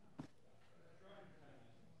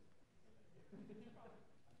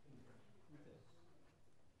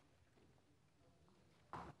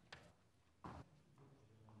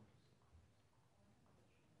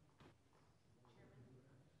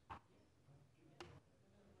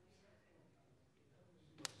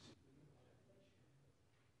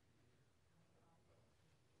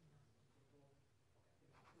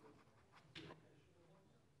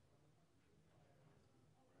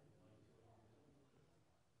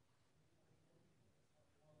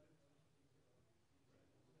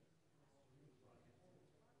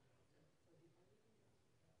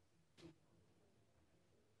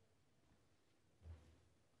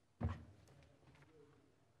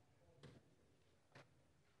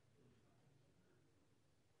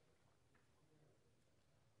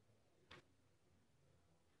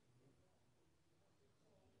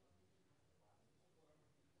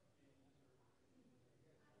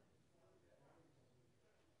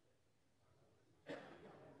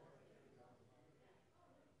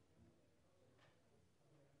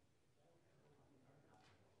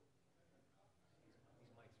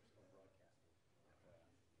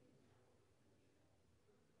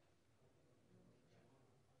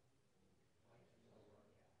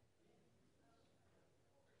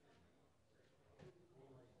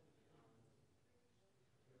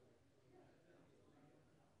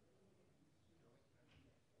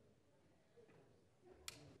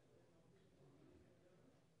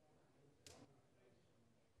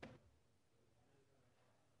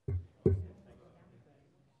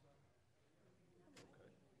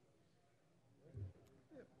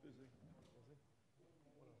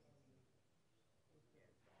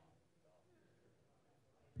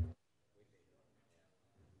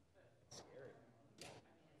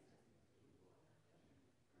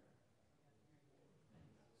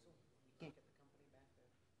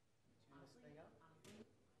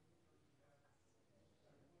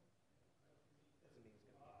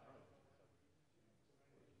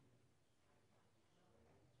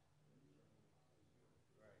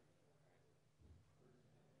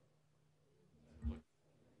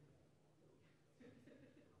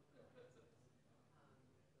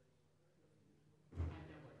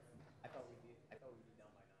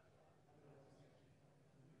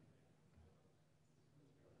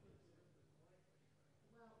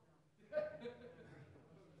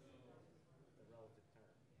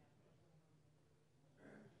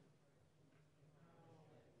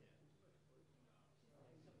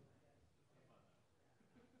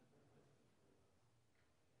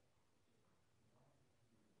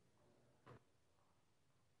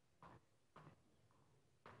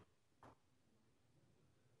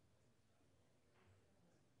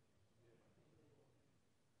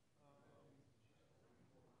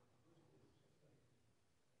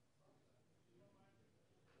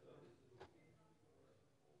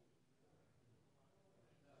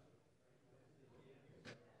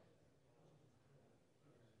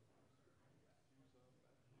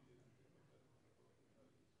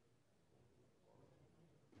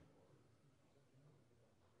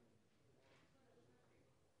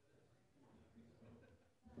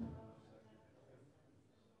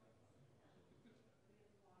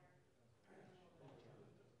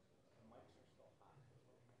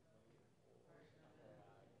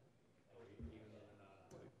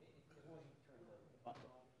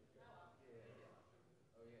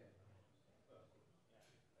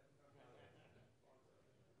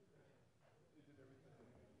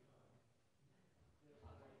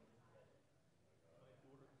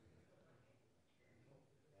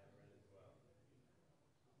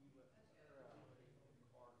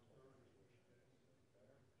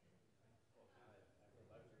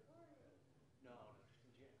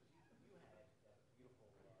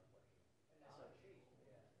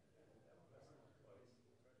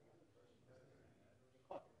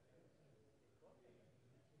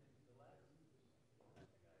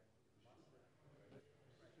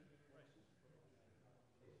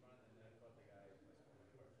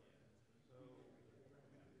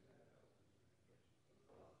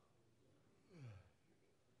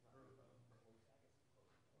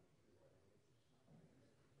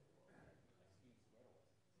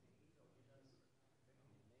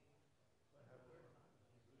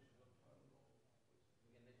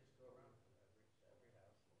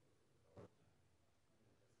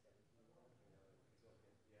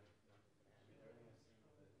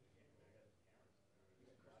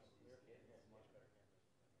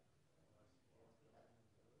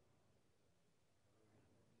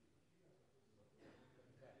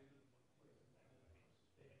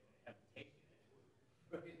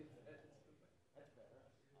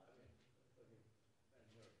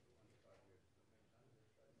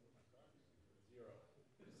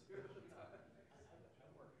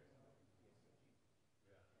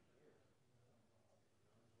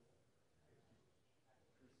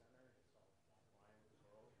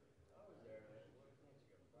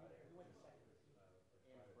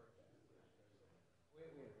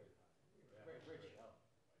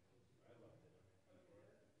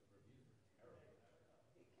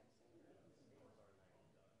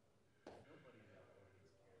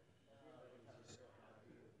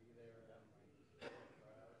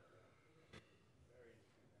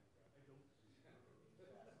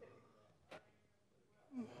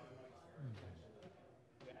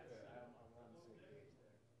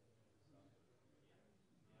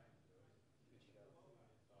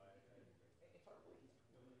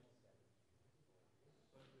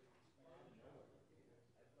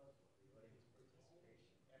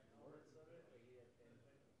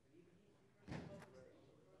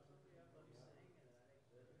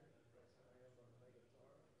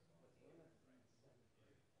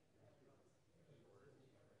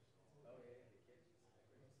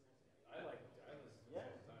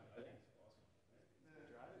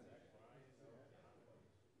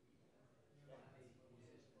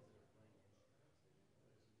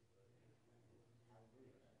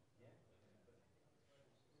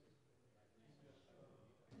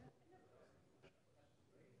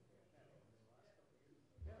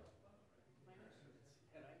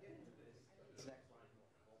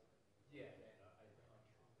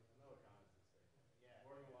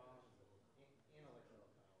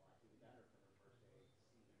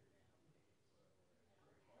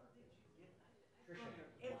 The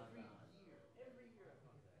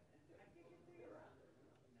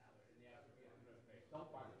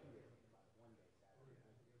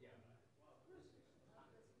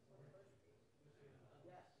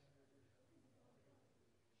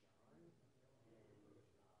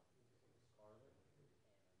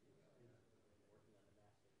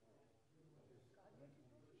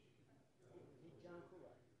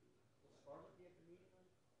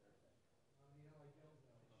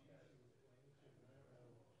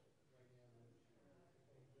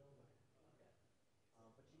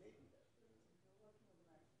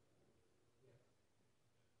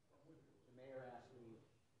mayor asked me to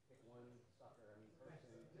pick one sucker,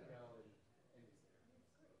 person to go, and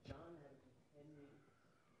John had attended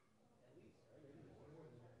at least, right? Maybe more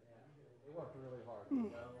than that. Yeah, they worked really hard. Joe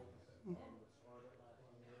and with Scarlett last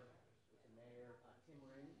year, with the mayor, Tim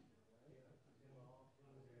Ring, right? Who else?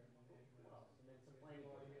 And then some planning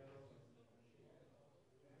board.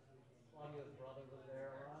 Claudio's brother was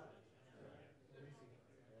there a lot. Yeah,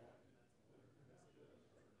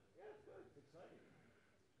 it's good. It's exciting.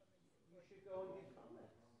 You should go and give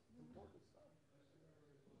comments. It's important stuff.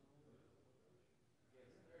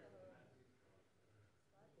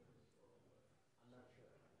 I'm not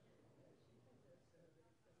sure.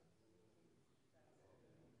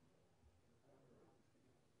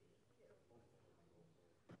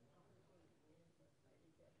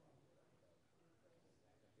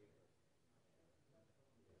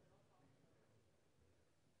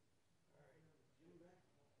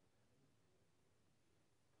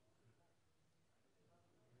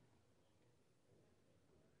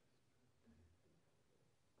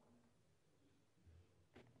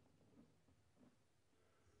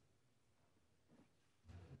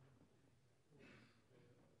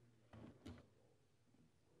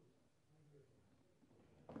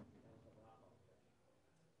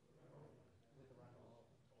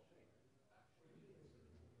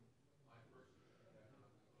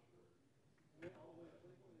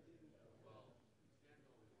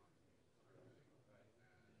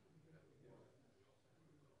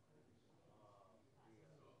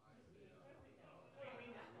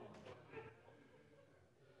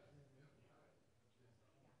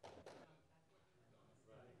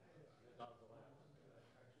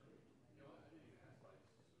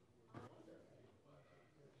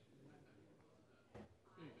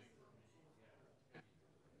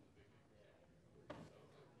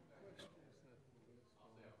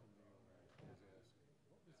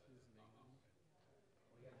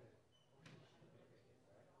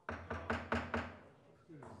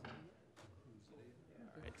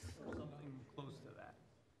 Something close to that.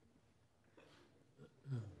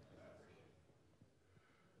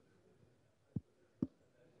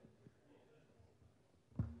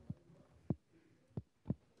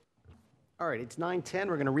 All right, it's 9:10.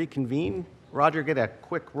 We're going to reconvene. Roger, get a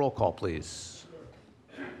quick roll call, please.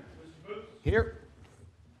 Here. Here.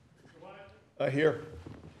 Yeah, here.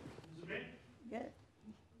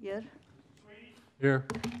 Here. Here.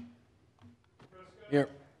 Here.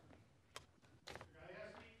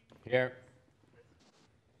 Here.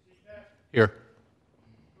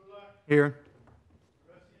 Here.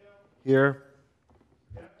 Here.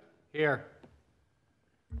 Here.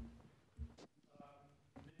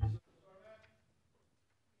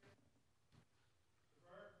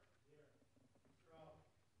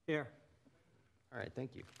 Here. All right,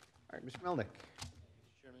 thank you. All right, Mr. Melnick.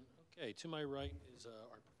 Mr. Chairman. Okay, to my right is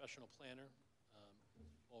our professional planner,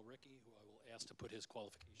 Paul Rickey, who I will ask to put his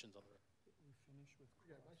qualifications on the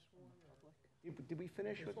record. Did we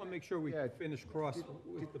finish Just with want to make sure we finish from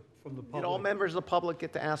the public. Did all members of the public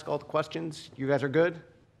get to ask all the questions? You guys are good?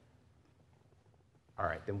 All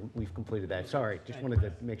right, then we've completed that. Sorry, just wanted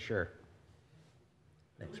to make sure.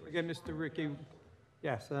 Again, Mr. Rickey,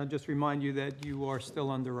 yes, I'll just remind you that you are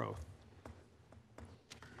still under oath.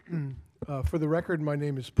 For the record, my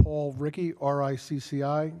name is Paul Rickey,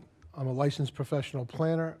 R-I-C-C-I. I'm a licensed professional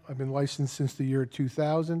planner. I've been licensed since the year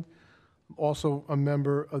 2000. I'm also a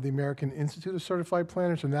member of the American Institute of Certified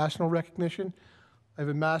Planners, a national recognition. I have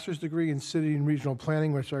a master's degree in city and regional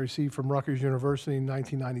planning, which I received from Rutgers University in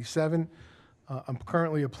 1997. I'm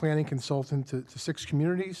currently a planning consultant to 6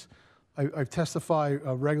 communities. I've testified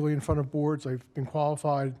regularly in front of boards. I've been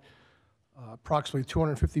qualified approximately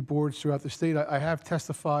 250 boards throughout the state. I have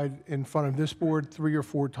testified in front of this board 3 or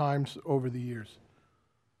 4 times over the years.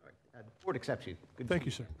 All right, the board accepts you. Good to Thank see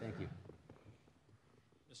you, sir. Thank you.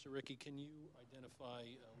 Mr. Rickey, can you identify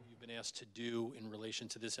what you've been asked to do in relation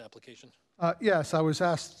to this application? Yes, I was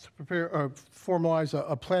asked to formalize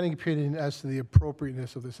a planning opinion as to the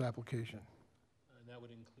appropriateness of this application. And that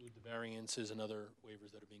would include the variances and other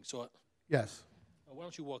waivers that are being sought? Yes. Why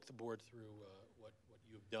don't you walk the board through what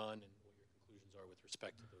you've done and what your conclusions are with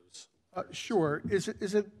respect to those? Sure. Is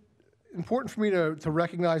it important for me to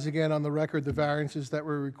recognize again on the record the variances that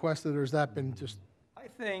were requested, or has that been just? I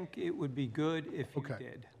think it would be good if you Okay.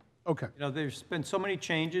 did. Okay. You know, there's been so many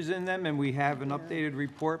changes in them, and we have an updated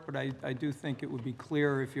report, but I do think it would be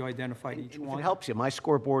clearer if you identified each If one. it helps you, my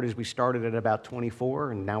scoreboard is we started at about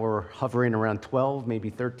 24, and now we're hovering around 12,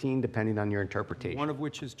 maybe 13, depending on your interpretation. One of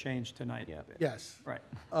which has changed tonight. Yeah. Yes. Right.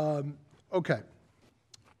 Okay.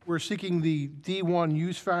 We're seeking the D1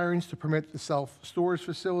 use variance to permit the self-storage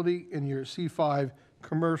facility in your C5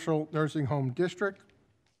 commercial nursing home district.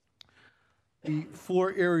 The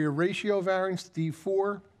floor area ratio variance,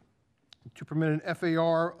 D4, to permit an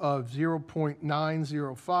FAR of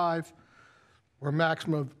 0.905, where a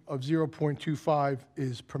maximum of 0.25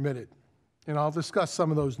 is permitted. And I'll discuss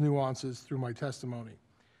some of those nuances through my testimony.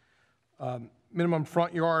 Minimum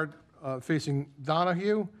front yard facing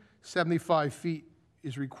Donahue, 75 feet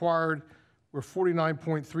is required, where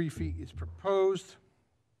 49.3 feet is proposed.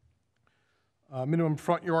 Minimum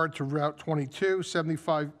front yard to Route 22,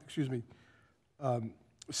 75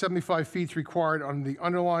 feet is required on the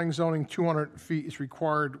underlying zoning, 200 feet is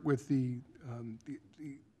required with the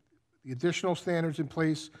additional standards in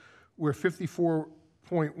place, where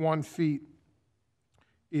 54.1 feet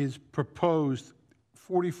is proposed,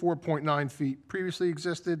 44.9 feet previously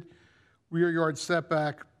existed. Rear yard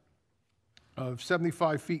setback of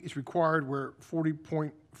 75 feet is required, where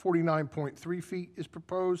 49.3 feet is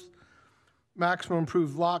proposed. Maximum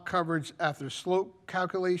improved lot coverage after slope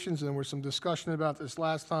calculations, and there was some discussion about this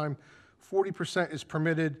last time. 40% is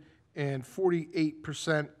permitted and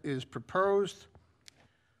 48% is proposed.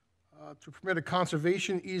 To permit a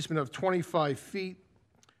conservation easement of 25 feet,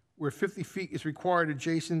 where 50 feet is required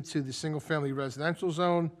adjacent to the single-family residential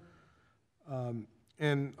zone.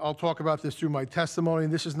 And I'll talk about this through my testimony.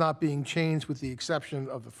 This is not being changed with the exception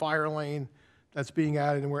of the fire lane that's being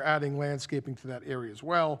added, and we're adding landscaping to that area as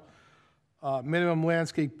well. Minimum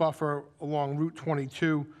landscape buffer along Route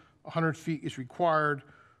 22, 100 feet is required,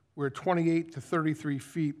 where 28 to 33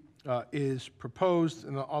 feet is proposed,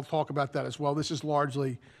 and I'll talk about that as well. This is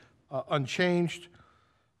largely unchanged.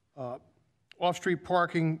 Off-street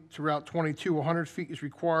parking to Route 22, 100 feet is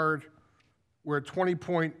required, where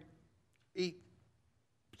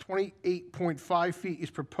 28.5 feet is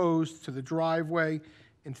proposed to the driveway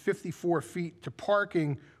and 54 feet to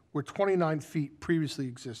parking, where 29 feet previously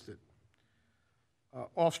existed.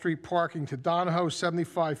 Off-street parking to Donahoe,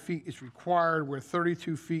 75 feet is required, where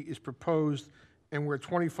 32 feet is proposed and where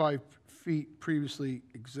 25 feet previously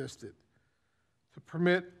existed. To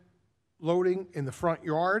permit loading in the front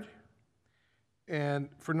yard, and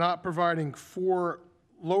for not providing 4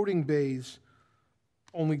 loading bays,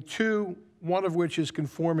 only 2, one of which is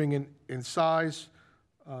conforming in size.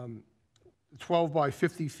 12 by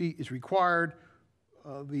 50 feet is required.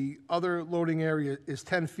 The other loading area is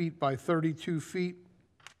 10 feet by 32 feet.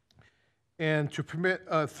 And to permit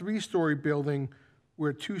a 3-story building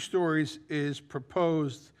where 2 stories is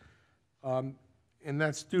proposed, and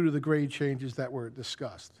that's due to the grade changes that were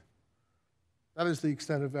discussed. That is the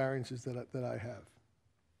extent of variances that I have.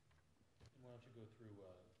 Why don't you go through the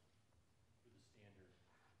standard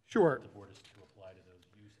Sure. the board is to apply to those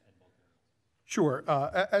use and bulk variances? Sure.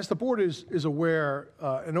 As the board is aware,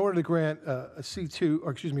 in order to grant a C2,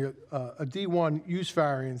 or excuse me, a D1 use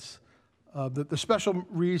variance, the special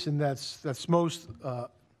reason that's most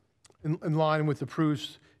in line with the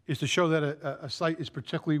proofs is to show that a site is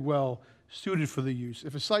particularly well suited for the use.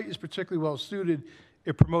 If a site is particularly well suited,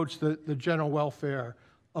 it promotes the general welfare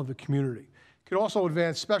of the community. It can also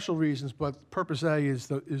advance special reasons, but purpose A is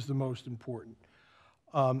the most important.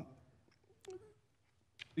 The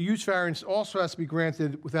use variance also has to be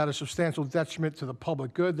granted without a substantial detriment to the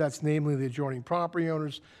public good, that's namely the adjoining property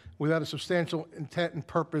owners, without a substantial intent and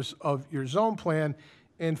purpose of your zone plan.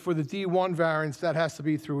 And for the D1 variance, that has to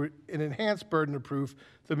be through an enhanced burden of proof,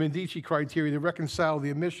 the Medici criteria, to reconcile the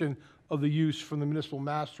omission of the use from the municipal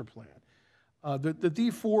master plan. The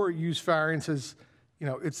D4 use variance is,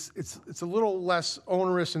 it's a little less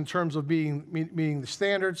onerous in terms of meeting the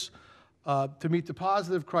standards. To meet the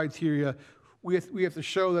positive criteria, we have to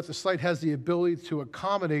show that the site has the ability to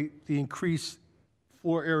accommodate the increased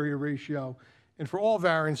floor area ratio. And for all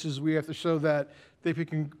variances, we have to show that they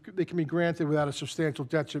can be granted without a substantial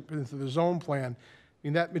detriment to the zone plan. I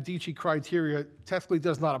mean, that Medici criteria technically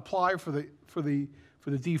does not apply for the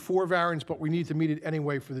D4 variance, but we need to meet it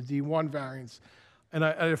anyway for the D1 variance. And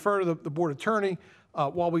I defer to the board attorney.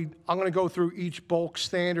 I'm going to go through each bulk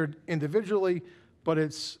standard individually, but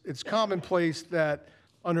it's commonplace that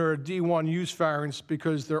under a D1 use variance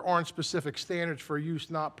because there aren't specific standards for use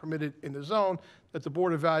not permitted in the zone, that the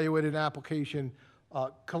board evaluated an application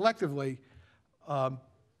collectively.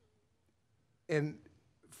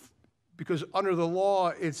 Because under the law,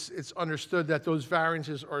 it's understood that those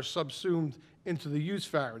variances are subsumed into the use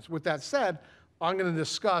variance. With that said, I'm going to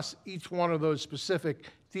discuss each one of those specific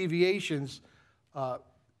deviations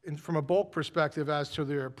from a bulk perspective as to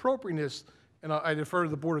their appropriateness, and I defer to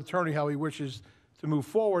the board attorney how he wishes to move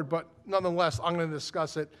forward, but nonetheless, I'm going to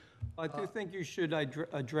discuss it. I do think you should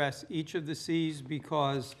address each of the Cs,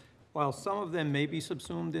 because while some of them may be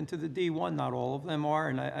subsumed into the D1, not all of them are,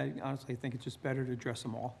 and I honestly think it's just better to address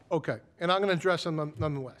them all. Okay, and I'm going to address them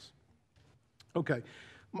nonetheless. Okay,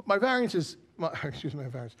 my variance is,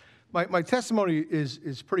 my testimony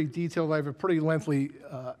is pretty detailed. I have a pretty lengthy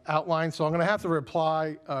outline, so I'm going to have to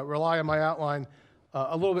rely on my outline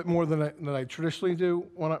a little bit more than I traditionally do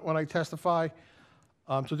when I testify.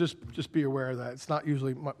 So just be aware of that. It's not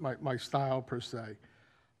usually my style per se.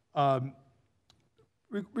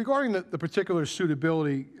 Regarding the particular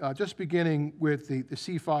suitability, just beginning with the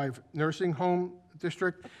C5 nursing home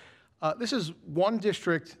district, this is one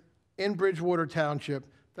district in Bridgewater Township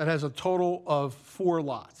that has a total of 4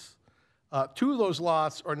 lots. 2 of those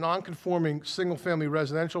lots are non-conforming single-family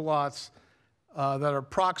residential lots that are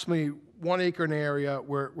approximately 1 acre in area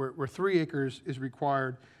where 3 acres is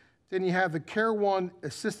required. Then you have the Care One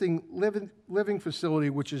assisting living facility,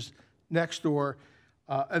 which is next door,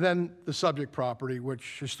 and then the subject property,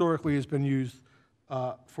 which historically has been used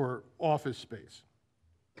for office space.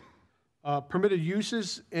 Permitted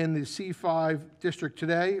uses in the C5 district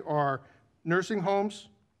today are nursing homes,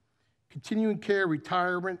 continuing care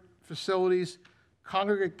retirement facilities,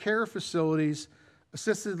 congregate care facilities,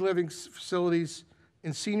 assisted living facilities,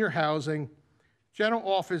 and senior housing, general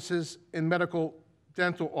offices, and medical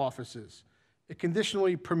dental offices. It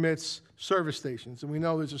conditionally permits service stations, and we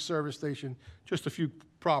know there's a service station just a few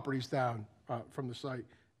properties down from the site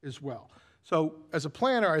as well. So as a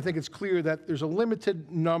planner, I think it's clear that there's a limited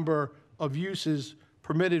number of uses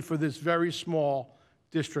permitted for this very small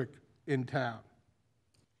district in town.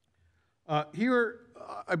 Here,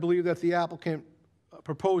 I believe that the applicant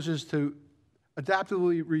proposes to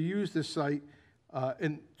adaptively reuse this site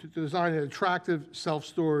and to design an attractive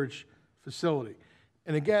self-storage facility.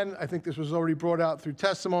 And again, I think this was already brought out through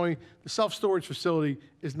testimony, the self-storage facility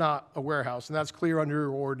is not a warehouse, and that's clear under your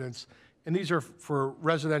ordinance. And these are for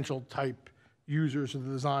residential type users of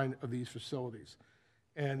the design of these facilities.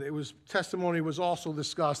 And testimony was also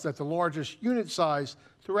discussed that the largest unit size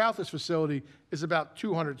throughout this facility is about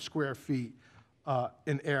 200 square feet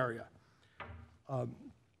in area.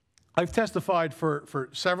 I've testified for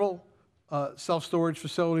several self-storage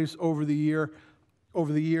facilities over the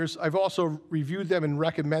years. I've also reviewed them and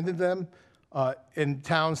recommended them in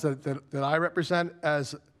towns that I represent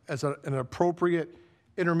as an appropriate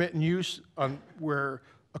intermittent use where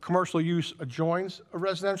a commercial use adjoins a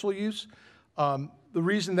residential use. The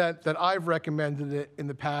reason that I've recommended it in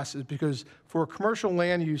the past is because for commercial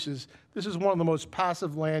land uses, this is one of the most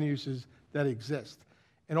passive land uses that exist.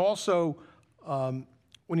 And also,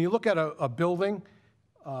 when you look at a building,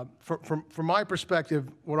 from my perspective,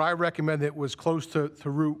 what I recommended was close to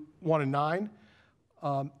Route 1 and 9.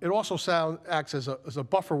 It also acts as a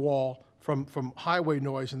buffer wall from highway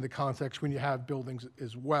noise in the context when you have buildings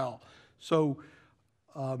as well. So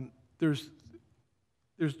there's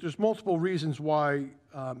multiple reasons why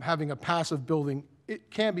having a passive building, it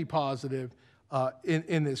can be positive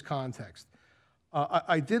in this context.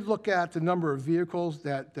 I did look at the number of vehicles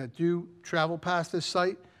that do travel past this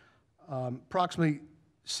site. Approximately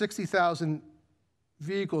 60,000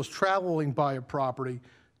 vehicles traveling by a property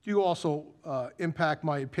do also impact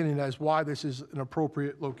my opinion as why this is an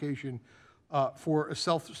appropriate location for a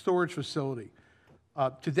self-storage facility.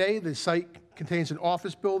 Today, the site contains an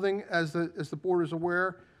office building, as the board is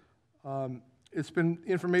aware. It's been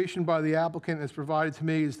information by the applicant that's provided to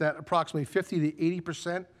me is that approximately 50 to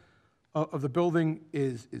 80% of the building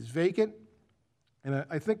is vacant. And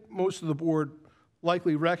I think most of the board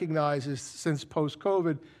likely recognizes since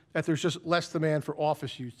post-COVID that there's just less demand for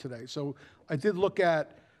office use today. So I did look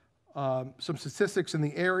at some statistics in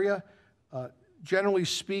the area. Generally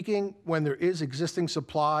speaking, when there is existing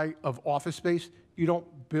supply of office space, you don't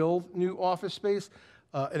build new office space.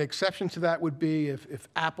 An exception to that would be if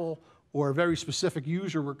Apple or a very specific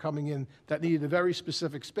user were coming in that needed a very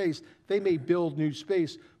specific space, they may build new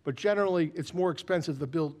space, but generally it's more expensive to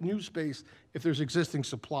build new space if there's existing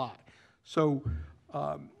supply. So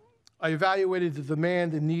I evaluated the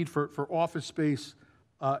demand and need for office space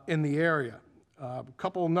in the area. A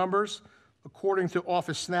couple of numbers. according to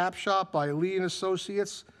Office Snapshot by Lee and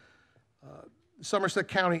Associates, Somerset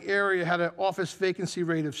County area had an office vacancy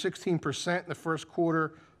rate of 16% in the first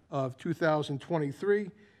quarter of 2023.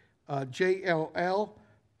 JLL,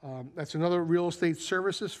 that's another real estate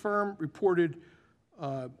services firm, reported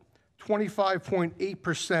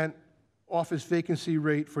 25.8% office vacancy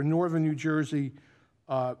rate for northern New Jersey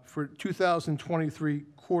for 2023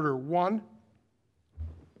 quarter one.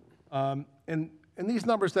 And these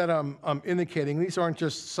numbers that I'm indicating, these aren't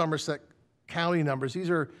just Somerset County numbers. These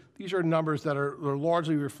are numbers that are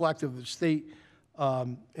largely reflective of the state.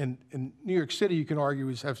 And New York City, you can argue,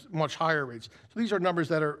 has much higher rates. So these are numbers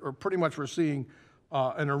that are pretty much we're seeing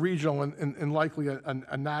in a regional and likely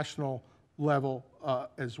a national level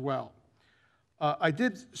as well.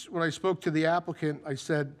 When I spoke to the applicant, I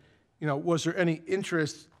said, was there any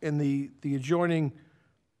interest in the adjoining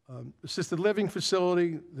assisted living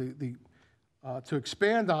facility, to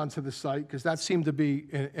expand onto the site, because that seemed to be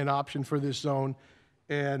an option for this zone.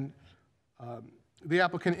 And the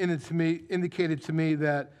applicant indicated to me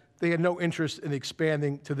that they had no interest in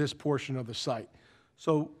expanding to this portion of the site.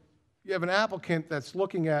 So you have an applicant that's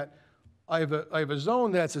looking at, I have a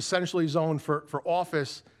zone that's essentially zoned for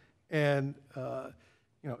office and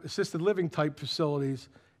assisted living type facilities,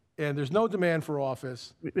 and there's no demand for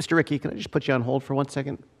office. Mr. Rickey, can I just put you on hold for 1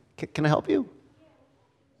 second? Can I help you?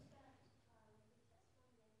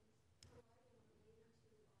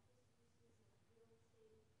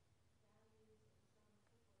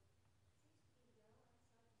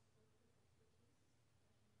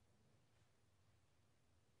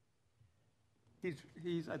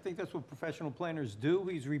 I think that's what professional planners do.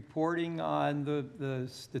 He's reporting on the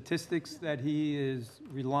statistics that he is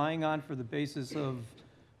relying on for the basis of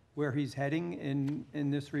where he's heading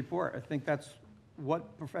in this report. I think that's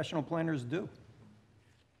what professional planners do.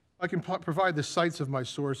 I can provide the sites of my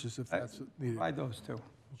sources if that's needed. Provide those too,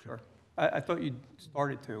 sure. I thought you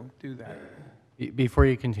started to do that. Before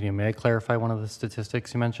you continue, may I clarify one of the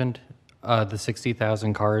statistics you mentioned? The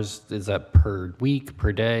 60,000 cars, is that per week,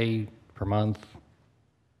 per day, per month?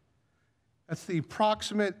 That's the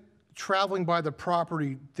approximate traveling by the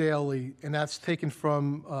property daily, and that's taken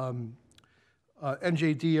from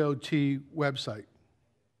NJDOT website.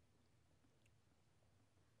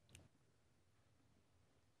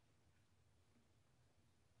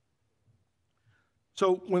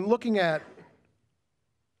 So when looking at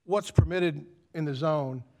what's permitted in the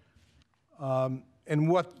zone and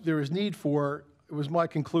what there is need for, it was my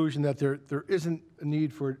conclusion that there isn't a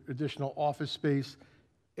need for additional office space,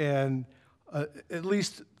 and at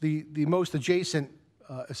least the most adjacent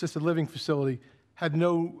assisted living facility had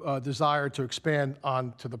no desire to expand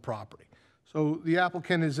onto the property. So the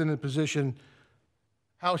applicant is in a position,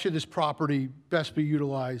 how should this property best be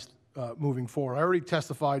utilized moving forward? I already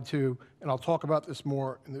testified to, and I'll talk about this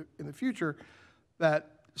more in the future, that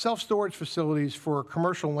self-storage facilities for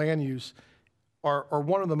commercial land use are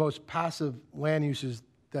one of the most passive land uses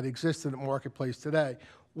that exist in the marketplace today.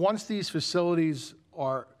 Once these facilities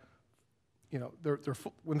are,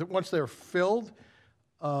 once they're filled,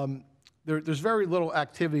 there's very little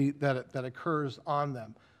activity that occurs on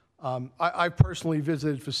them. I personally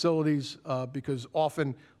visited facilities because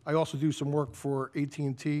often I also do some work for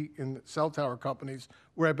AT&T and cell tower companies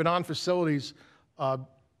where I've been on facilities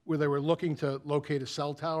where they were looking to locate a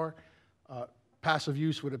cell tower, passive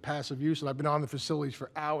use with a passive use, and I've been on the facilities for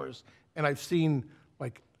hours, and I've seen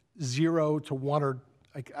like 0 to 1 or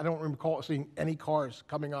I don't recall seeing any cars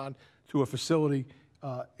coming on to a facility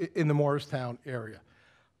in the Morristown area.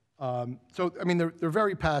 So, I mean, they're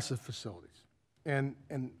very passive facilities. And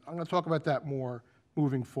I'm going to talk about that more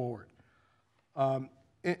moving forward.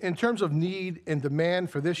 In terms of need and demand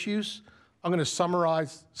for this use, I'm going to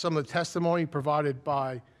summarize some of the testimony provided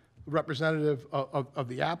by the representative of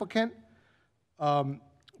the applicant.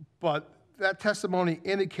 But that testimony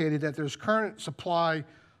indicated that there's current supply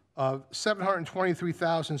of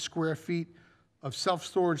 723,000 square feet of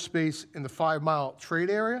self-storage space in the 5-mile trade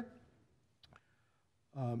area.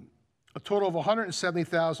 A total of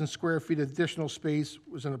 170,000 square feet of additional space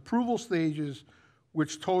was in approval stages,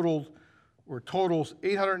 which totals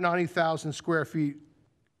 890,000 square feet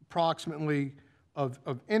approximately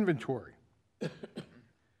of inventory.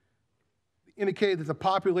 Indicated that the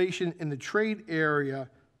population in the trade area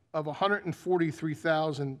of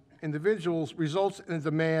 143,000 individuals results in a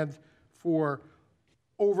demand for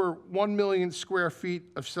over 1 million square feet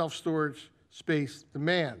of self-storage space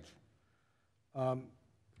demand.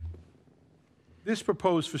 This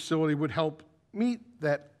proposed facility would help meet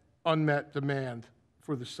that unmet demand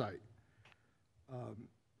for the site.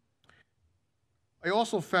 I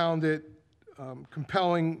also found it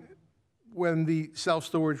compelling when the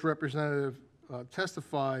self-storage representative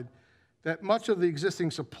testified that much of the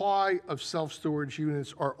existing supply of self-storage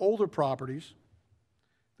units are older properties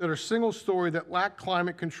that are single-story that lack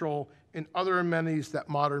climate control and other amenities that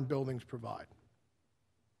modern buildings provide.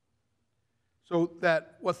 So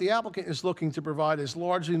that what the applicant is looking to provide is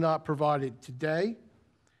largely not provided today,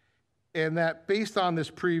 and that based on this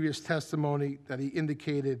previous testimony that he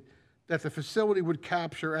indicated that the facility would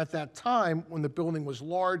capture at that time when the building was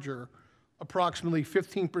larger, approximately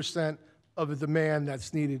 15% of the demand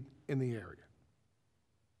that's needed in the area.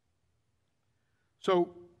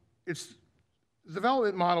 So the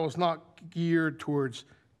development model is not geared towards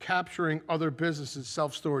capturing other businesses'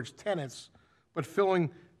 self-storage tenants, but filling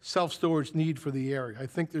self-storage need for the area. I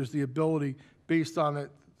think there's the ability, based on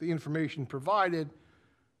the information provided,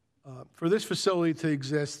 for this facility to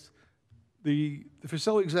exist, the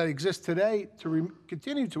facilities that exist today to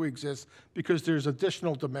continue to exist because there's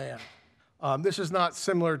additional demand. This is not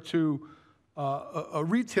similar to a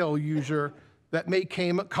retail user that may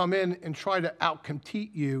come in and try to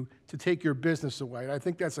out-compete you to take your business away. And I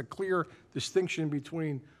think that's a clear distinction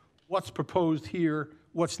between what's proposed here,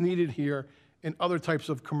 what's needed here, and other types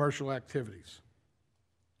of commercial activities.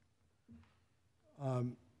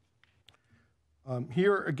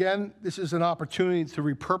 Here, again, this is an opportunity to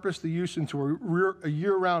repurpose the use into a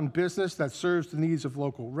year-round business that serves the needs of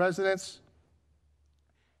local residents.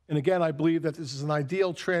 And again, I believe that this is an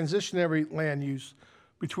ideal transitionary land use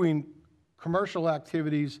between commercial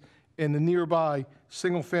activities and the nearby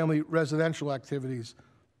single-family residential activities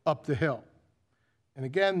up the hill. And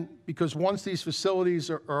again, because once these facilities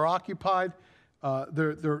are occupied,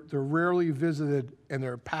 they're rarely visited and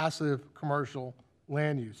they're passive commercial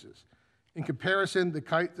land uses. In comparison,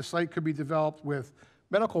 the site could be developed with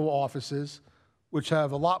medical offices, which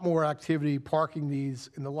have a lot more activity, parking needs,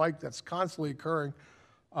 and the like that's constantly occurring,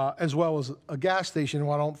 as well as a gas station.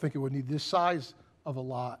 Well, I don't think it would need this size of a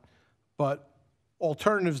lot, but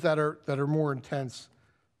alternatives that are more intense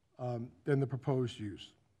than the proposed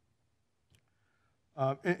use.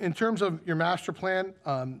 In terms of your master plan,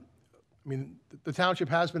 I mean, the township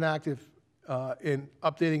has been active in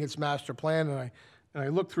updating its master plan, and I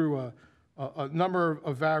looked through a number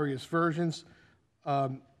of various versions,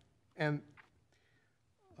 and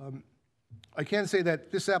I can say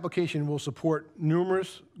that this application will support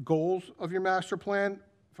numerous goals of your master plan.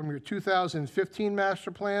 From your 2015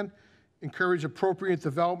 master plan, encourage appropriate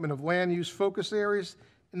development of land use focus areas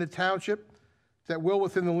in the township that will,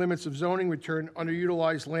 within the limits of zoning, return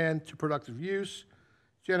underutilized land to productive use,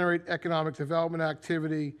 generate economic development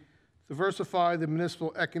activity, diversify the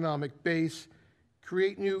municipal economic base,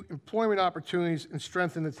 create new employment opportunities, and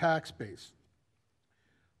strengthen the tax base.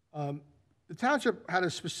 The township had a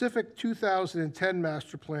specific 2010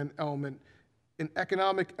 master plan element, an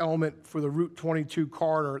economic element for the Route 22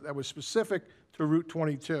 corridor that was specific to Route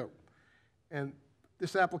 22. And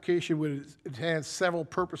this application would enhance several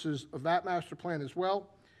purposes of that master plan as well,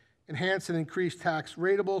 enhance and increase tax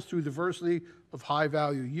ratables through diversity of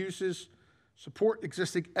high-value uses, support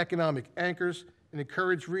existing economic anchors, and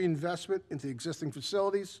encourage reinvestment into existing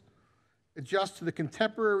facilities, adjust to the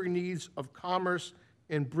contemporary needs of commerce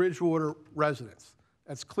and Bridgewater residents.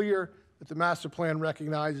 That's clear that the master plan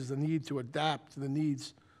recognizes the need to adapt to the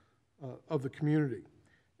needs of the community.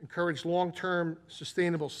 Encourage long-term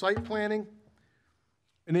sustainable site planning,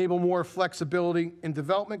 enable more flexibility in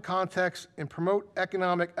development contexts, and promote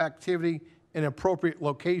economic activity in appropriate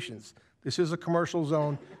locations. This is a commercial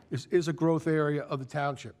zone. This is a growth area of the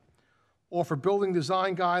township. Offer building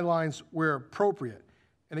design guidelines where appropriate.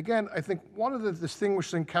 And again, I think one of the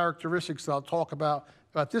distinguishing characteristics that I'll talk about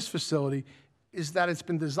this facility is that it's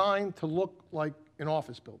been designed to look like an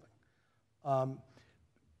office building.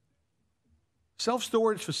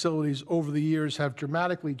 Self-storage facilities over the years have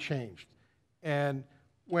dramatically changed. And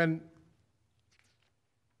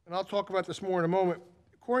I'll talk about this more in a moment,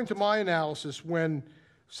 according to my analysis, when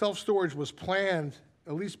self-storage was planned,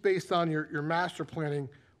 at least based on your master planning,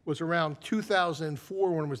 was around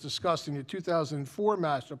 2004 when it was discussed in your 2004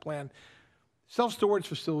 master plan. Self-storage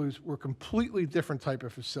facilities were completely different type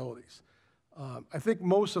of facilities. I think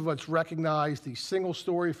most of us recognize these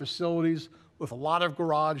single-story facilities with a lot of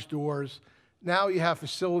garage doors. Now you have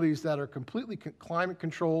facilities that are completely climate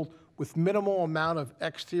controlled with minimal amount of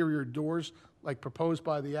exterior doors, like proposed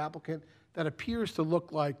by the applicant, that appears to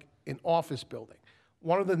look like an office building.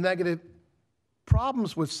 One of the negative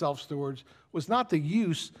problems with self-storage was not the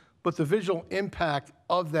use, but the visual impact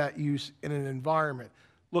of that use in an environment.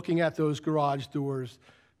 Looking at those garage doors,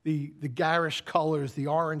 the garish colors, the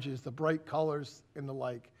oranges, the bright colors, and the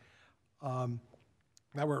like,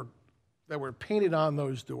 that were painted on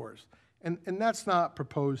those doors. and that's not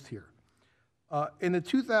proposed here. In the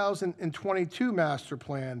 2022 master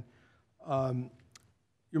plan,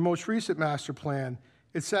 your most recent master plan,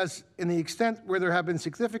 it says, in the extent where there have been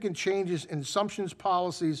significant changes in assumptions,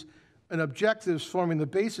 policies, and objectives forming the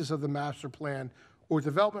basis of the master plan or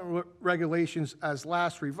development regulations as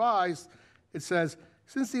last revised, it says,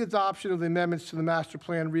 since the adoption of the amendments to the master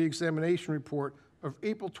plan reexamination report of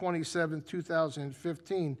April 27,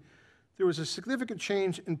 2015, there was a significant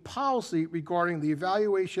change in policy regarding the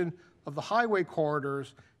evaluation of the highway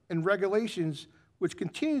corridors and regulations which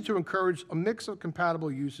continue to encourage a mix of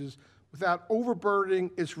compatible uses without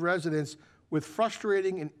overburdening its residents with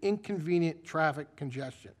frustrating and inconvenient traffic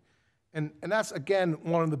congestion. And that's, again,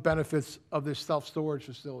 one of the benefits of this self-storage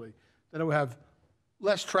facility, that it will have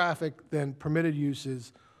less traffic than permitted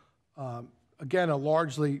uses, again, a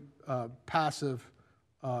largely passive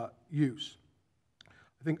use.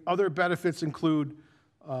 I think other benefits include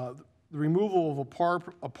the removal of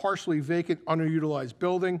a partially vacant, underutilized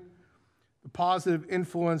building, the positive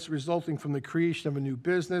influence resulting from the creation of a new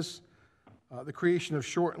business, the creation of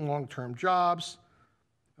short and long-term jobs,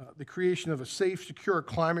 the creation of a safe, secure,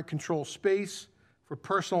 climate-controlled space for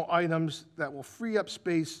personal items that will free up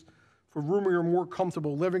space for roomier, more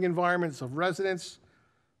comfortable living environments of residents,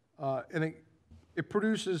 and it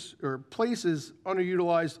produces or places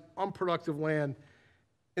underutilized, unproductive land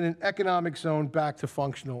in an economic zone back to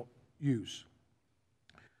functional use.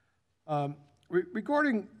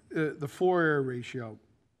 Regarding the floor area ratio,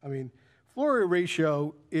 I mean, floor area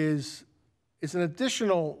ratio is an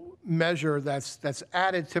additional measure that's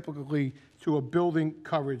added typically to a building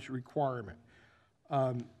coverage requirement.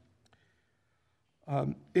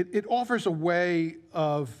 It offers a way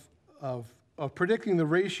of predicting the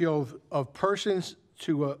ratio of persons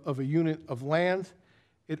to of a unit of land.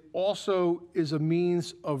 It also is a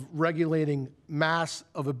means of regulating mass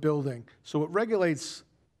of a building. So it regulates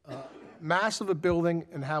mass of a building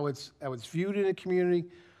and how it's viewed in a community,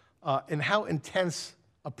 and how intense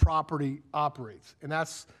a property operates. And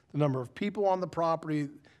that's the number of people on the property,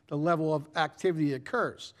 the level of activity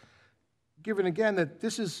occurs. Given again that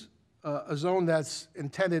this is a zone that's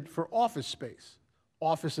intended for office space.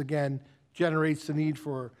 Office, again, generates the need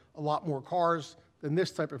for a lot more cars than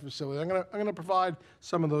this type of facility. I'm gonna provide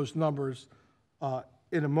some of those numbers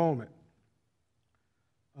in a moment.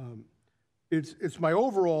 It's my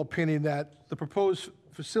overall opinion that the proposed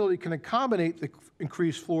facility can accommodate the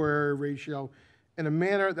increased floor area ratio in a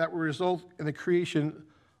manner that will result in the creation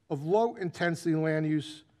of low-intensity land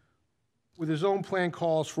use with the zone plan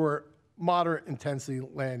calls for moderate-intensity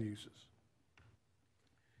land uses.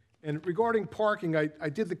 And regarding parking, I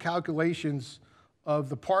did the calculations of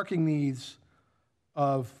the parking needs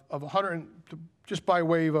of 100, just by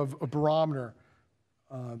way of a barometer,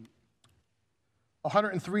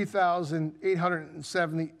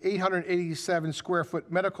 103,887 square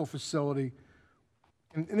foot medical facility,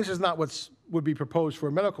 and this is not would be proposed for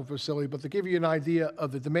a medical facility, but to give you an idea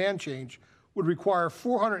of the demand change, would require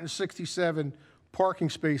 467 parking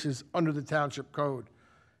spaces under the township code.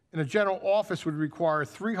 And a general office would require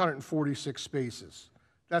 346 spaces.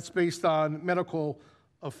 That's based on medical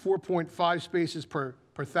of 4.5 spaces per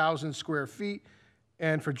 1,000 square feet,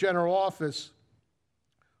 and for general office,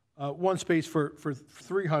 1 space for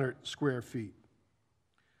 300 square feet.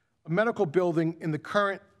 A medical building in the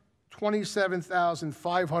current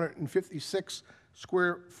 27,556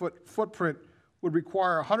 square foot footprint would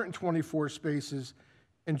require 124 spaces,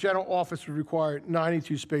 and general office would require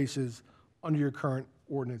 92 spaces under your current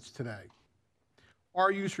ordinance today.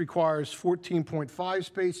 Our use requires 14.5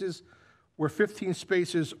 spaces, where 15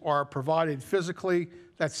 spaces are provided physically.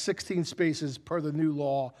 That's 16 spaces per the new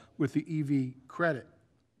law with the EV credit.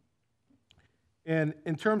 And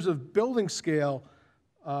in terms of building scale,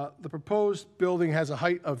 the proposed building has a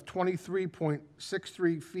height of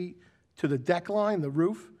 23.63 feet to the deck line, the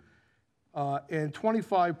roof, and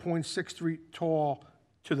 25.63 tall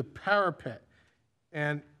to the parapet.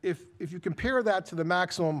 And if you compare that to the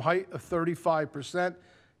maximum height of 35%,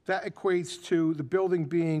 that equates to the building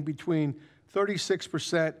being between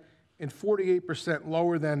 36% and 48%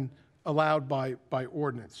 lower than allowed by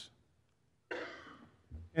ordinance.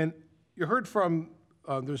 And you heard from,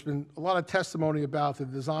 there's been a lot of testimony about the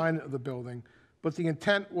design of the building, but the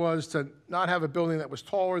intent was to not have a building that was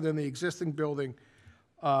taller than the existing building,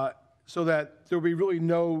 so that there would be really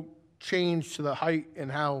no change to the height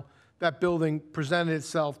and how that building presented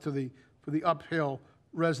itself for the uphill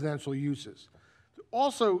residential uses.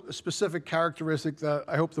 Also, a specific characteristic that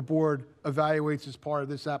I hope the board evaluates as part of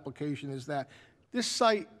this application is that this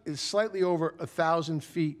site is slightly over 1,000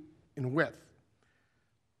 feet in width.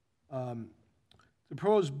 The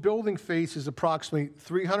proposed building face is approximately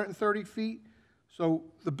 330 feet, so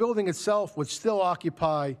the building itself would still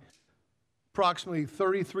occupy approximately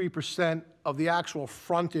 33% of the actual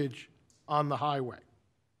frontage on the highway.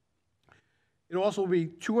 It also will be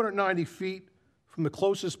 290 feet from the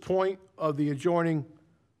closest point of the adjoining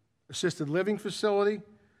assisted living facility,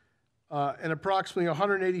 and approximately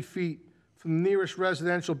 180 feet from the nearest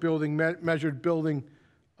residential building, measured building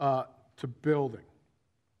to building.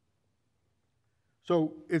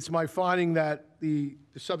 So it's my finding that the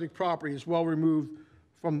subject property is well removed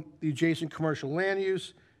from the adjacent commercial land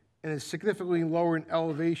use and is significantly lower in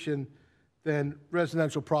elevation than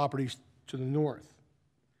residential properties to the north.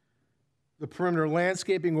 The perimeter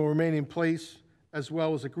landscaping will remain in place, as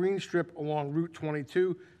well as a green strip along Route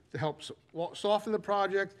 22 to help soften the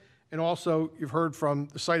project. And also, you've heard from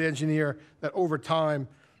the site engineer that over time,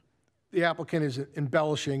 the applicant is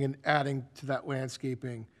embellishing and adding to that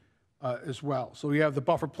landscaping as well. So we have the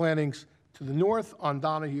buffer plantings to the north on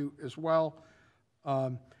Donahue as well.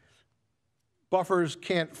 Buffers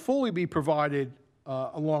can't fully be provided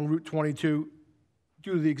along Route 22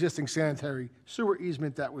 due to the existing sanitary sewer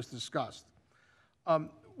easement that was discussed.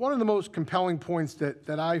 One of the most compelling points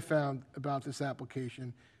that I found about this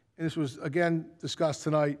application, and this was again discussed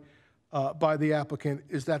tonight by the applicant,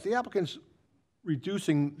 is that the applicant's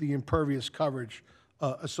reducing the impervious coverage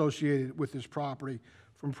associated with this property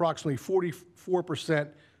from approximately 44%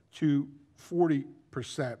 to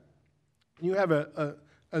 40%. You have,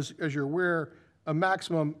 as you're aware, a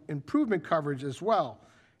maximum improvement coverage as well.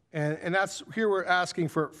 And that's, here we're asking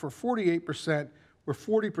for 48%, where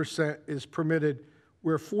 40% is permitted,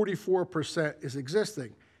 where 44% is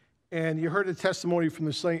existing. And you heard a testimony from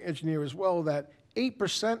the site engineer as well that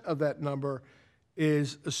 8% of that number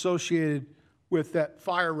is associated with that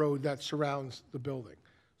fire road that surrounds the building.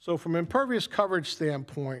 So from an impervious coverage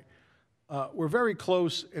standpoint, we're very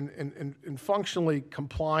close and functionally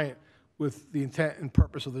compliant with the intent and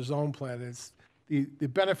purpose of the zone plan. It's the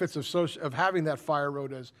benefits of having that fire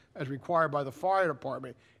road as required by the fire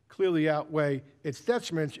department clearly outweigh its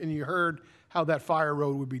detriments, and you heard how that fire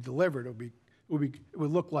road would be delivered. It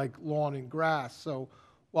would look like lawn and grass. So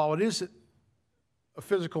while it is a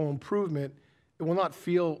physical improvement, it will not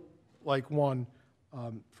feel like one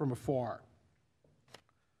from afar.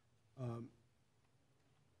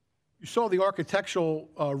 You saw the architectural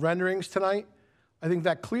renderings tonight. I think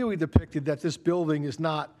that clearly depicted that this building is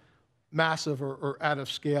not massive or out of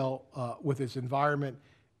scale with its environment.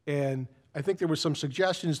 And I think there were some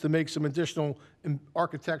suggestions to make some additional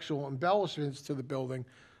architectural embellishments to the building,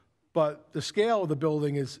 but the scale of the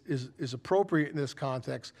building is appropriate in this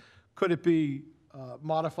context. Could it be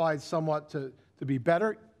modified somewhat to be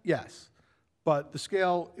better? Yes, but the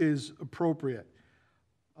scale is appropriate.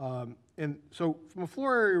 And so from a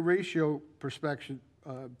floor area ratio perspective,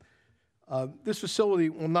 this facility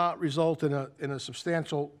will not result in a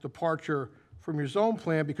substantial departure from your zone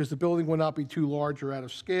plan because the building will not be too large or out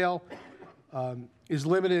of scale, is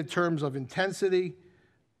limited in terms of intensity.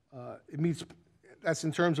 That's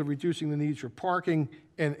in terms of reducing the needs for parking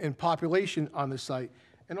and population on the site.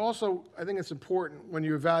 And also, I think it's important when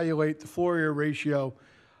you evaluate the floor area ratio,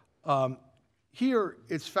 here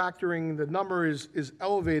it's factoring the number is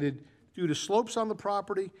elevated due to slopes on the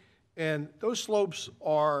property, and those slopes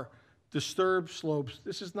are disturbed slopes.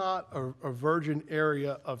 This is not a virgin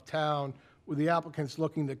area of town where the applicant's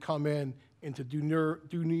looking to come in and to do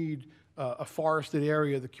need a forested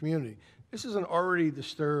area of the community. This is an already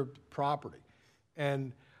disturbed property.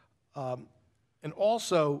 And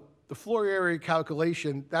also, the floor area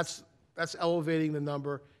calculation, that's elevating the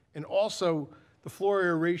number, and also the floor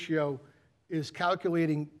area ratio is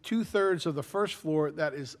calculating 2/3 of the first floor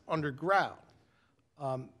that is underground.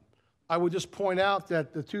 I would just point out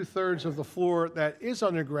that the 2/3 of the floor that is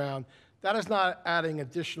underground, that is not adding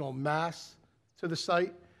additional mass to the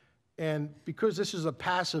site. And because this is a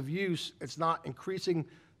passive use, it's not increasing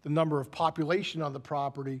the number of population on the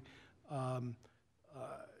property.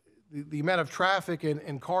 The amount of traffic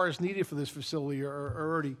and cars needed for this facility are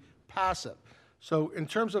already passive. So in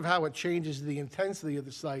terms of how it changes the intensity of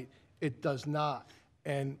the site, it does not.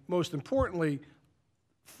 And most importantly,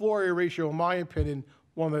 floor area ratio, in my opinion,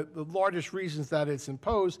 one of the largest reasons that it's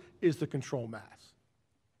imposed is the control mass.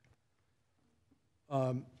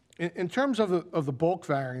 In terms of the bulk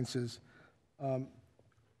variances, we're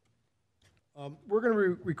going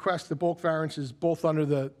to request the bulk variances both under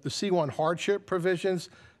the C1 hardship provisions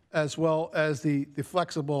as well as the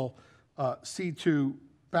flexible C2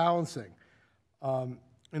 balancing. And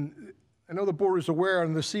I know the board is aware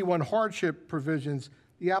on the C1 hardship provisions,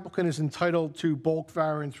 the applicant is entitled to bulk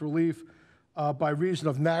variance relief by reason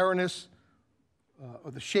of narrowness,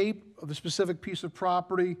 of the shape of the specific piece of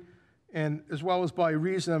property, and as well as by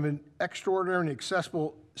reason of an extraordinary and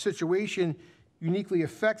accessible situation uniquely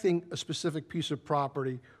affecting a specific piece of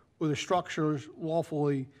property or the structures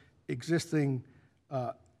lawfully existing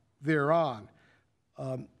thereon.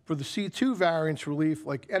 For the C2 variance relief,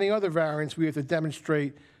 like any other variance, we have to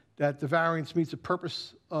demonstrate that the variance meets the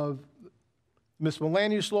purpose of municipal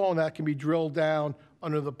land use law, and that can be drilled down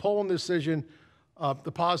under the Poland decision,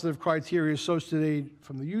 the positive criteria associated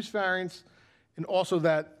from the use variance, and also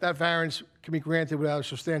that that variance can be granted without a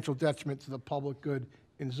substantial detriment to the public good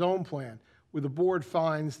in zone plan, where the board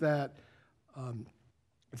finds that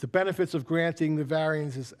if the benefits of granting the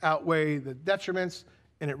variances outweigh the detriments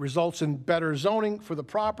and it results in better zoning for the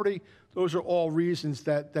property, those are all reasons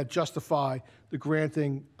that justify the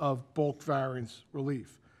granting of bulk variance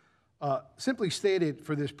relief. Simply stated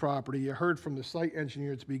for this property, you heard from the site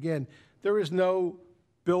engineer to begin, there is no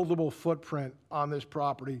buildable footprint on this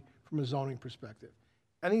property from a zoning perspective.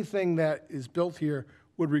 Anything that is built here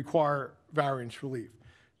would require variance relief.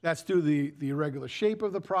 That's due to the irregular shape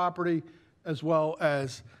of the property, as well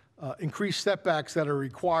as increased setbacks that are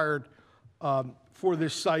required for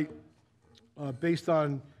this site based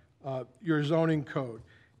on your zoning code.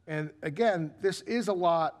 And again, this is a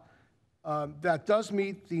lot that does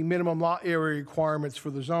meet the minimum lot area requirements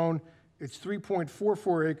for the zone. It's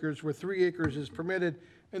 3.44 acres, where 3 acres is permitted,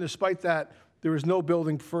 and despite that, there is no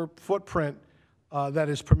building footprint that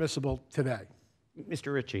is permissible today.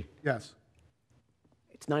 Mr. Ritchie. Yes.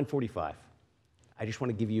 It's 9:45. I just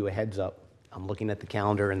want to give you a heads up. I'm looking at the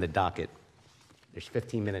calendar and the docket. There's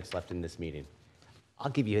 15 minutes left in this meeting.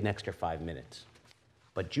 I'll give you an extra 5 minutes.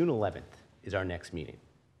 But June 11th is our next meeting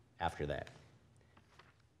after that.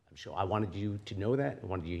 I'm sure I wanted you to know that. I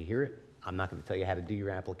wanted you to hear it. I'm not going to tell you how to do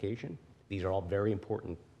your application. These are all very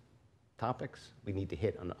important topics. We need to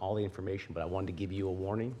hit on all the information, but I wanted to give you a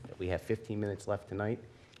warning that we have 15 minutes left tonight,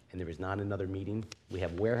 and there is not another meeting. We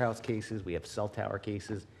have warehouse cases. We have cell tower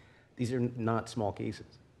cases. These are not small cases.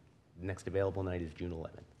 The next available night is June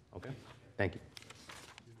 11th. Okay? Thank you.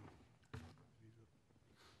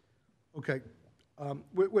 Okay.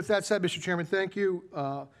 With that said, Mr. Chairman, thank you.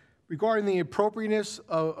 Regarding the appropriateness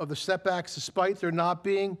of the setbacks, despite there not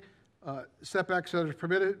being setbacks that are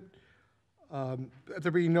permitted,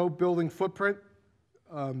 there being no building footprint,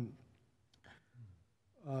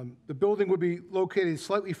 the building would be located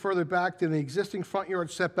slightly further back than the existing front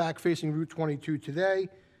yard setback facing Route 22 today.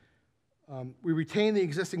 We retain the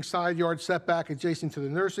existing side yard setback adjacent to the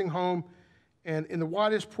nursing home, and in the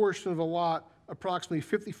widest portion of the lot, approximately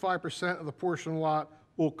 55% of the portion of the lot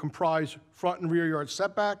will comprise front and rear yard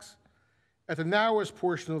setbacks. At the narrowest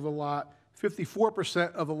portion of the lot,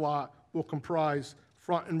 54% of the lot will comprise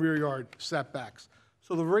front and rear yard setbacks.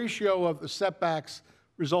 So the ratio of the setbacks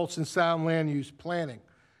results in sound land use planning.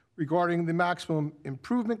 Regarding the maximum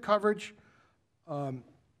improvement coverage, the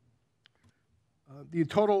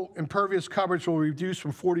total impervious coverage will reduce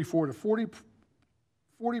from 44 to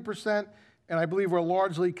 40%, and I believe we're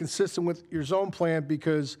largely consistent with your zone plan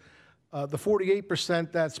because the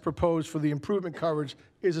 48% that's proposed for the improvement coverage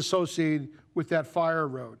is associated with that fire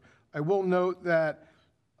road. I will note that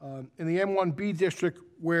in the M1B district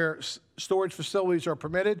where storage facilities are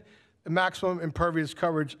permitted, the maximum impervious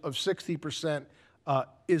coverage of 60%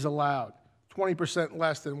 is allowed, 20%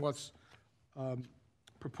 less than what's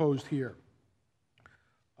proposed here.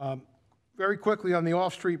 Very quickly on the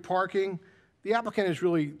off-street parking, the applicant is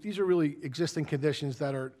really, these are really existing conditions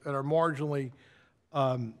that are marginally,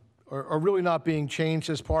 are really not being changed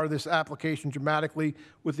as part of this application dramatically,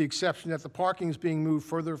 with the exception that the parking is being moved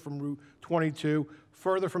further from Route 22,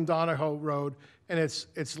 further from Donahoe Road, and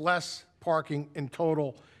it's less parking in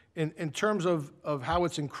total. In terms of how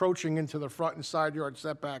it's encroaching into the front and side yard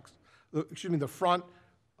setbacks, the front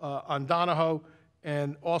on Donahoe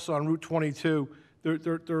and also on Route 22,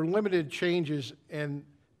 there are limited changes in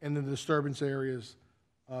the disturbance areas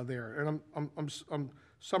there. And I'm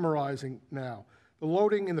summarizing now. The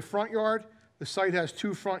loading in the front yard, the site has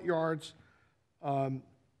 2 front yards.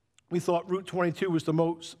 We thought Route 22 was the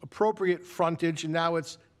most appropriate frontage, and now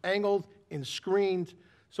it's angled and screened,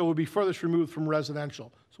 so it would be furthest removed from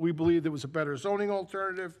residential. So we believed it was a better zoning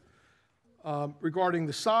alternative. Regarding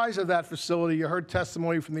the size of that facility, you heard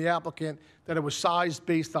testimony from the applicant that it was sized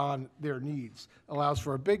based on their needs. It allows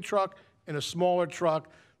for a big truck and a smaller truck.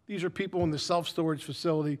 These are people in the self-storage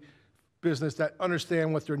facility business that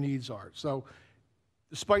understand what their needs are. So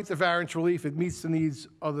despite the variance relief, it meets the needs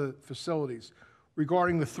of the facilities.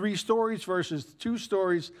 Regarding the 3 stories versus 2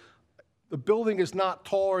 stories, the building is not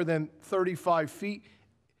taller than 35 feet.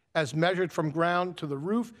 as measured from ground to the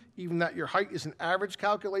roof, even that your height is an average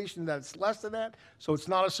calculation, that it's less than that. So it's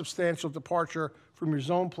not a substantial departure from your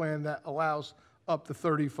zone plan that allows up to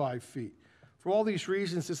 35 feet. For all these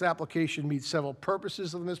reasons, this application meets several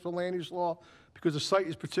purposes of the municipal land use law because the site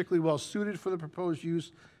is particularly well suited for the proposed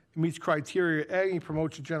use. It meets criteria A, it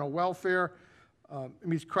promotes the general welfare. It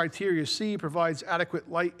meets criteria C, provides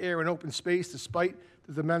adequate light, air, and open space despite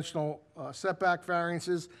the dimensional setback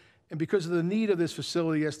variances. And because of the need of this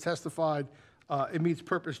facility as testified, it meets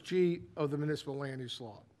purpose G of the municipal land use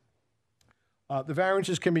law. The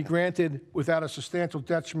variances can be granted without a substantial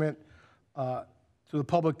detriment to the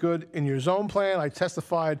public good in your zone plan. I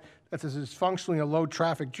testified that this is functionally a low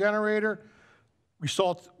traffic generator. We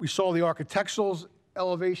saw the architectural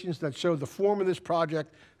elevations that showed the form of this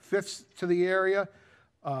project fits to the area.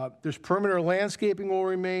 There's perimeter landscaping will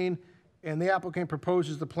remain, and the applicant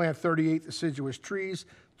proposes to plant 38 deciduous trees,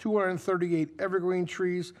 238 evergreen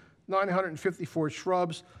trees, 954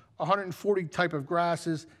 shrubs, 140 type of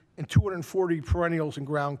grasses, and 240 perennials and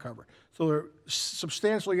ground cover. So they're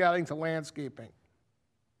substantially adding to landscaping.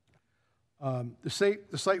 The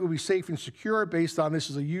site will be safe and secure based on this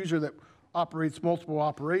is a user that operates multiple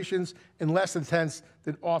operations and less intense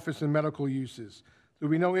than office and medical uses. There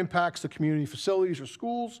will be no impacts to community facilities or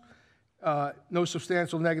schools, no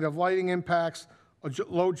substantial negative lighting impacts, a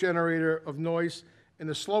low generator of noise, and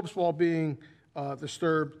the slopes while being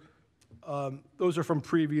disturbed, those are from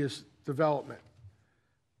previous development.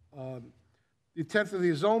 The intent of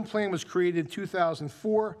the zone plan was created in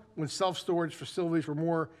 2004 when self-storage facilities were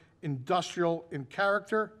more industrial in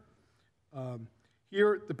character.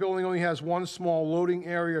 Here, the building only has one small loading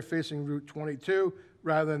area facing Route 22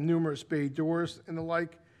 rather than numerous bay doors and the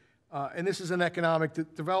like. And this is an economic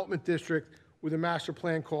development district where the master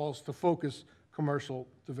plan calls to focus commercial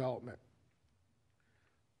development.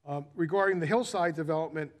 Regarding the hillside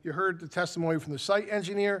development, you heard the testimony from the site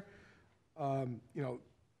engineer.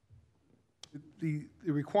 The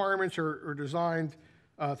requirements are designed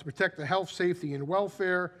to protect the health, safety, and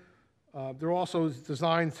welfare. They're also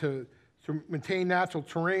designed to maintain natural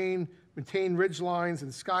terrain, maintain ridge lines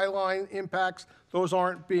and skyline impacts. Those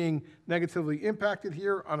aren't being negatively impacted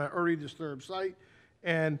here on an already disturbed site.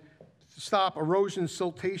 And to stop erosion,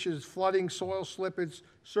 siltation, flooding, soil slippage,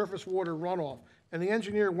 surface water runoff. And the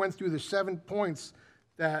engineer went through the 7 points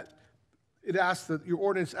that your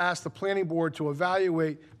ordinance asked the planning board to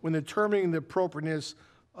evaluate when determining the appropriateness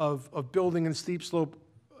of building in steep slope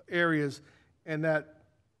areas, and that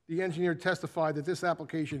the engineer testified that this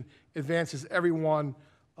application advances every one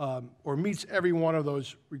or meets every one of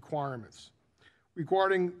those requirements.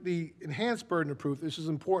 Regarding the enhanced burden of proof, this is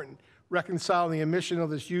important, reconciling the omission of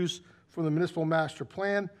this use from the municipal master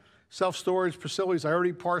plan. Self-storage facilities, I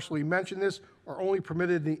already partially mentioned this, are only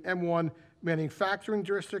permitted in the M1 manufacturing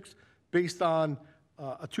districts based on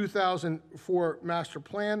a 2004 master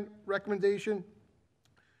plan recommendation.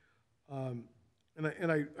 And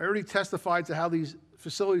I already testified to how these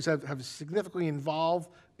facilities have significantly evolved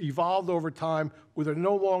over time, where they're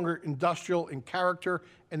no longer industrial in character,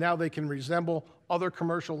 and now they can resemble other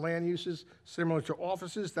commercial land uses similar to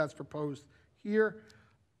offices. That's proposed here.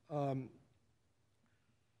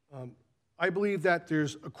 I believe that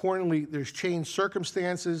there's changed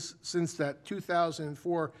circumstances since that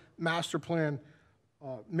 2004 master plan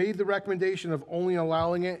made the recommendation of only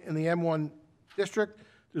allowing it in the M1 district.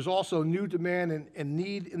 There's also new demand and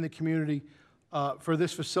need in the community for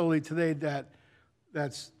this facility today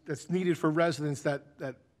that's needed for residents that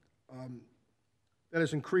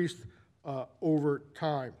has increased over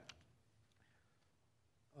time.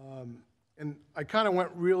 And I kind of went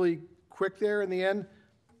really quick there in the end,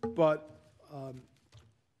 but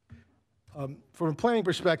from a planning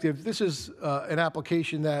perspective, this is an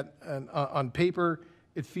application that on paper,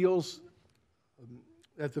 it feels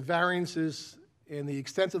that the variances and the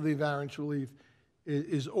extent of the variance relief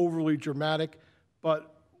is overly dramatic,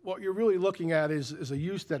 but what you're really looking at is a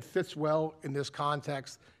use that fits well in this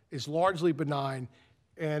context, is largely benign,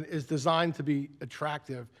 and is designed to be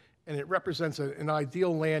attractive, and it represents an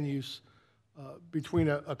ideal land use between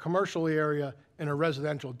a commercial area and a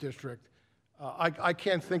residential district. I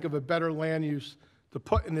can't think of a better land use to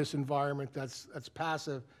put in this environment that's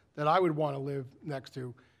passive that I would want to live next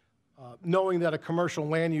to, knowing that a commercial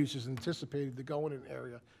land use is anticipated to go in an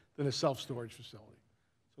area than a self-storage facility.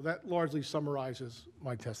 So that largely summarizes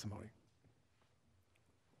my testimony.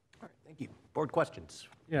 All right, thank you. Board questions?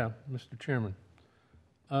 Yeah, Mr. Chairman.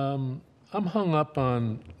 I'm hung up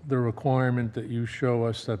on the requirement that you show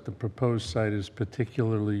us that the proposed site is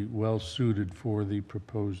particularly well-suited for the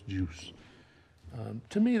proposed use.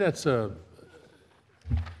 To me,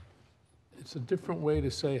 it's a different way to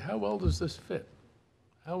say, how well does this fit?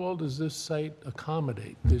 How well does this site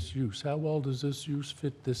accommodate this use? How well does this use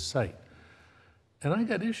fit this site? And I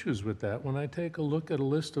got issues with that when I take a look at a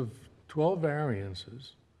list of 12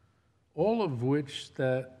 variances, all of which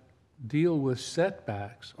that deal with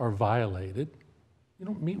setbacks are violated. You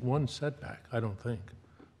don't meet one setback, I don't think,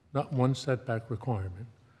 not one setback requirement.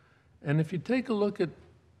 And if you take a look at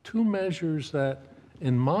two measures that,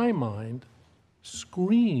 in my mind,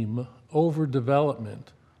 scream overdevelopment,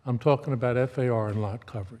 I'm talking about FAR and lot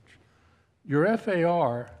coverage. Your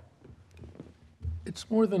FAR, it's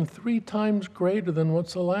more than 3 times greater than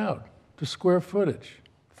what's allowed to square footage.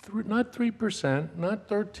 Not 3%, not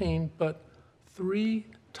 13, but 3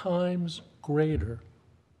 times greater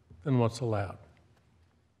than what's allowed.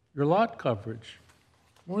 Your lot coverage,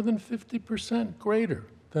 more than 50% greater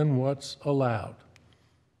than what's allowed.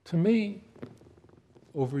 To me,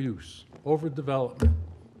 overuse, overdevelopment.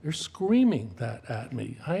 They're screaming that at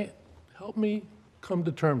me. Help me come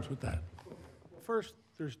to terms with that. First,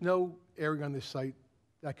 there's no area on this site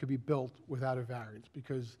that could be built without a variance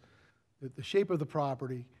because the shape of the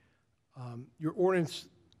property, your ordinance,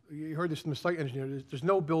 you heard this from the site engineer, there's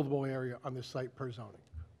no buildable area on this site per zoning,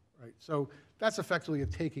 right? So that's effectively a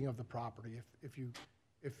taking of the property if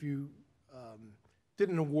you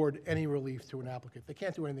didn't award any relief to an applicant. They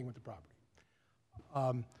can't do anything with the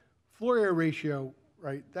property. Floor area ratio,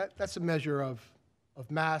 right, that's a measure of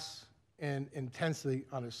mass and intensity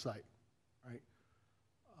on a site, right?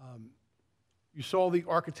 You saw the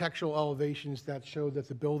architectural elevations that showed that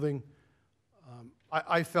the building,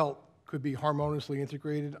 I felt, could be harmoniously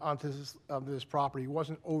integrated onto this property. It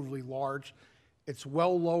wasn't overly large. It's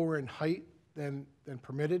well lower in height than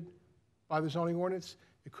permitted by the zoning ordinance.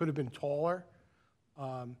 It could have been taller.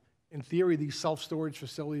 In theory, these self-storage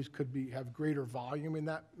facilities could have greater volume in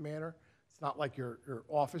that manner. It's not like your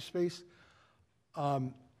office space.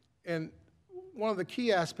 And one of the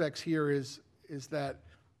key aspects here is that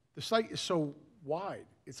the site is so wide.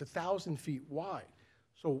 It's 1,000 feet wide.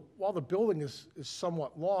 So while the building is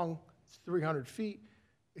somewhat long, it's 300 feet,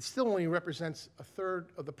 it still only represents a third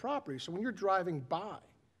of the property. So when you're driving by,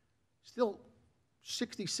 still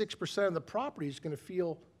 66% of the property is going to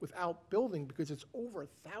feel without building because it's over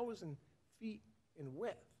 1,000 feet in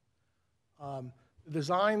width. The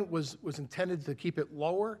design was intended to keep it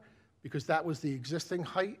lower because that was the existing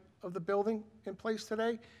height of the building in place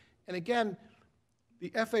today. And again,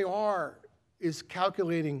 the FAR is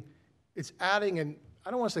calculating, it's adding, and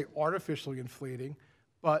I don't want to say artificially inflating,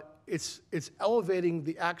 but it's elevating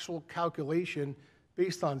the actual calculation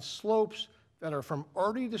based on slopes that are from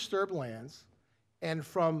already disturbed lands and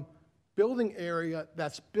from building area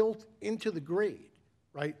that's built into the grade,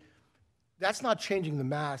 right? That's not changing the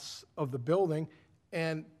mass of the building.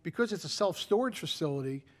 And because it's a self-storage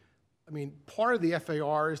facility, I mean, part of the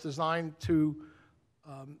FAR is designed to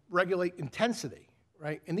regulate intensity,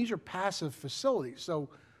 right? And these are passive facilities. So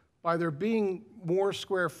by there being more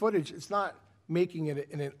square footage, it's not making it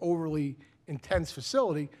in an overly intense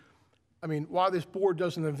facility. I mean, while this board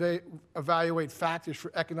doesn't evaluate factors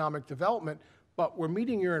for economic development, but we're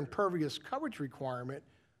meeting your impervious coverage requirement,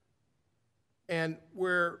 and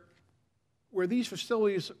where these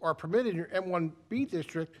facilities are permitted in your M1B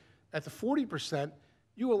district at the 40%,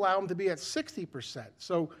 you allow them to be at 60%.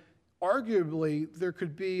 So arguably, there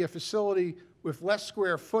could be a facility with less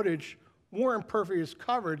square footage, more impervious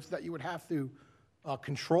coverage that you would have to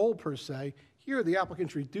control per se. Here, the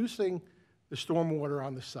applicant's reducing the stormwater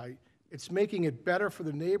on the site. It's making it better for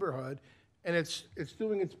the neighborhood, and it's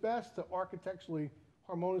doing its best to architecturally,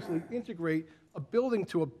 harmoniously integrate a building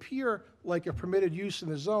to appear like a permitted use in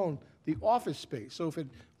the zone, the office space. So if it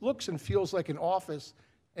looks and feels like an office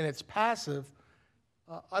and it's passive,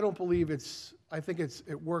 I don't believe I think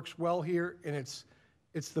it works well here, and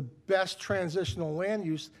it's the best transitional land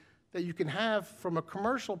use that you can have from a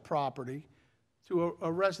commercial property to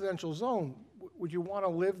a residential zone. Would you want to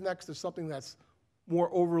live next to something that's more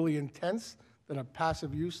overly intense than a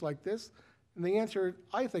passive use like this? And the answer,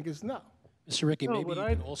 I think, is no. Mr. Ricky, maybe you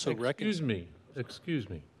can also Excuse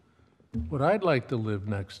me. What I'd like to live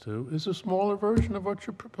next to is a smaller version of what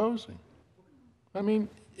you're proposing. I mean,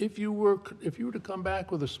 if you were to come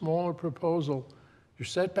back with a smaller proposal, your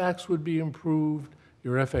setbacks would be improved,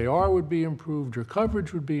 your FAR would be improved, your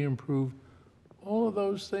coverage would be improved. All of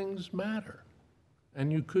those things matter.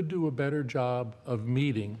 And you could do a better job of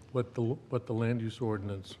meeting what the land use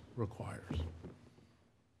ordinance requires.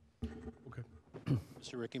 Okay.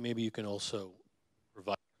 Mr. Ricky, maybe you can also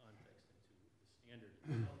provide context into the standard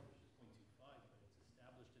itself, which is 0.25, but it's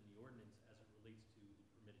established in the ordinance as it relates to the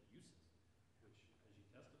permitted uses, which, as you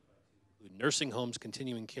testified to, the include nursing homes,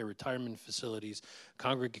 continuing care, retirement facilities,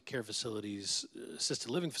 congregate care facilities,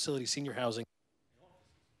 assisted living facilities, senior housing,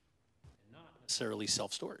 and not necessarily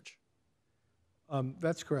self-storage.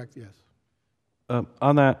 That's correct, yes.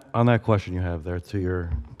 On that question you have there to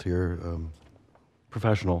your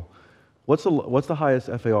professional, what's the highest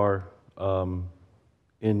FAR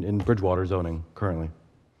in Bridgewater zoning currently?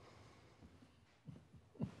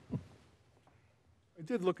 I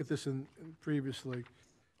did look at this in previously,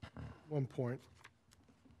 one point.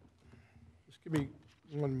 Just give me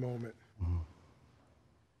one moment.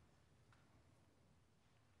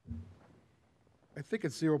 I think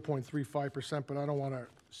it's 0.35%, but I don't want to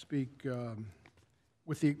speak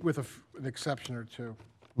with an exception or two.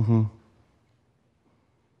 Mm-hmm.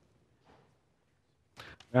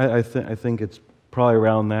 I think it's probably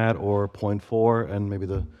around that or 0.4, and maybe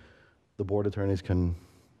the board attorneys can,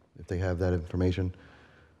 if they have that information.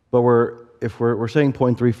 But if we're saying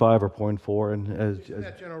 0.35 or 0.4, and In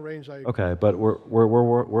that general range, I agree. okay, but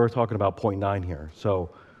we're talking about 0.9 here, so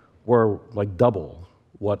we're like double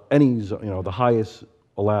what any the highest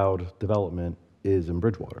allowed development is in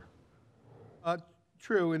Bridgewater.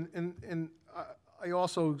 True, and I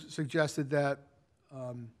also suggested that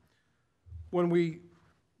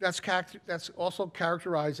that's also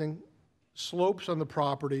characterizing slopes on the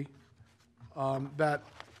property that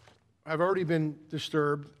have already been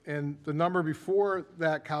disturbed, and the number before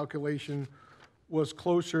that calculation was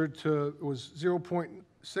closer to, it was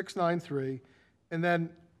 0.693, and then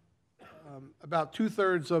about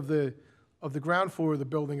 2/3 of the ground floor of the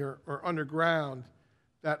building are underground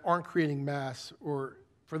that aren't creating mass or,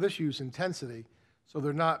 for this use, intensity, so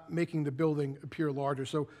they're not making the building appear larger.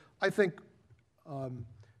 So I think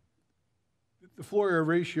the floor area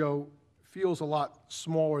ratio feels a lot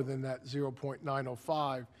smaller than that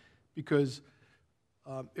 0.905, because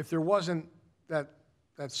if there wasn't that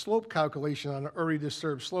slope calculation on already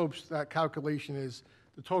disturbed slopes, that calculation is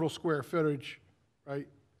the total square footage, right,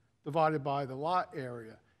 divided by the lot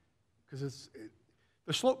area, because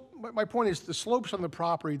the slope. My point is the slopes on the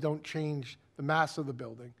property don't change the mass of the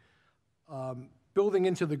building. Building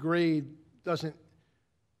into the grade doesn't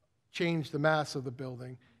change the mass of the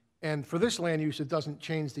building, and for this land use, it doesn't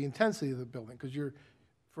change the intensity of the building, because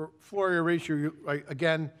for floor area ratio,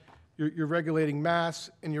 you're regulating mass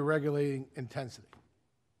and you're regulating intensity.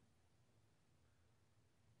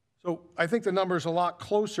 So I think the number's a lot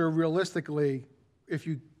closer realistically if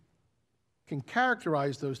you can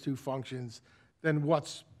characterize those two functions than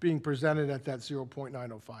what's being presented at that 0.905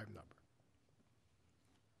 number.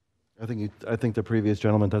 I think the previous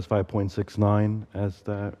gentleman testified 0.69 as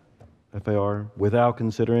that FAR without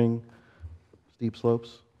considering steep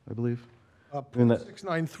slopes, I believe.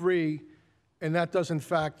 0.693, and that doesn't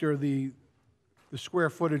factor the square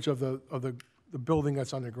footage of the building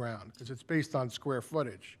that's underground, because it's based on square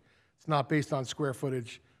footage. It's not based on square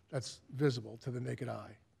footage that's visible to the naked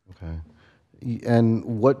eye. Okay. And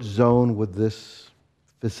what zone would this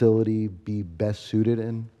facility be best suited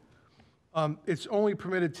in? It's only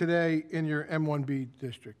permitted today in your M1B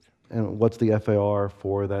district. And what's the FAR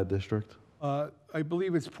for that district? I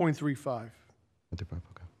believe it's 0.35. 0.35,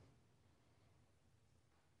 okay.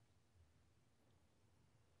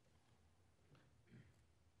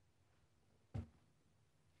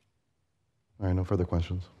 All right, no further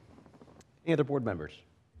questions. Any other board members?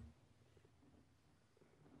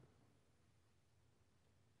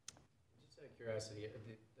 Just out of curiosity,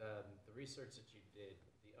 the research that you did,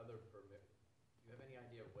 the other permit, do you have any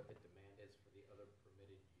idea what the demand is for the other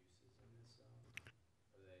permitted uses in this zone?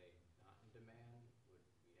 Are they not in demand? Would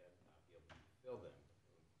we not be able to fill them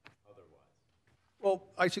otherwise?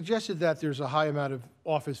 Well, I suggested that there's a high amount of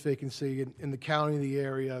office vacancy in the county, the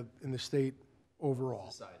area, in the state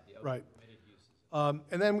overall. Right.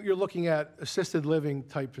 And then you're looking at assisted living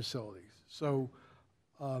type facilities. So,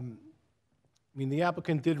 I mean, the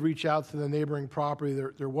applicant did reach out to the neighboring property.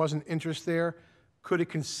 There wasn't interest there. Could it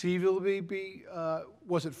conceivably be,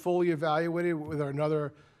 was it fully evaluated whether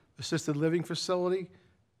another assisted living facility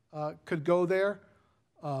could go there?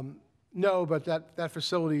 No, but that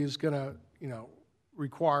facility is going to,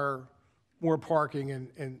 require more parking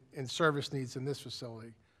and service needs in this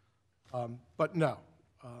facility. But no.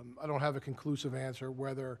 I don't have a conclusive answer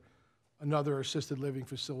whether another assisted living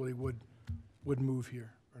facility would move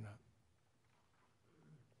here or not.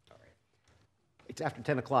 All right. It's after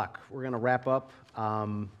 10 o'clock. We're going to wrap up.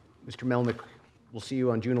 Mr. Melnick, we'll see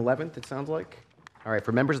you on June 11th, it sounds like. All right,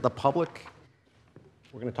 for members of the public,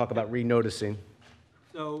 we're going to talk about renoticing.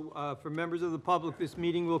 So for members of the public, this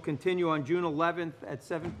meeting will continue on June 11th at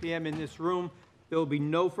 7 p.m. in this room. There will be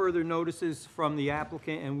no further notices from the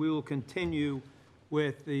applicant, and we will continue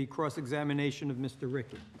with the cross-examination of Mr.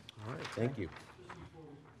 Ricky. All right, thank you.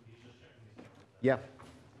 Yeah.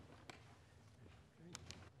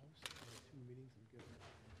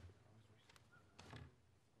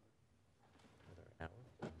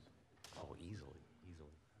 Oh, easily.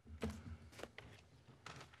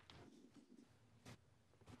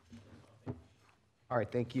 All right,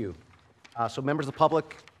 thank you. So members of the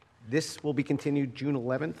public, this will be continued June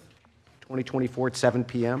 11th, 2024 at 7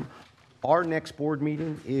 p.m. Our next board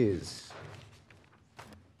meeting is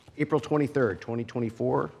April 23rd,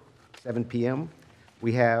 2024, 7 p.m.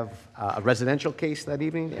 We have a residential case that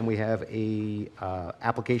evening, and we have a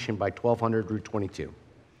application by 1200 Route 22.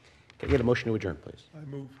 Can I get a motion to adjourn, please? I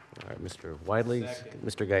move. All right, Mr. Widley,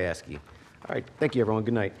 Mr. Gajewski. All right, thank you, everyone.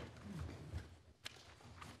 Good night.